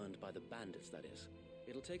or burned by the bandits, that is.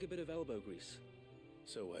 It'll take a bit of elbow grease.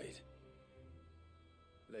 So wait.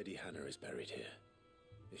 Lady Hannah is buried here.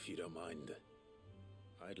 If you don't mind,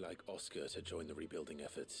 I'd like Oscar to join the rebuilding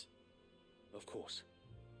efforts. Of course.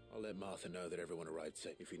 I'll let Martha know that everyone arrived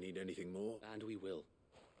safe. If you need anything more... And we will.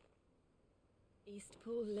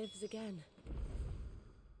 Eastpool lives again.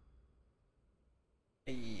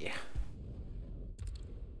 Yeah.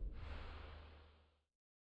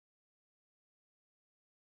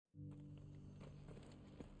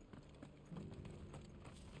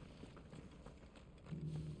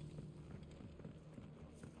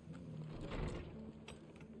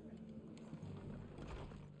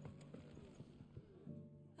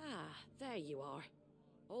 There you are.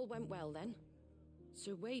 All went well then.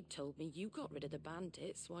 Sir Wade told me you got rid of the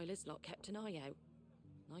bandits while his lot kept an eye out.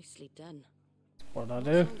 Nicely done. What'd I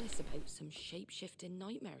do? What's all this about some shape-shifting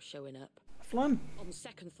nightmare showing up? Flan. On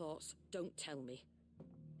second thoughts, don't tell me.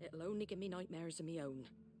 It'll only give me nightmares of me own.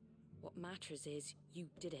 What matters is you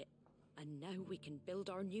did it, and now we can build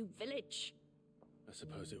our new village. I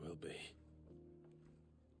suppose it will be.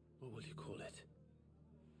 What will you call it?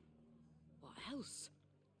 What else?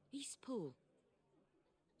 Eastpool.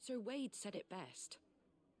 Sir Wade said it best.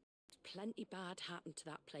 Plenty bad happened to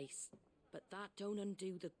that place, but that don't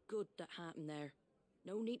undo the good that happened there.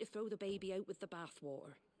 No need to throw the baby out with the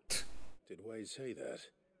bathwater. Did Wade say that?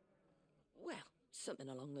 Well, something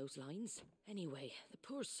along those lines. Anyway, the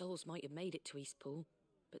poor souls might have made it to Eastpool,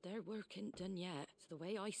 but their work ain't done yet. So the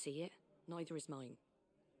way I see it, neither is mine.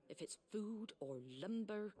 If it's food or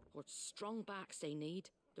lumber or strong backs they need,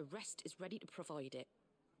 the rest is ready to provide it.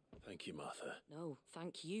 Thank you, Martha. No,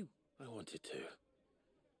 thank you. I wanted to.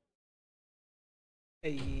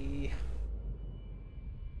 Hey.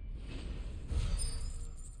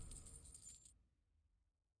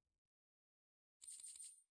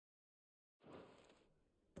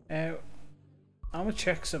 I'm gonna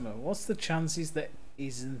check something. What's the chances that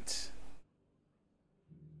isn't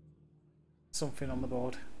something on the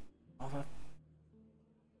board of a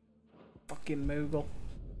fucking Moogle?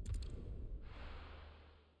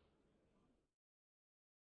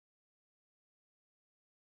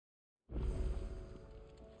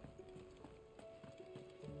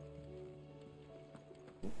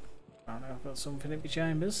 I don't know, I've got something in my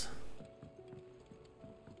chambers.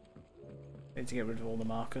 Need to get rid of all the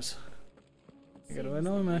markers. You're gonna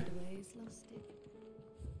annoy me.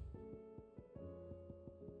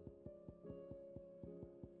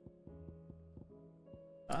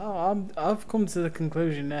 Oh, I've come to the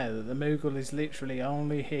conclusion now that the Moogle is literally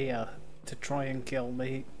only here to try and kill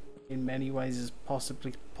me in many ways as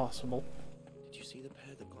possibly possible. Did you see the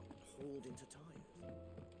pair that got hauled into time?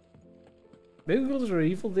 Moogles are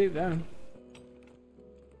evil deep down.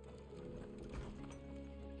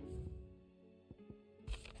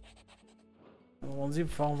 The ones in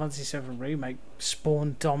Final Fantasy VII Remake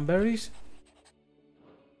spawned Tomberries.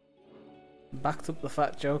 Backed up the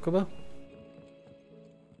fat Chocobo.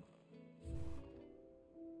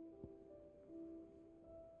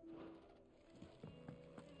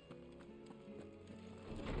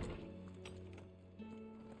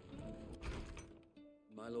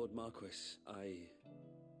 My Lord Marquis,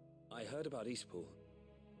 I heard about Eastpool,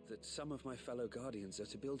 that some of my fellow Guardians are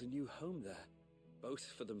to build a new home there, both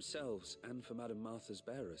for themselves and for Madame Martha's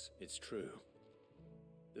bearers. It's true.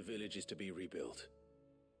 The village is to be rebuilt.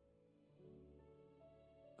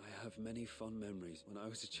 I have many fond memories. When I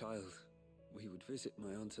was a child, we would visit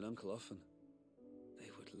my aunt and uncle often. They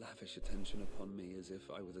would lavish attention upon me as if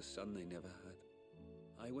I were the son they never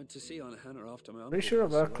had. I went to see Aunt Hannah after my uncle. Pretty sure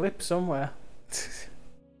I've got a clip somewhere.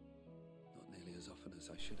 Not nearly as often as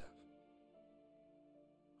I should have.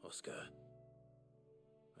 Oscar,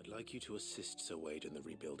 I'd like you to assist Sir Wade in the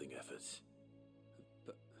rebuilding efforts.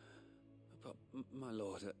 But my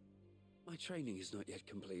lord, my training is not yet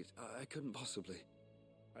complete. I couldn't possibly.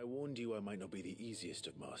 I warned you I might not be the easiest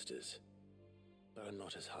of masters, but I'm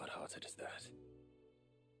not as hard-hearted as that.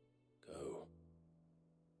 Go.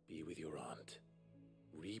 Be with your aunt.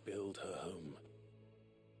 Rebuild her home.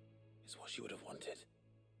 Is what she would have wanted.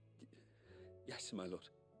 Yes, my lord.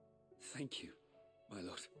 Thank you, my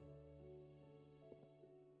lord.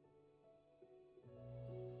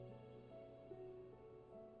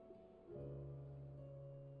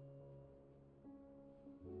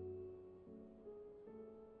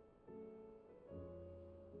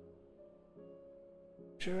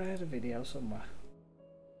 Sure, I had a video somewhere.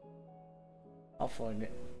 I'll find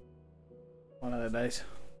it one of the days.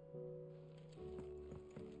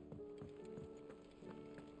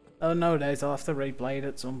 Oh, nowadays I'll have to replay it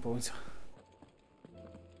at some point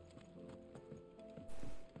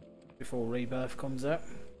before Rebirth comes out.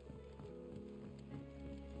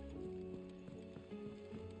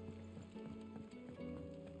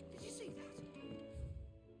 Did you see that?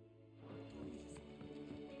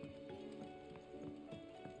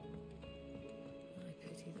 I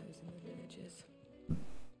pity those in the villages.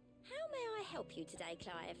 How may I help you today,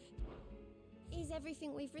 Clive? Is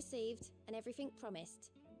everything we've received and everything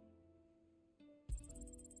promised?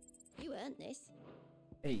 You earned this.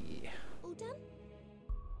 Hey. All done?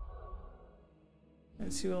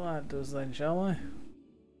 Let's see what that does then, shall we?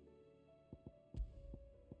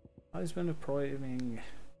 Husband of priming.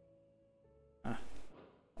 Ah,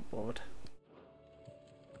 I'm bored.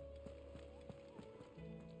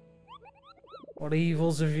 What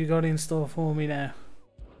evils have you got in store for me now?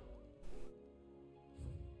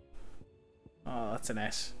 Oh, that's an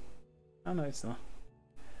S. Oh no, it's not.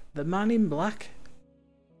 The Man in Black.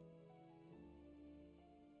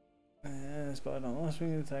 Spider on the last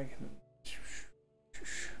wing attack.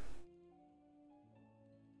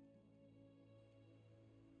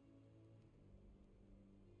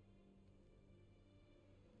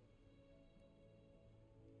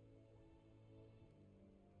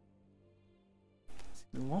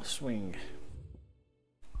 Lost wing.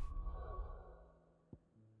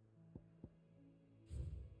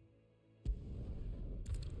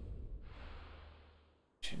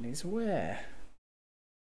 Is where?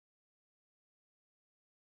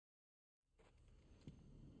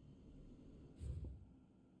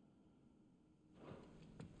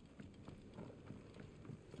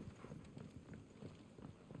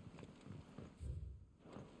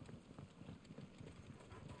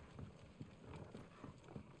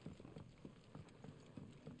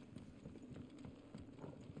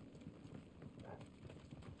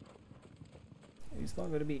 He's not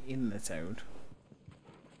going to be in the town,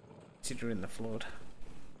 considering the flood.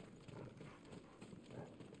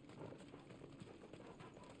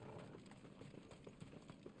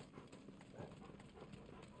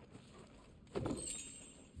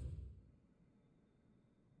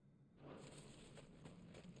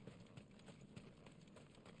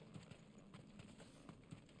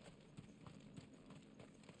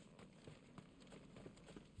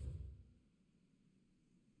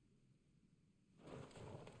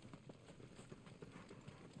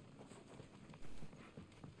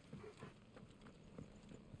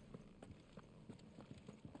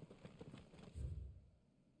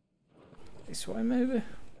 This way, maybe?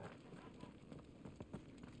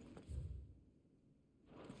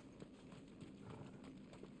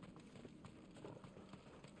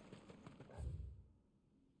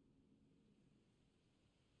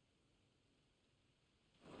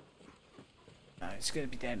 No, it's going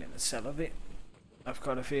to be down in the cellar bit. I've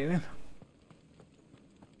got a feeling.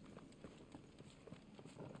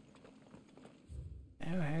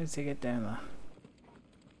 Oh, how did he get down there?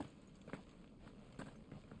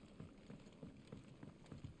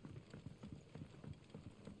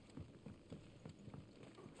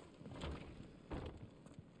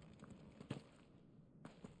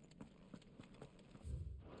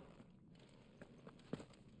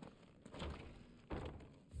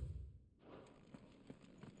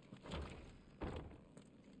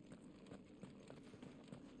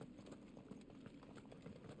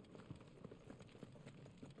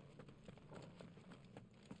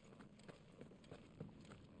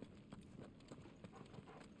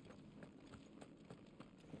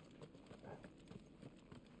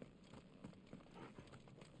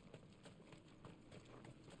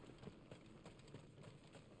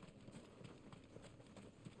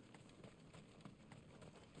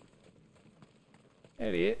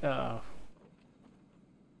 There he is. Oh.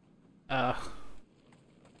 Oh.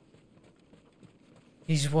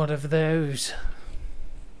 He's one of those.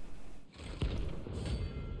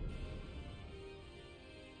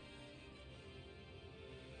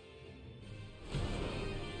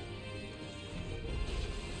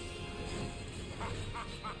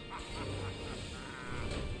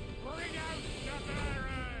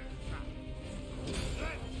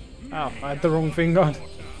 Oh, I had the wrong thing on.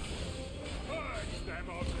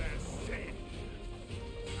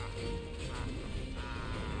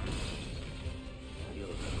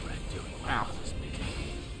 Ow.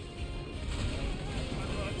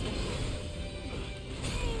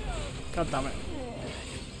 God damn it.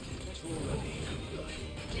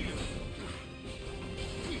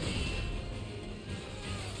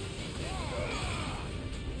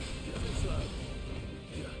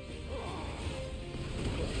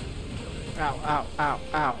 Ow, ow, ow,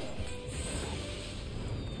 ow.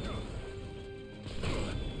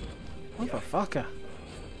 Motherfucker.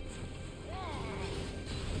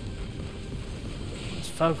 Let's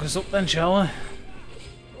focus up then, shall we?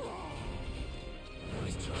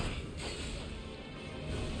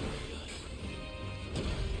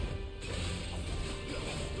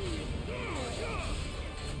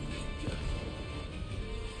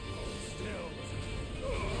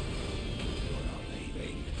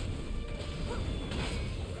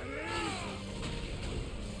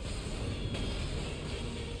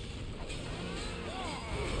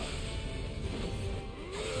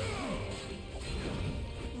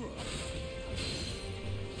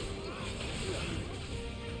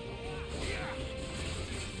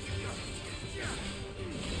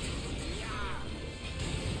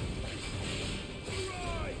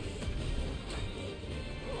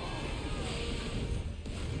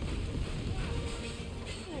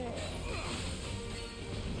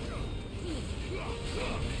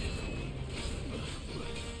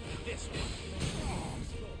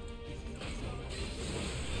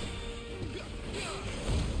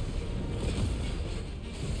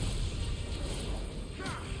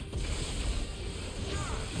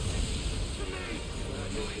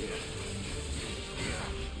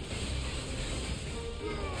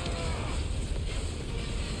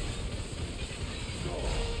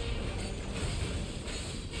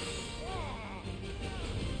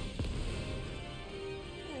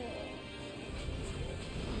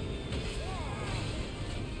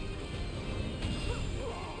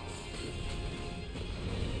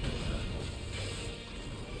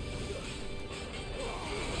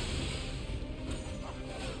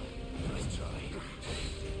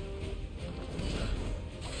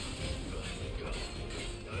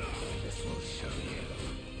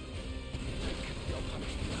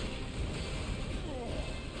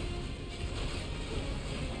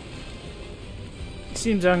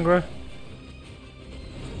 Seems angry.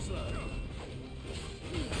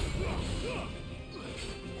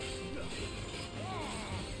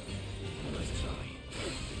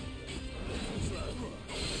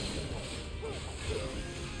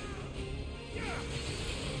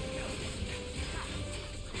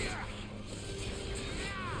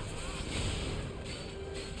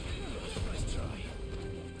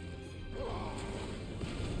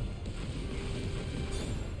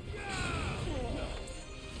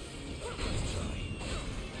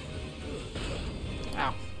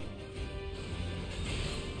 Ow.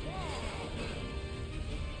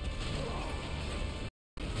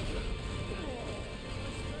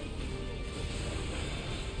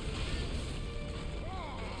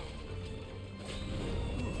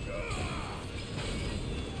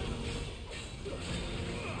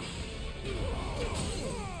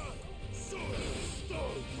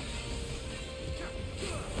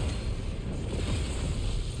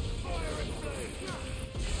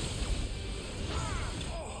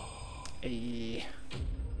 Hey.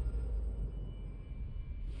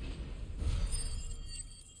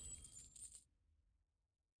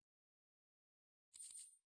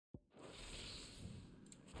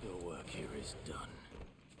 Your work here is done.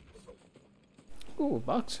 Ooh,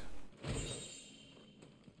 box.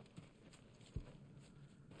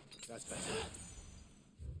 That's better.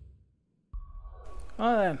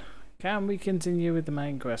 Well then, can we continue with the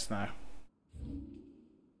main quest now?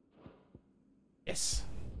 Yes.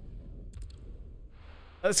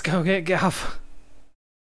 Let's go get Gav.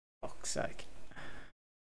 Fuck's sake.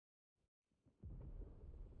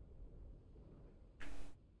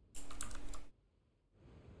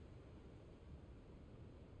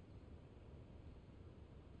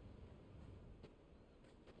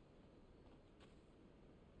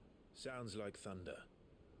 Sounds like thunder.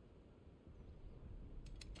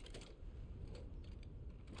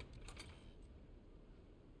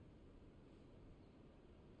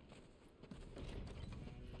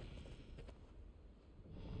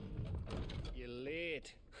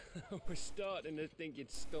 We're starting to think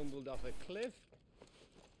you'd stumbled off a cliff.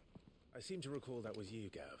 I seem to recall that was you,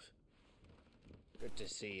 Gav. Good to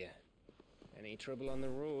see you. Any trouble on the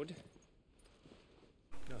road?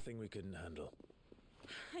 Nothing we couldn't handle.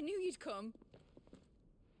 I knew you'd come.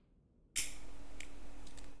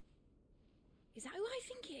 Is that who I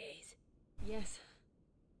think it is? Yes.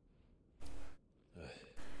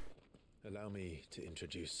 Allow me to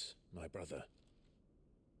introduce my brother,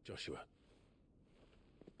 Joshua.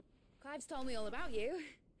 Clive's told me all about you.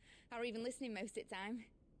 Or even listening most of the time.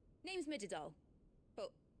 Name's Mididol,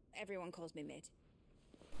 but everyone calls me Mid.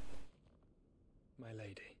 My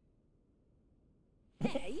lady.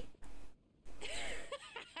 Hey?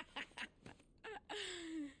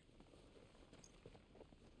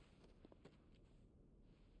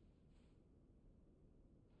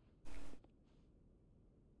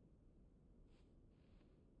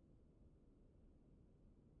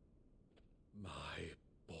 My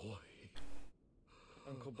boy.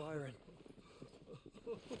 Uncle Byron.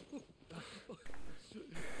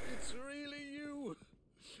 It's really you.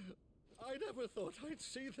 I never thought I'd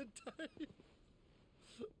see the day.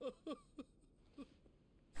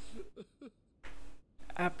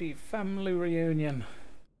 Happy family reunion.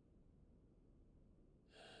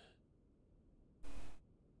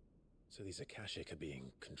 So these Akashic are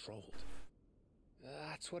being controlled.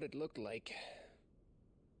 That's what it looked like.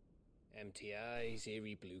 Empty eyes,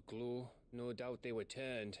 eerie blue glow. No doubt they were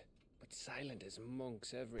turned, but silent as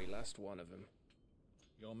monks, every last one of them.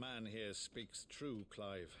 Your man here speaks true,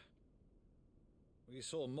 Clive. We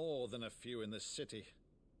saw more than a few in this city.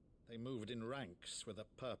 They moved in ranks with a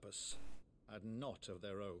purpose, and not of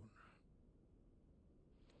their own.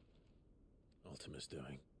 Ultima's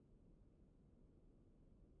doing.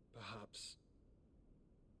 Perhaps.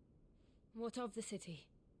 What of the city?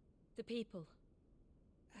 The people?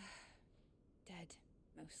 Dead,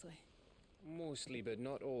 mostly. Mostly, but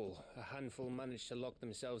not all. A handful managed to lock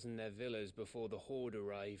themselves in their villas before the Horde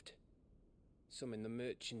arrived. Some in the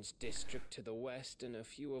Merchants' District to the west, and a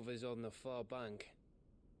few others on the far bank.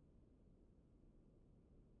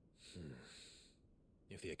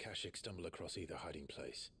 If the Akashic stumble across either hiding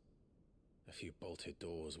place, a few bolted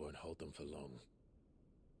doors won't hold them for long.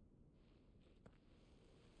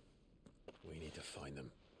 We need to find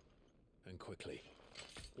them. And quickly.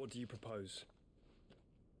 What do you propose?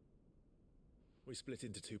 We split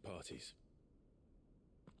into two parties.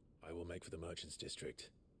 I will make for the Merchants' District,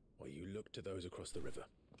 while you look to those across the river.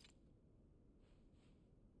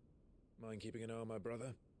 Mind keeping an eye on my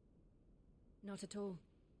brother? Not at all.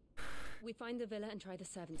 We find the villa and try the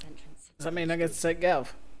servants' entrance. Does that mean I get to take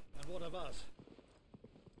Gav? And what of us?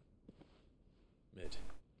 Mid,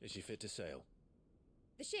 is she fit to sail?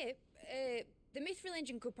 The ship? The Mithril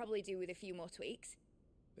engine could probably do with a few more tweaks.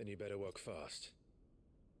 Then you better work fast.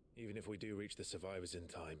 Even if we do reach the survivors in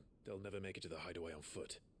time, they'll never make it to the hideaway on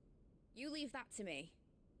foot. You leave that to me.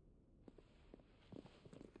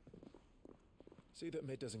 See that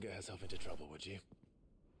Mid doesn't get herself into trouble, would you?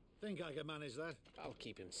 Think I can manage that? I'll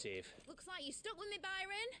keep him safe. Looks like you stuck with me,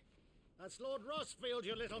 Byron. That's Lord Rossfield,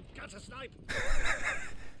 you little gutter snipe!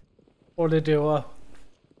 What a duo.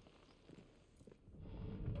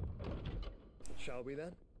 Shall we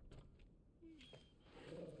then?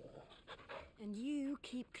 And you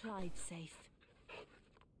keep Clive safe.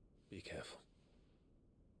 Be careful.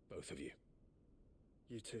 Both of you.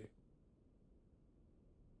 You too.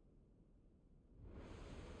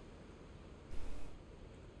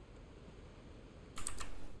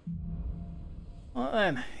 Well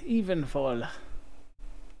then, even fall.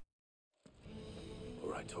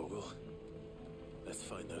 Alright, Torgal. Let's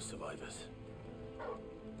find those survivors.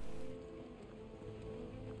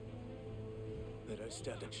 They don't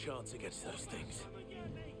stand a chance against those things.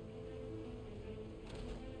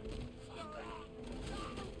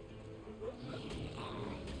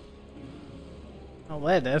 Oh,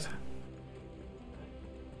 they're dead.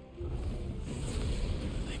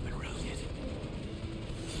 They've been routed.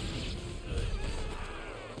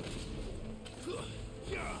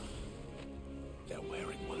 They're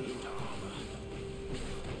wearing Waluta armor.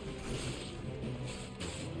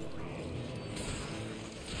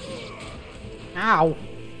 Ow!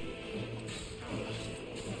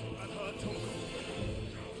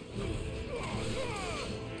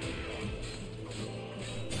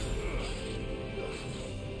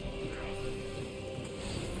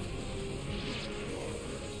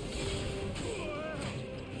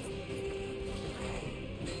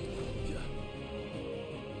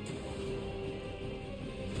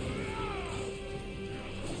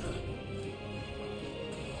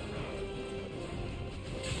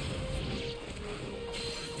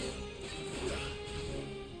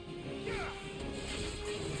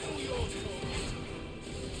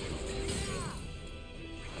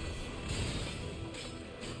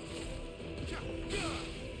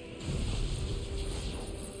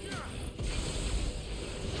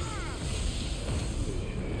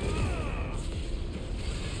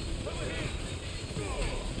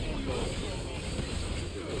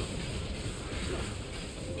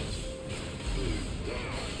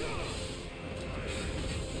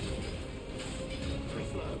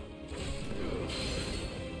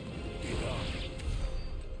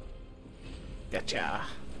 Gotcha.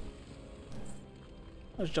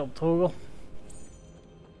 Nice job, Torgal.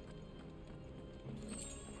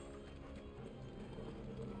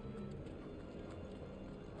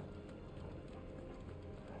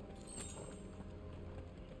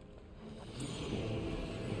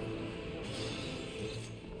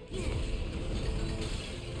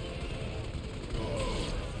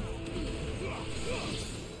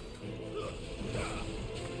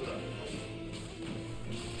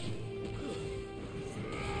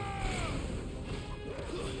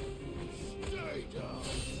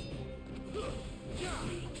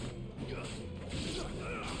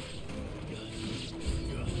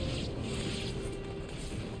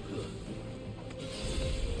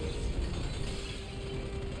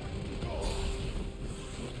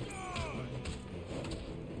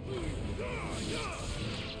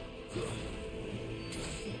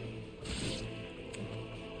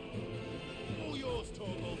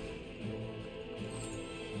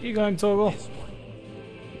 You going, Torgal?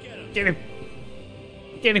 Get him!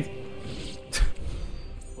 Get him!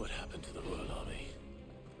 What happened to the Royal Army?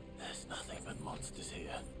 There's nothing but monsters here.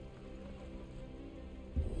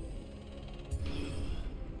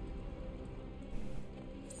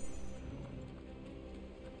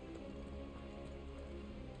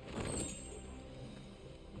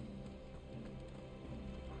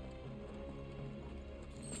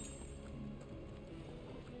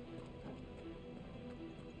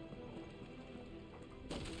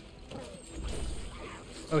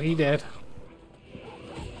 Oh, he did.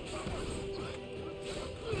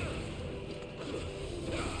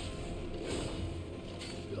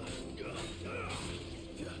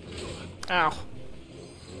 Ow.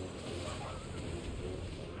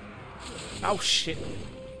 Oh, shit.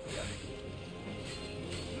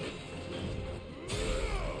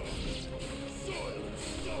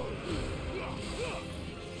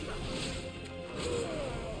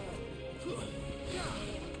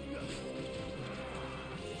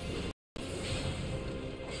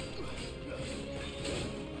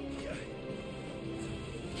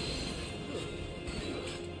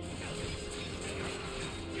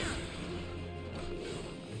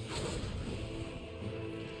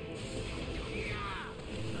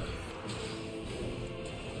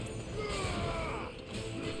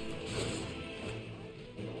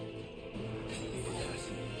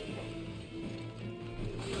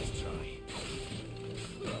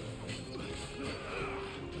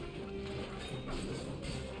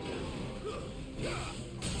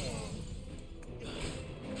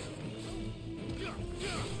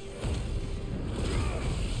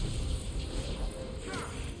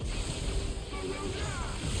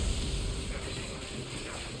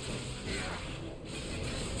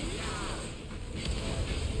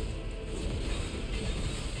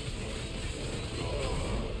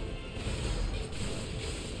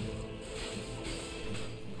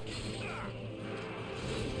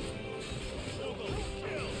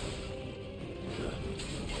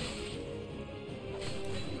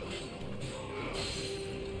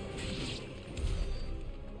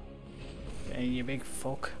 Hey, you big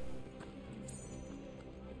fuck.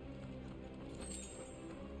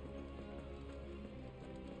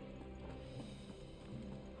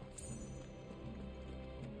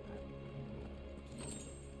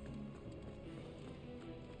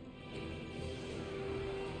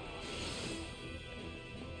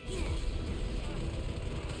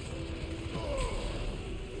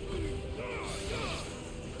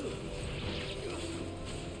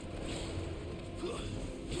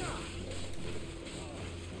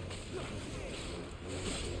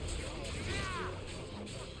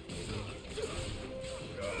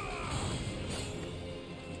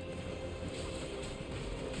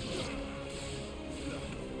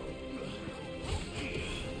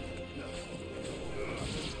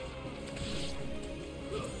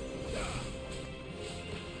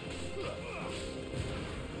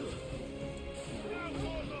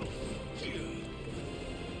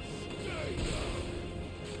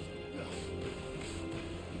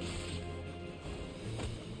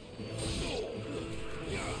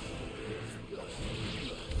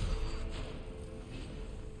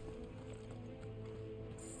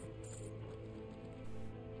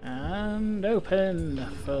 And open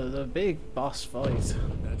for the big boss fight.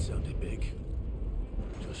 That sounded big.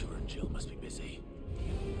 Joshua and Jill must be busy.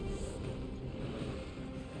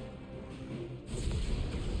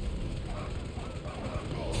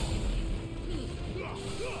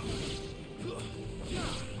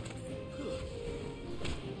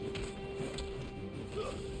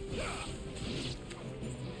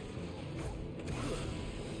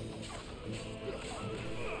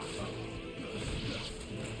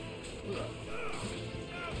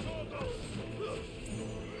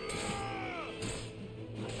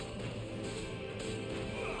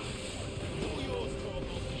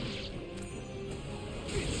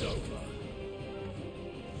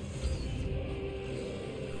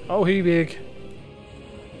 Oh, he big.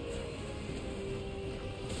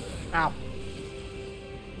 Ow.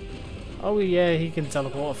 Oh yeah, he can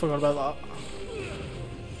teleport. I forgot about that.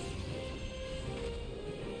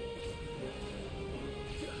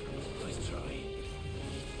 Nice try.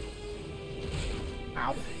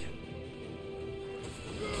 Ow.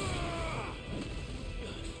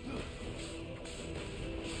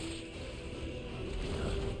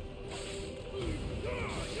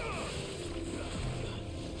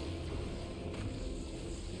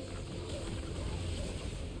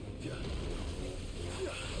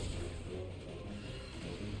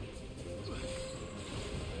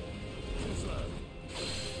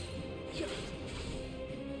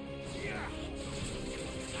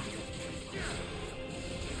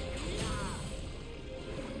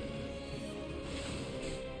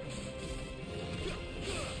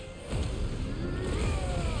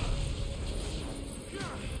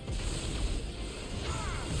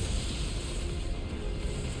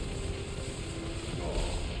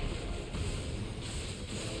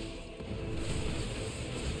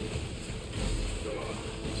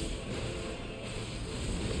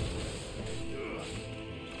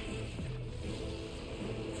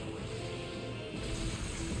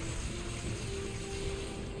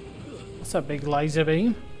 That's a big laser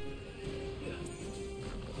beam.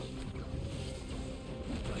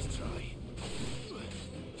 Nice try.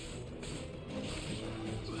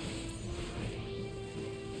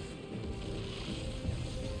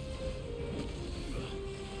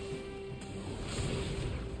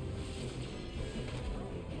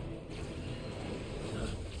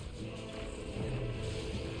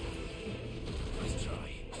 Nice try.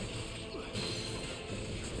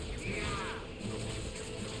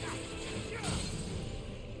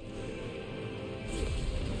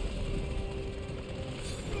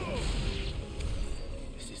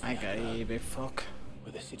 Okay, you big fuck.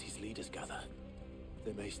 Where the city's leaders gather.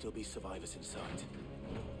 There may still be survivors in sight.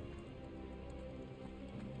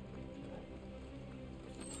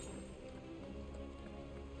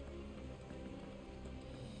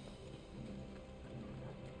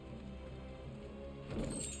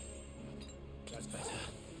 That's better.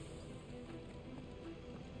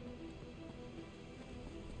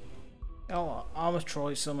 Oh, I'm gonna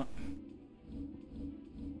try something.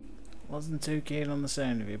 Wasn't too keen on the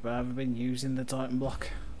sound of it, but I haven't been using the Titan block.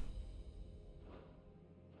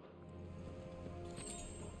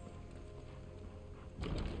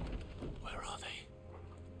 Where are they?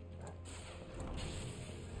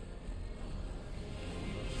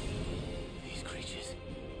 These creatures.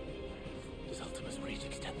 Does Ultima's reach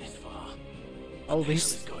extend this far? Oh,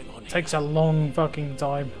 this takes a long fucking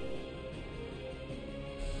time.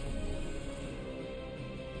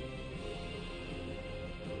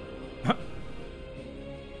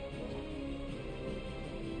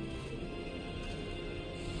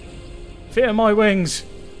 Fear my wings!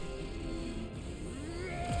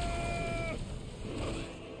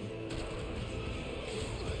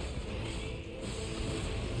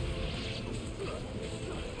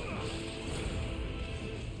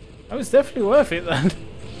 That was definitely worth it then.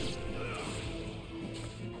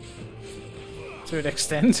 To an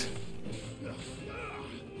extent.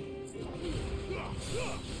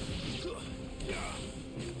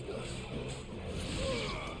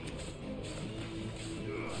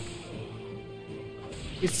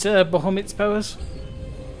 It's Bahamut's powers.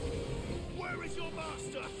 Where is your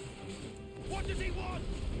master? What does he want?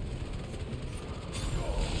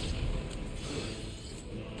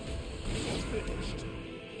 Finished.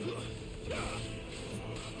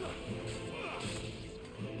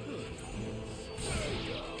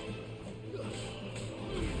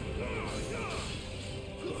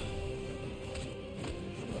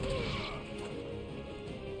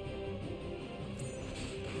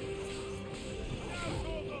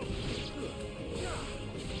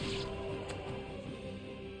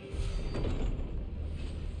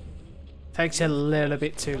 Takes a little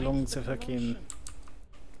bit too long to fucking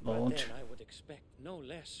launch. Then I would expect no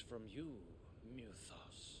less from you,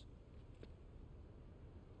 Muthos.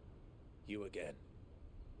 You again.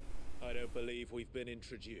 I don't believe we've been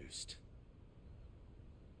introduced.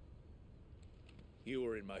 You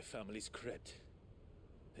were in my family's crypt,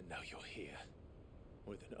 and now you're here,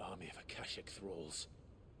 with an army of Akashic thralls.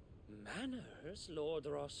 Manners, Lord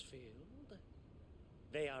Rossfield?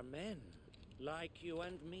 They are men, like you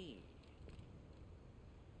and me.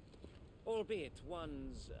 Albeit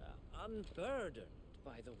ones unburdened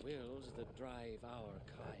by the wills that drive our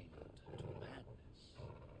kind to madness.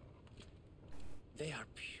 They are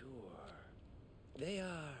pure. They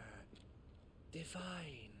are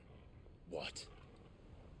divine. What?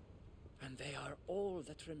 And they are all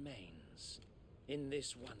that remains in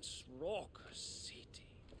this once raucous city.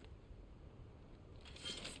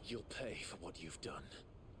 You'll pay for what you've done.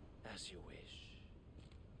 As you wish.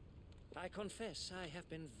 I confess I have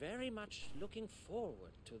been very much looking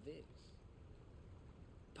forward to this.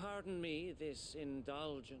 Pardon me this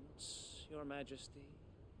indulgence, Your Majesty.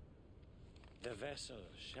 The vessel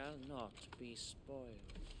shall not be spoiled.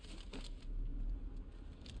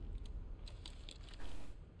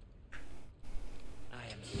 I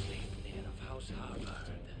am Sleipnir of House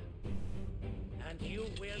Harvard, and you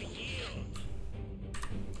will yield.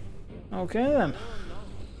 Okay then.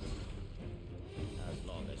 As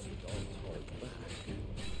long as you don't hold back.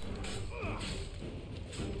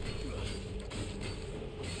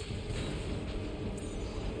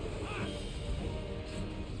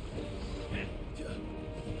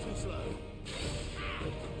 Too slow.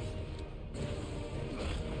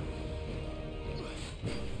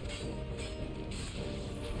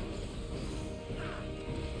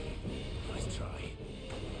 Nice try.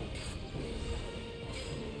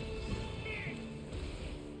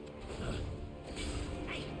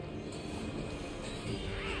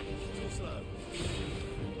 Too slow.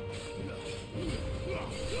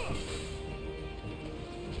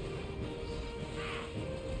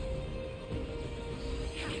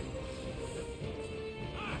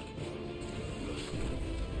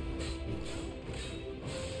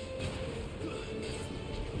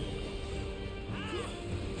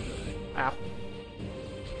 Ow.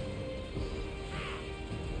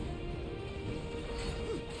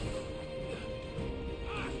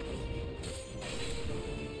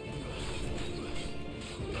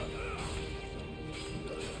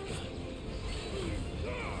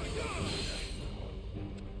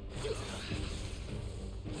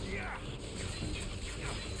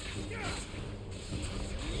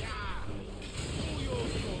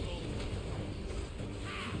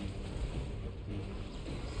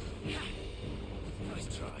 Nice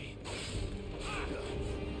try.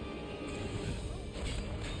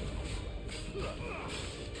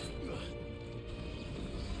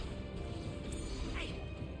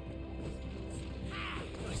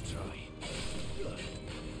 Nice try.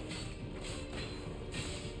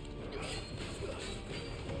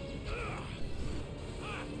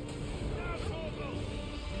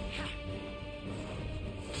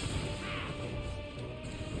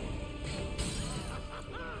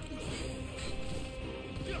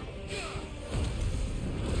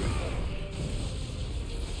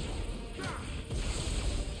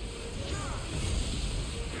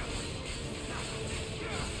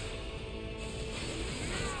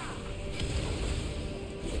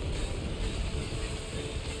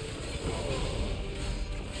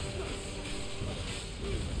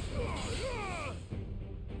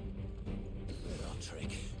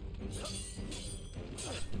 Trick.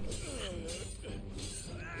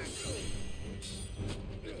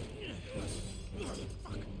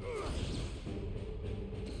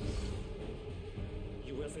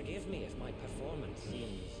 You will forgive me if my performance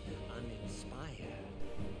seems uninspired.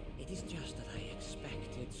 It is just that I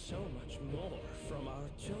expected so much more from our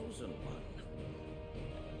chosen one.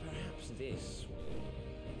 Perhaps this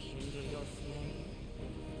will kindle your flame?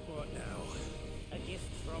 What now? A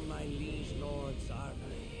gift from my liege lord's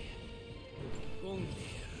armory. Gungnir.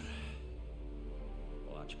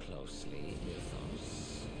 Watch closely,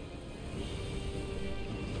 Mythos.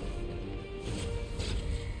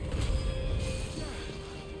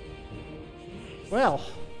 Well.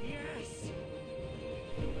 Yes!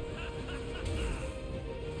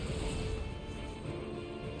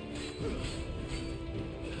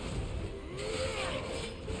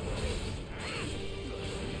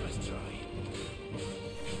 Nice try.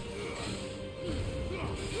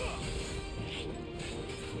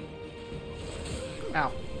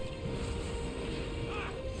 Ow.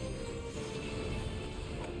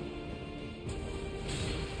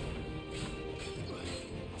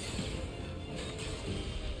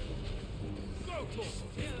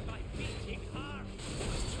 Still my beating heart!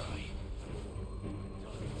 Nice try.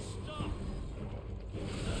 Don't stop!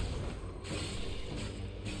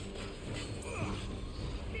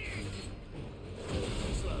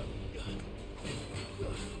 Too slow.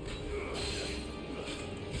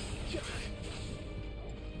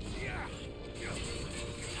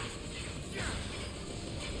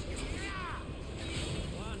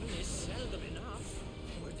 One is seldom enough.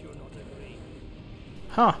 Would you not agree?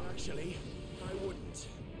 Huh. Actually, I wouldn't.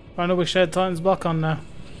 I know we shared Titan's block on now.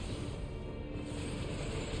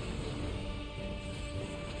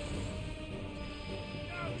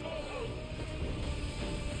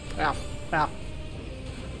 Ow. Ow.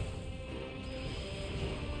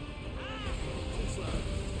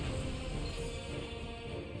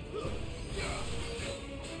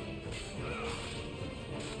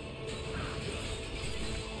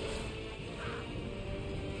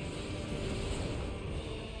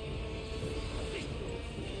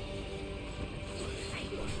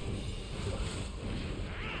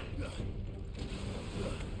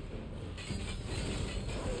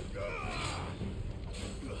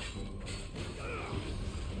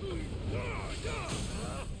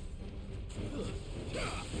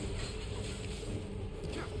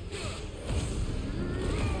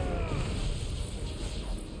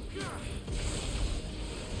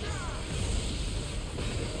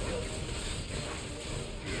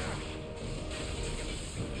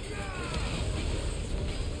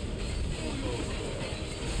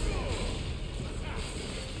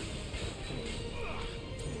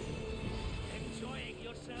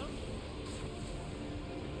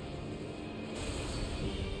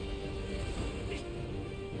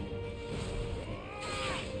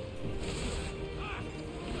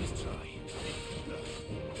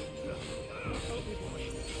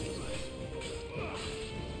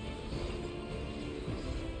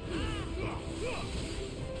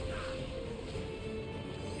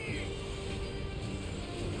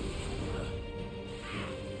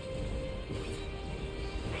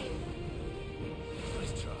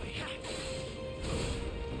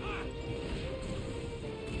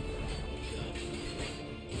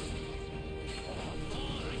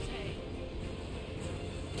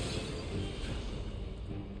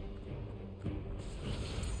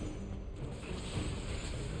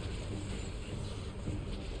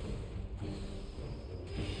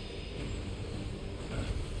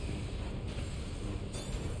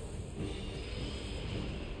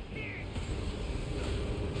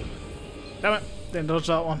 Damn it! Didn't dodge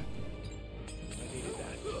that one.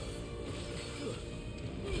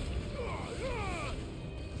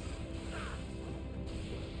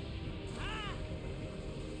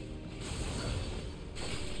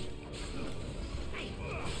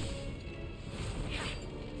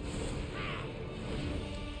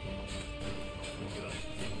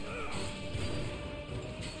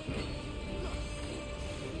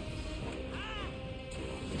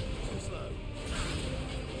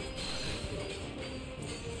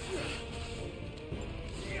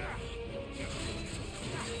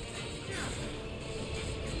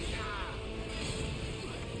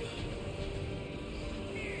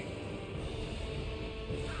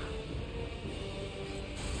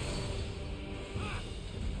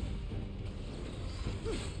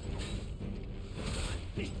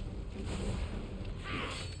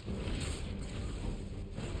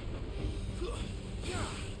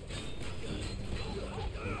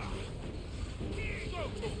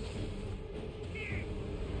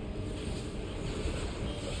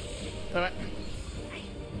 Damn it.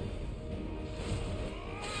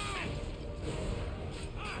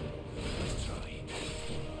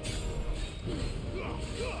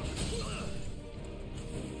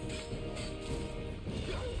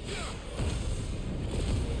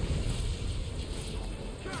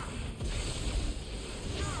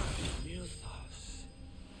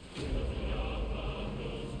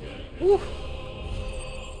 Woo.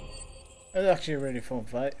 It was actually a really fun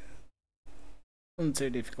fight. Wasn't too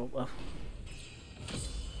difficult though.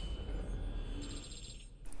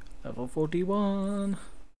 Level 41.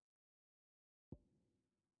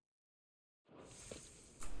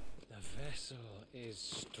 The vessel is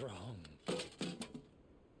strong.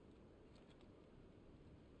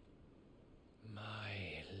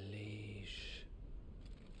 My liege.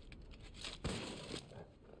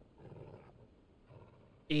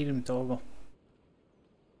 Eat him, Togo.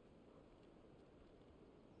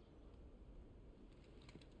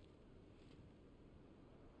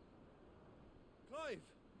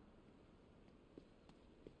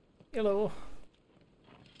 Hello.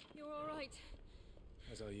 You're all right.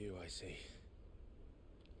 As are you, I see.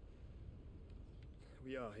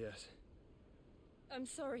 We are, yes. I'm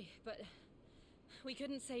sorry, but we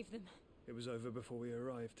couldn't save them. It was over before we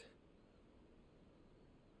arrived.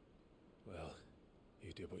 Well,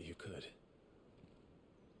 you did what you could.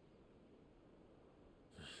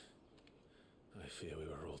 I fear we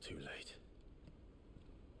were all too late.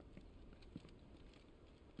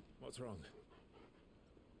 What's wrong?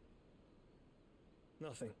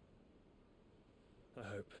 Nothing. I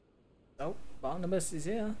hope. Oh, Barnabas is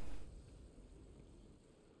here.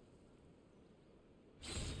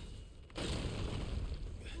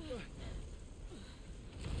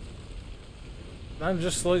 Man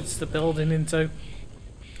just slits the building in two.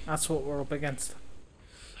 That's what we're up against.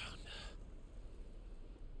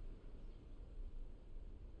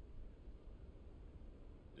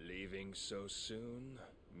 Leaving so soon,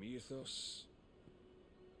 Mythos?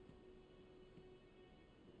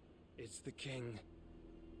 It's the king.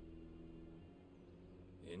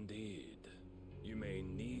 Indeed. You may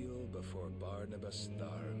kneel before Barnabas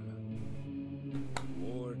Tharm,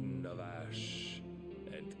 Warden of Ash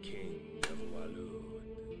and King of Waloed.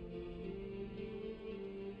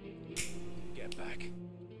 Get back.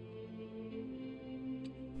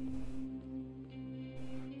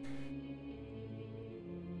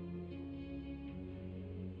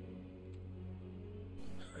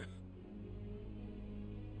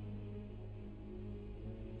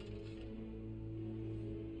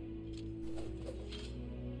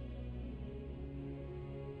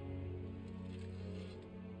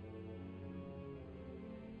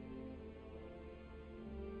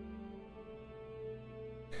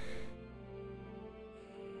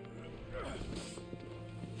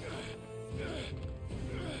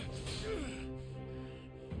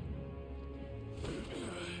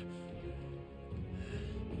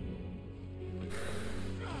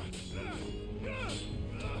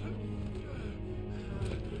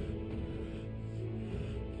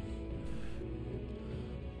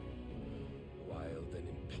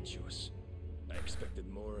 I expected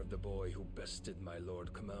more of the boy who bested my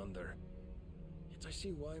Lord Commander. Yet I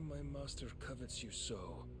see why my master covets you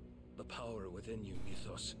so. The power within you,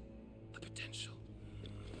 Mythos. The potential.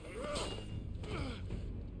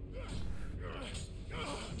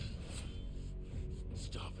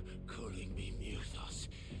 Stop calling me Mythos.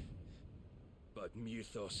 But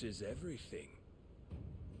Mythos is everything.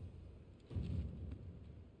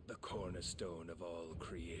 The cornerstone of all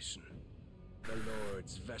creation. The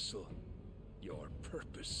Lord's vessel. Your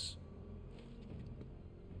purpose.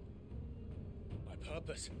 My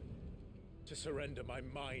purpose? to surrender my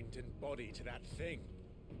mind and body to that thing.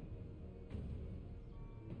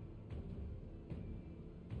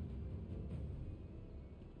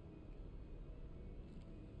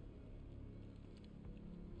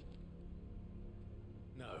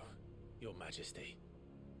 No, Your Majesty.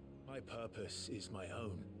 My purpose is my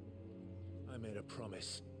own. I made a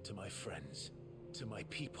promise to my friends, to my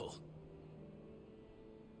people.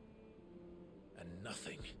 And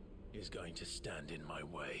nothing is going to stand in my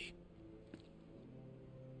way.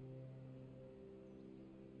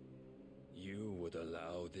 You would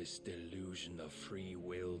allow this delusion of free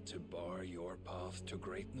will to bar your path to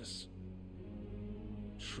greatness?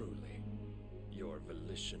 Truly, your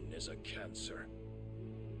volition is a cancer,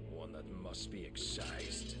 one that must be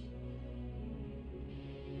excised.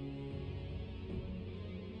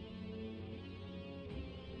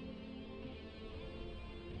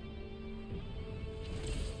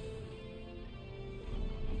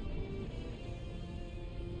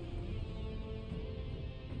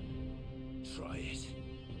 Try it.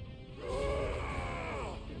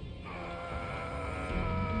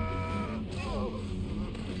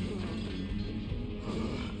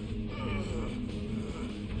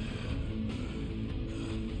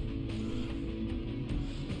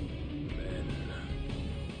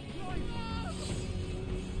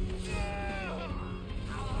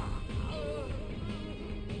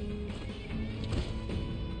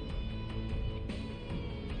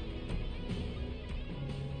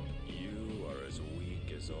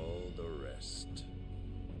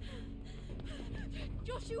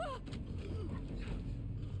 Joshua!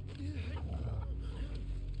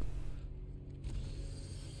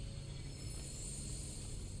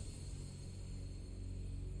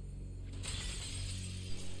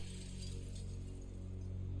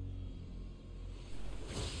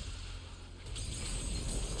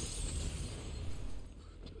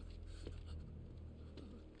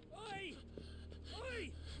 Oi!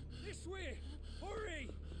 Oi! This way! Hurry!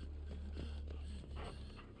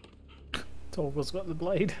 Torgal's got the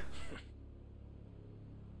blade.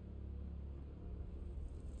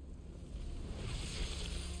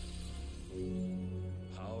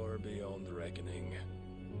 Power beyond reckoning,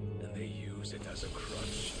 and they use it as a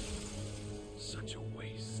crutch. Such a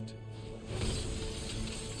waste.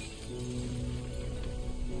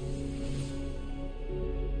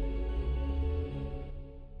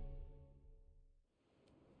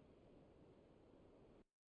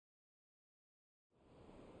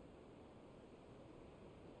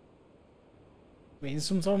 Means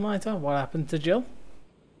sometime later, what happened to Jill?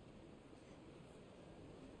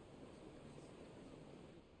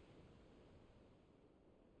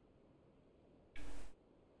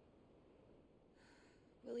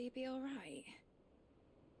 Will he be alright?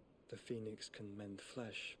 The phoenix can mend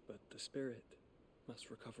flesh, but the spirit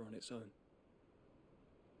must recover on its own.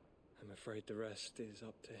 I'm afraid the rest is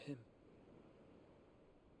up to him.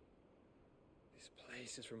 This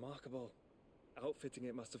place is remarkable. Outfitting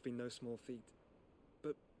it must have been no small feat.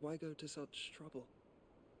 But why go to such trouble?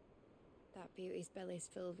 That beauty's belly's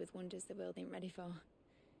filled with wonders the world ain't ready for.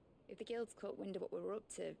 If the guilds caught wind of what we're up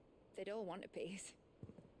to, they'd all want a piece.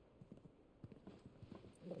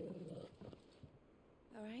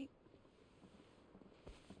 Alright?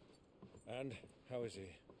 And how is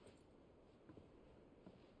he?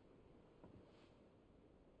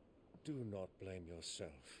 Do not blame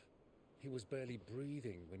yourself. He was barely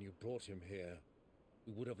breathing when you brought him here.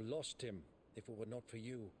 We would have lost him if it were not for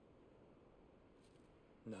you.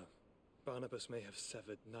 No. Barnabas may have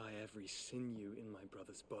severed nigh every sinew in my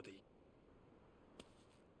brother's body.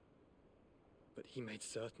 But he made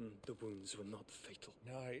certain the wounds were not fatal.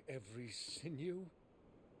 Nigh every sinew?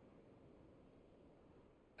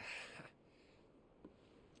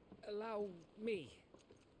 Allow me,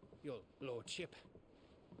 your lordship.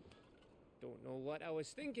 Don't know what I was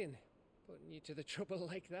thinking, putting you to the trouble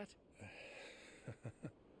like that.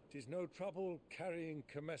 'Tis no trouble carrying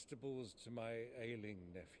comestibles to my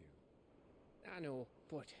ailing nephew. I know,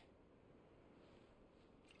 but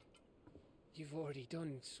you've already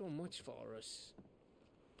done so much for us.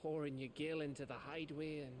 Pouring your gil into the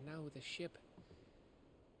hideaway and now the ship.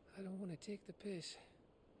 I don't want to take the piss.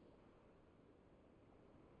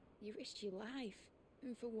 You risked your life.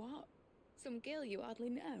 And for what? Some girl you hardly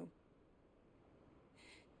know.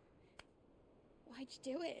 Why'd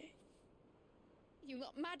you do it? You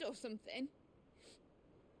not mad or something?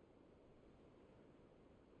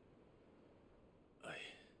 I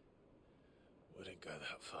wouldn't go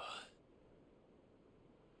that far.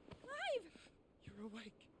 Clive! You're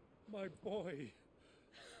awake. My boy.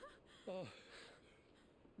 Oh.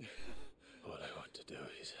 All I want to do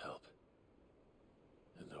is help.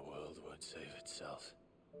 And the world won't won't save itself.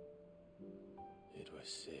 It was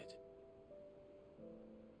Sid.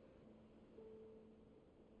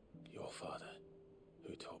 Your father,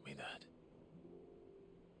 who taught me that.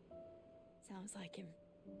 Sounds like him.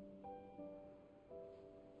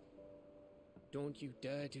 Don't you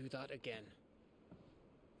dare do that again.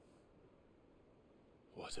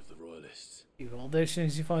 What of the Royalists? You will do as soon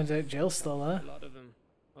as you find out Jill's still there. A lot of them,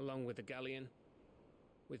 along with the galleon.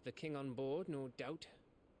 With the king on board, no doubt.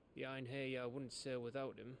 The Iron Hair wouldn't sail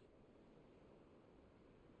without him.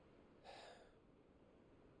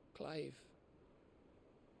 Clive.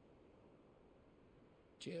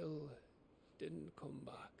 Jill didn't come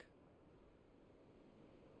back.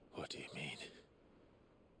 What do you mean?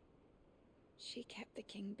 She kept the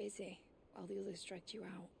king busy while the others dragged you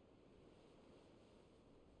out.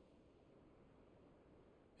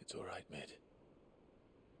 It's all right, Mid.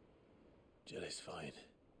 Jill is fine.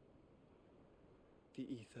 The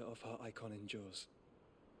ether of her icon endures.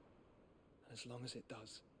 And as long as it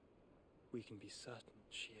does, we can be certain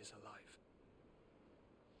she is alive.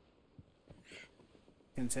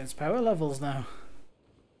 Intense power levels now.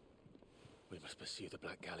 We must pursue the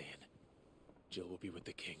Black Galleon. Jill will be with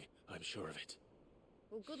the king, I'm sure of it.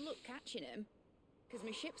 Well, good luck catching him, because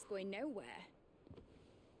my ship's going nowhere.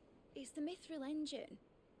 It's the Mithril engine.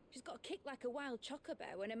 She's got a kick like a wild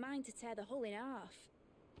chocobo and a mind to tear the hull in half.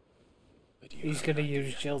 He's going to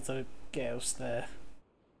use Jill to get us there.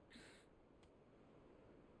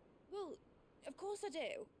 Well, of course I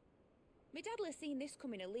do. My dad'll have seen this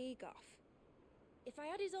coming a league off. If I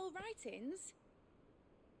had his old writings...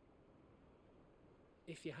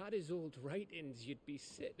 If you had his old writings, you'd be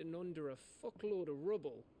sitting under a fuckload of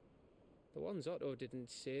rubble. The ones Otto didn't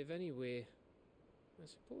save anyway. I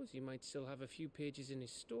suppose he might still have a few pages in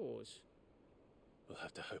his stores. We'll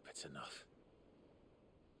have to hope it's enough.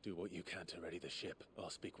 Do what you can to ready the ship. I'll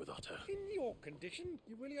speak with Otto. In your condition,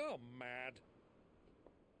 you really are mad.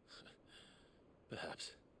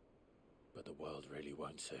 Perhaps. But the world really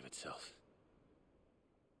won't save itself.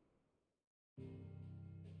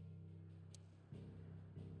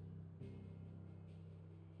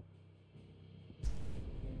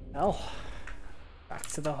 Well, back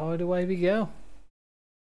to the hideaway we go.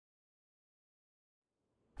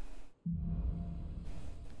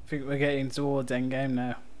 I think we're getting towards endgame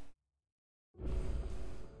now.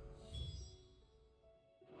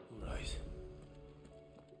 Right.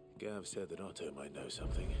 Gav said that Otto might know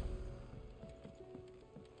something.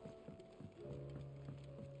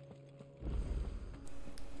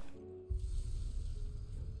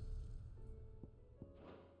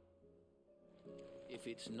 If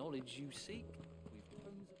it's knowledge you seek,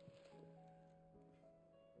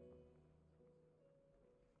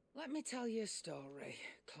 Let me tell you a story,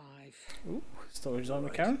 Clive. Ooh, stories on the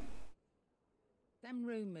Karen. Them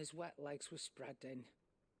rumours wet legs were spreading.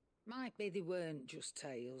 Might be they weren't just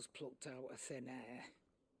tales plucked out of thin air.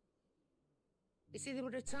 You see, there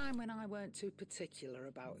were a time when I weren't too particular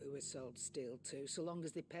about who I sold steel to, so long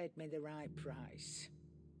as they paid me the right price.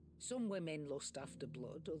 Some women lust after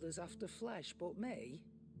blood, others after flesh, but me,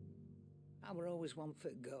 I were always one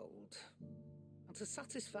for gold. And to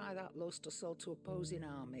satisfy that lust, I sold to opposing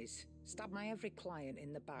armies, stabbed my every client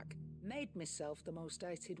in the back, made myself the most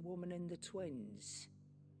hated woman in the twins.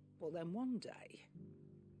 But then one day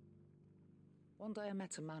I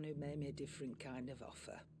met a man who made me a different kind of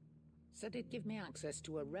offer. Said he'd give me access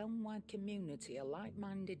to a realm-wide community of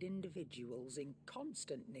like-minded individuals in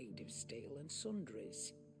constant need of steel and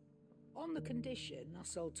sundries. On the condition I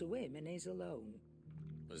sold to him and his alone.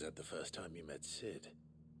 Was that the first time you met Sid?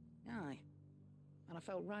 Aye. And I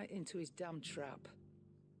fell right into his damn trap.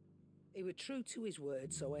 He was true to his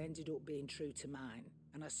word, so I ended up being true to mine.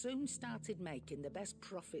 And I soon started making the best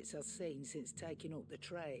profits I've seen since taking up the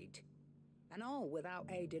trade. And all without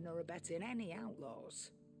aiding or abetting any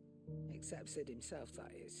outlaws. Except Sid himself,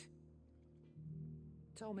 that is.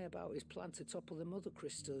 Told me about his plan to topple the mother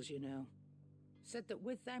crystals, you know. Said that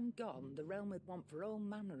with them gone, the realm would want for all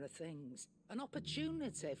manner of things. An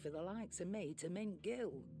opportunity for the likes of me to mint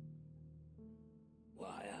gil.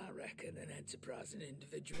 Why, I reckon an enterprising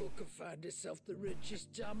individual could find himself the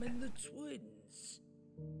richest dam in the twins.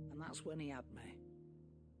 And that's when he had me.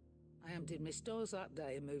 I emptied my stores that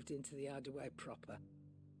day and moved into the hideaway proper.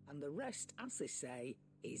 And the rest, as they say,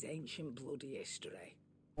 is ancient bloody history.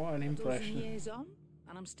 What an impression. 12 years on,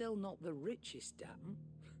 and I'm still not the richest dam.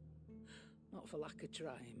 Not for lack of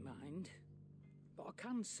trying, mind. But I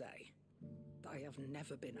can say that I have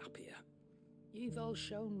never been happier. You've all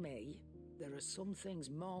shown me there are some things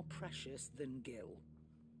more precious than gil.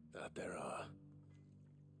 That there are.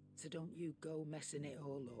 So don't you go messing it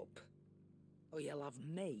all up. or you'll have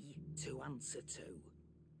me to answer to.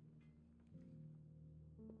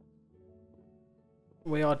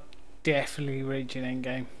 We are definitely reaching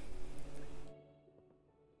endgame.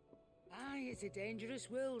 Aye, it's a dangerous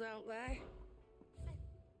world out there.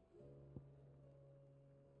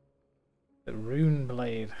 The rune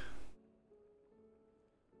blade.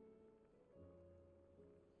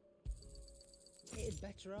 It'd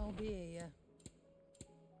better all be here.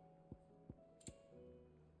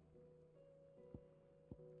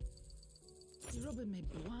 You're rubbing me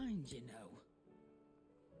blind, you know.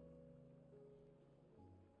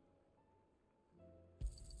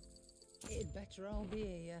 It'd better all be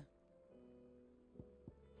here.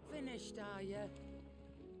 Finished, are you?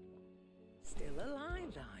 Still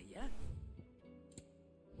alive, are you?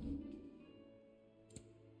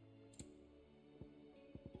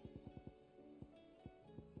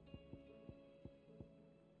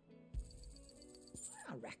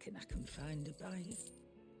 I reckon I can find a buyer.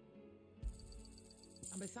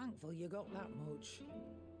 I'll be thankful you got that much.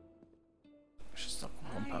 Just stock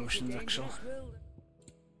on potions, actually.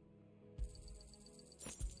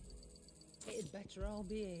 It'd better all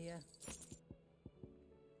be here.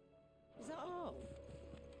 Is that all?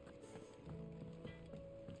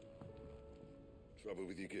 Trouble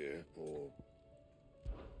with your gear, or...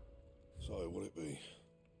 So, what'll it be?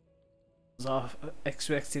 I was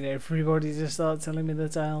expecting everybody to start telling me the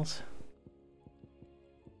tales.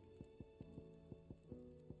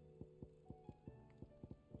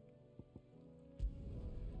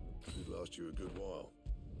 Should last you a good while.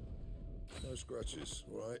 No scratches,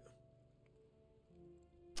 right?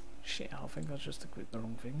 Shit, I think I just equipped the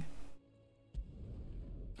wrong thing.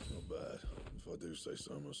 Not bad, if I do say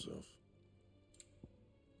so myself.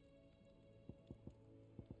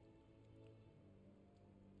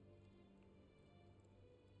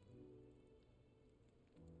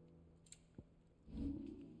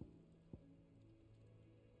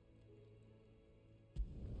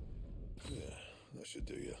 Yeah, that should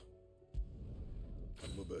do you.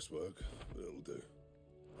 Not my best work, but it'll do.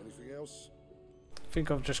 Anything else? I think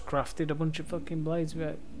I've just crafted a bunch of fucking blades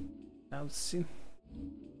without noticing.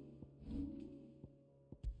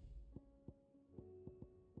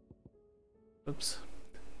 Oops.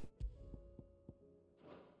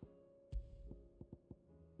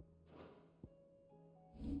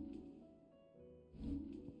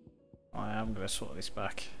 I am going to swap this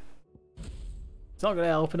back. It's not going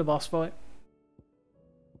to help in a boss fight.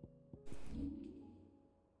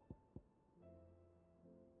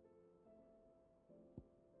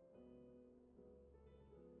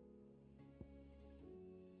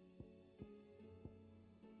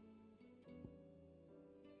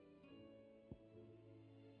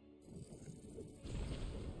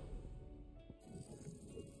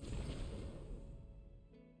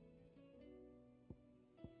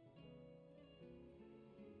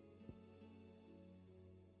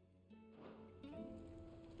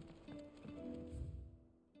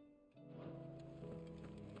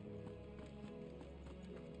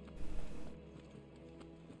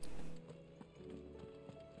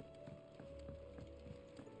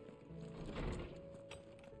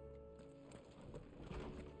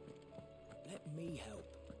 Let me help.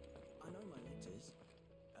 I know my letters.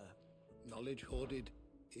 Knowledge hoarded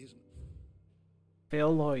isn't.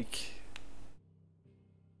 Feel like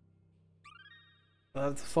I'll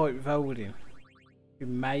have to fight with Odin. We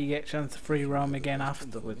may get a chance to free roam again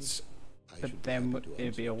afterwards, but then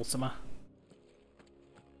it'll be Ultima.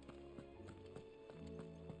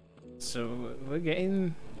 So we're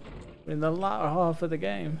getting in the latter half of the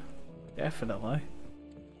game, definitely.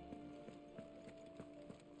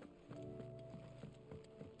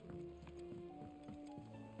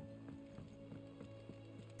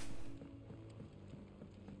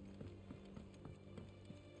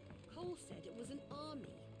 Cole said it was an army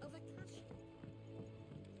of Akashi.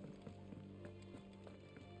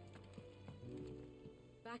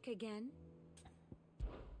 Back again?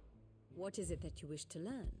 What is it that you wish to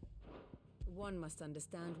learn? One must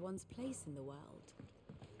understand one's place in the world.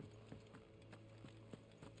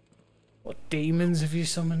 What demons have you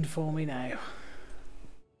summoned for me now?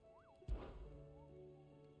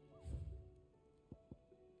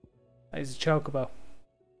 There's a chocobo.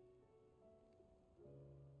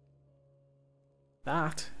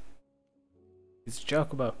 That is a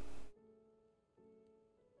chocobo.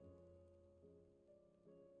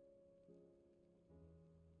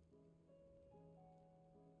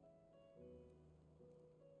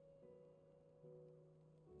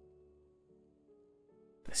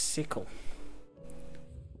 The sickle.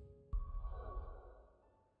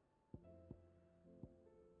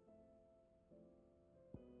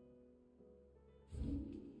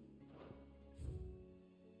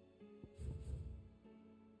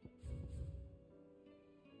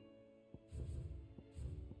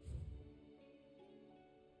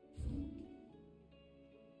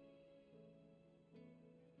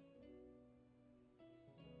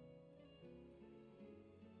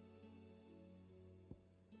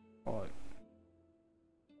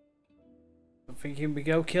 thinking we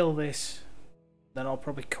go kill this, then I'll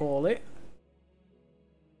probably call it.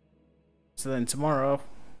 So then tomorrow,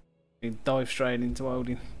 we dive straight into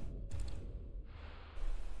Odin.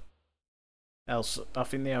 Else, I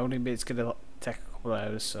think the Odin bit's gonna take a couple of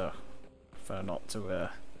hours, so I prefer not to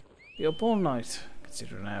be up all night,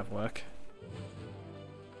 considering I have work.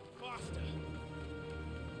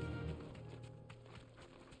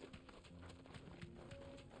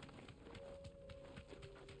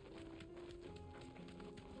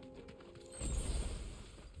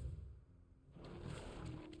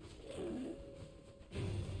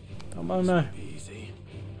 Come on now. Easy.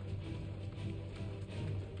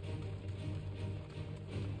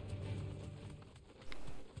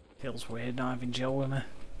 Feels weird not having Jill with me.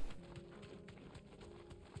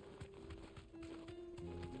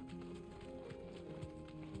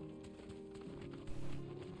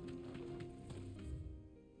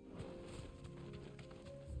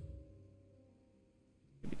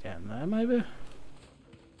 Maybe down there, maybe?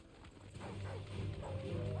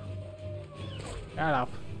 Shut up.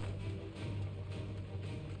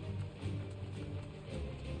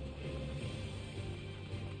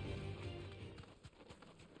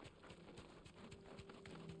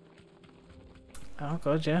 Oh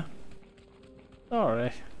god, yeah.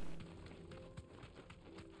 Sorry.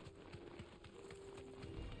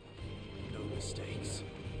 No mistakes.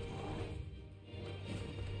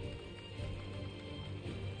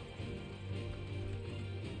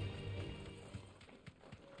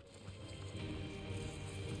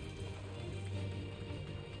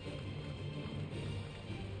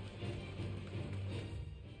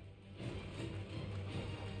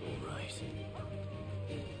 All right.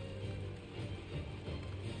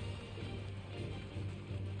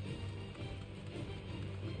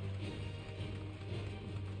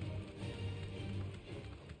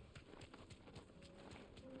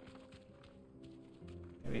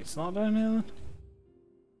 Maybe it's not down here then?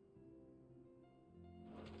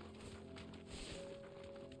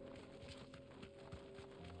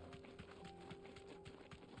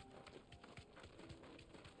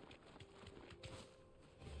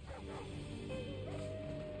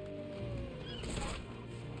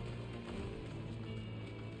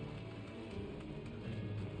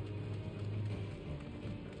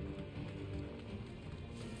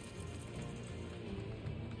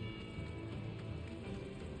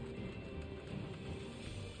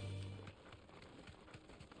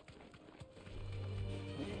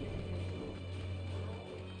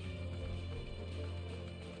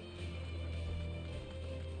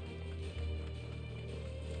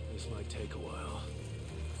 This might take a while.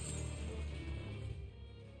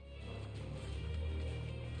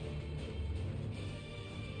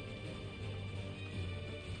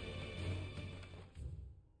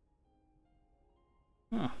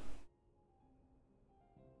 Huh.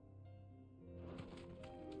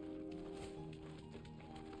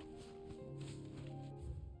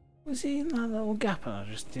 Was he in that little gap and I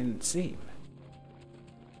just didn't see him?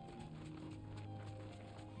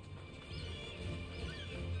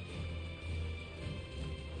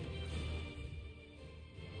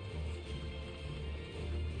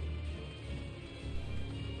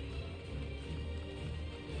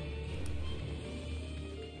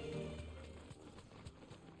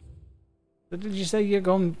 So did you say you're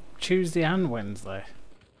going Tuesday and Wednesday?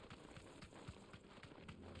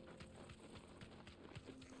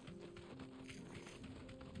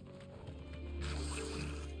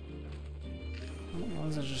 Oh,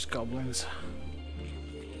 those are just goblins.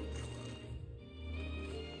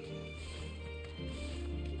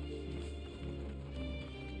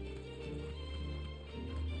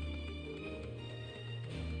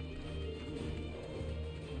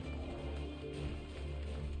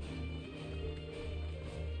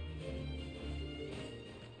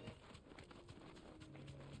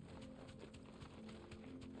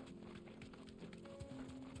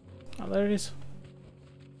 Oh, there it is.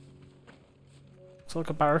 Looks like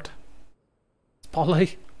a Barrett. It's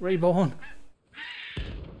Polly, reborn.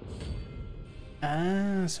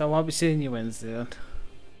 Ah, so I'll be seeing you Wednesday then.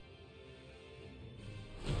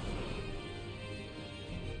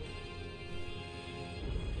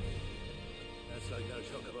 That's like no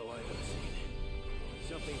chocobo I've ever seen.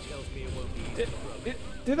 Something tells me it won't be easy to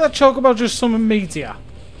rub. Did that chocobo just summon meteor?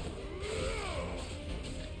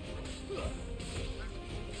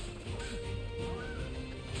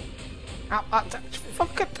 Ow,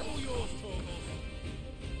 fuck it!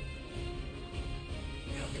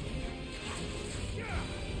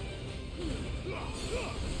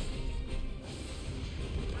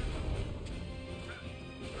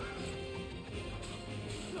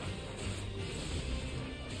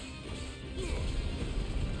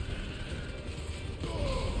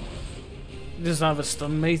 He doesn't have a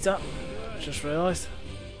stun meter. Just realised.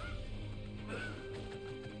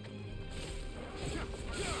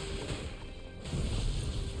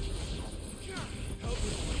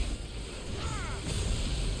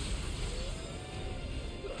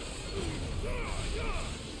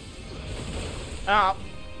 Ah.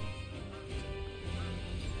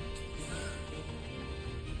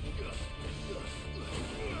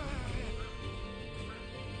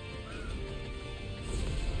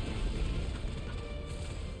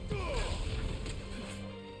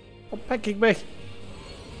 Oh, pecking me.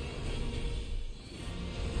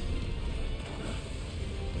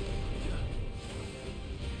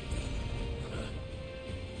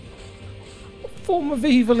 What form of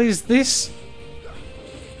evil is this?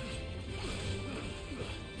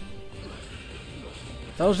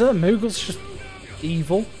 Those are the Moogles just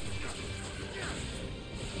evil.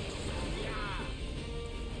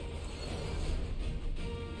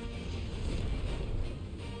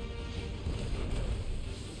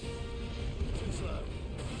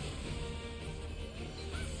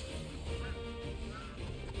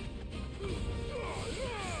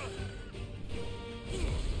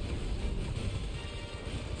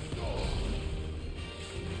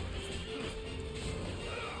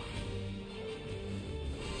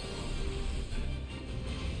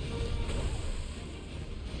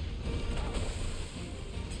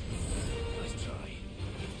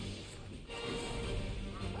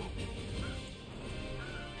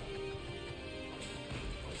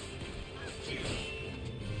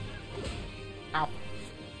 Ow.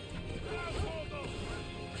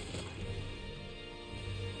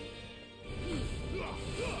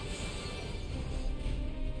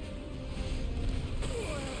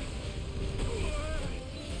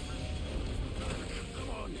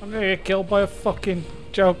 I'm gonna get killed by a fucking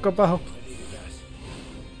chocobo.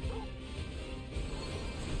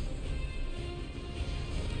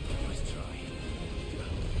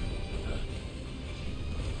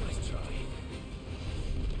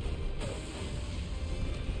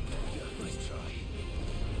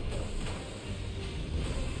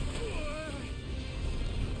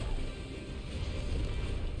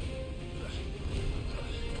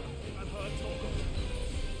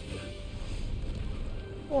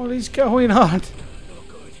 What is going on?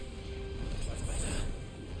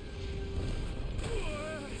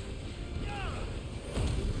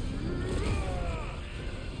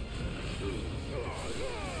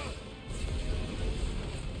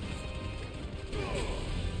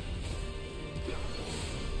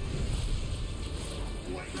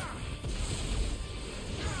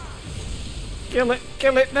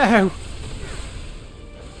 Kill it now!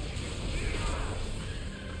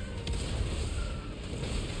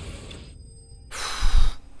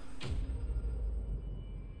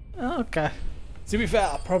 Okay. To be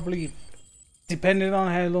fair, probably, depending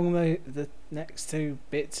on how long the next two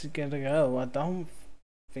bits are gonna go, I don't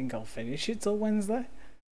think I'll finish it till Wednesday.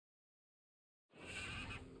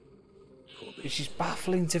 Which is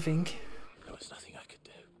baffling to think. There was nothing I could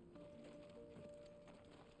do.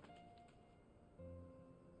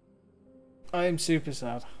 I am super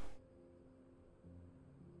sad.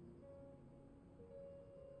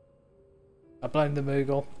 I blame the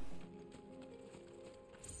Moogle.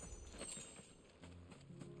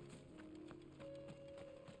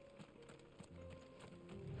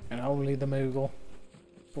 And only the Moogle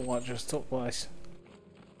for what just took place.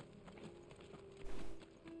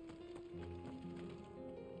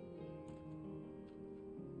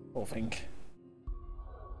 Poor thing.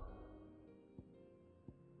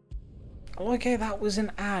 I like how that was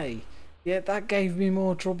an A. Yeah, that gave me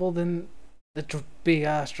more trouble than the big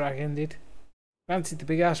ass dragon did. Granted, the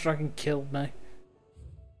big ass dragon killed me.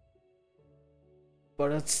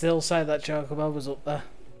 But I'd still say that chocobo was up there.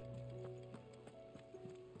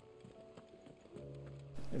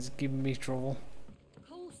 It's giving me trouble.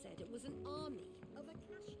 Cole said it was an army of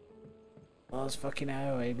Akashi. Well, that's fucking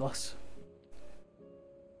AOE, bless.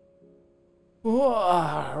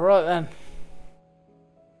 Right then.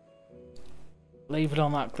 Leave it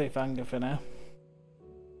on that cliffhanger for now.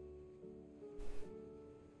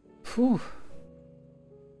 Whew.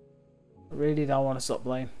 I really don't want to stop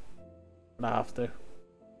playing. But I have to.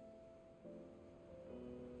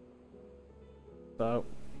 So,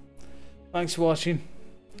 thanks for watching.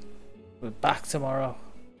 We're back tomorrow.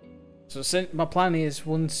 So my plan is,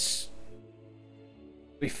 once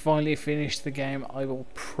we finally finish the game, I will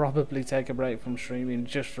probably take a break from streaming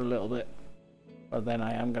just for a little bit. But then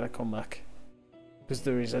I am going to come back. Because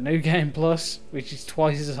there is a new game plus, which is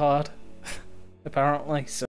twice as hard, apparently. So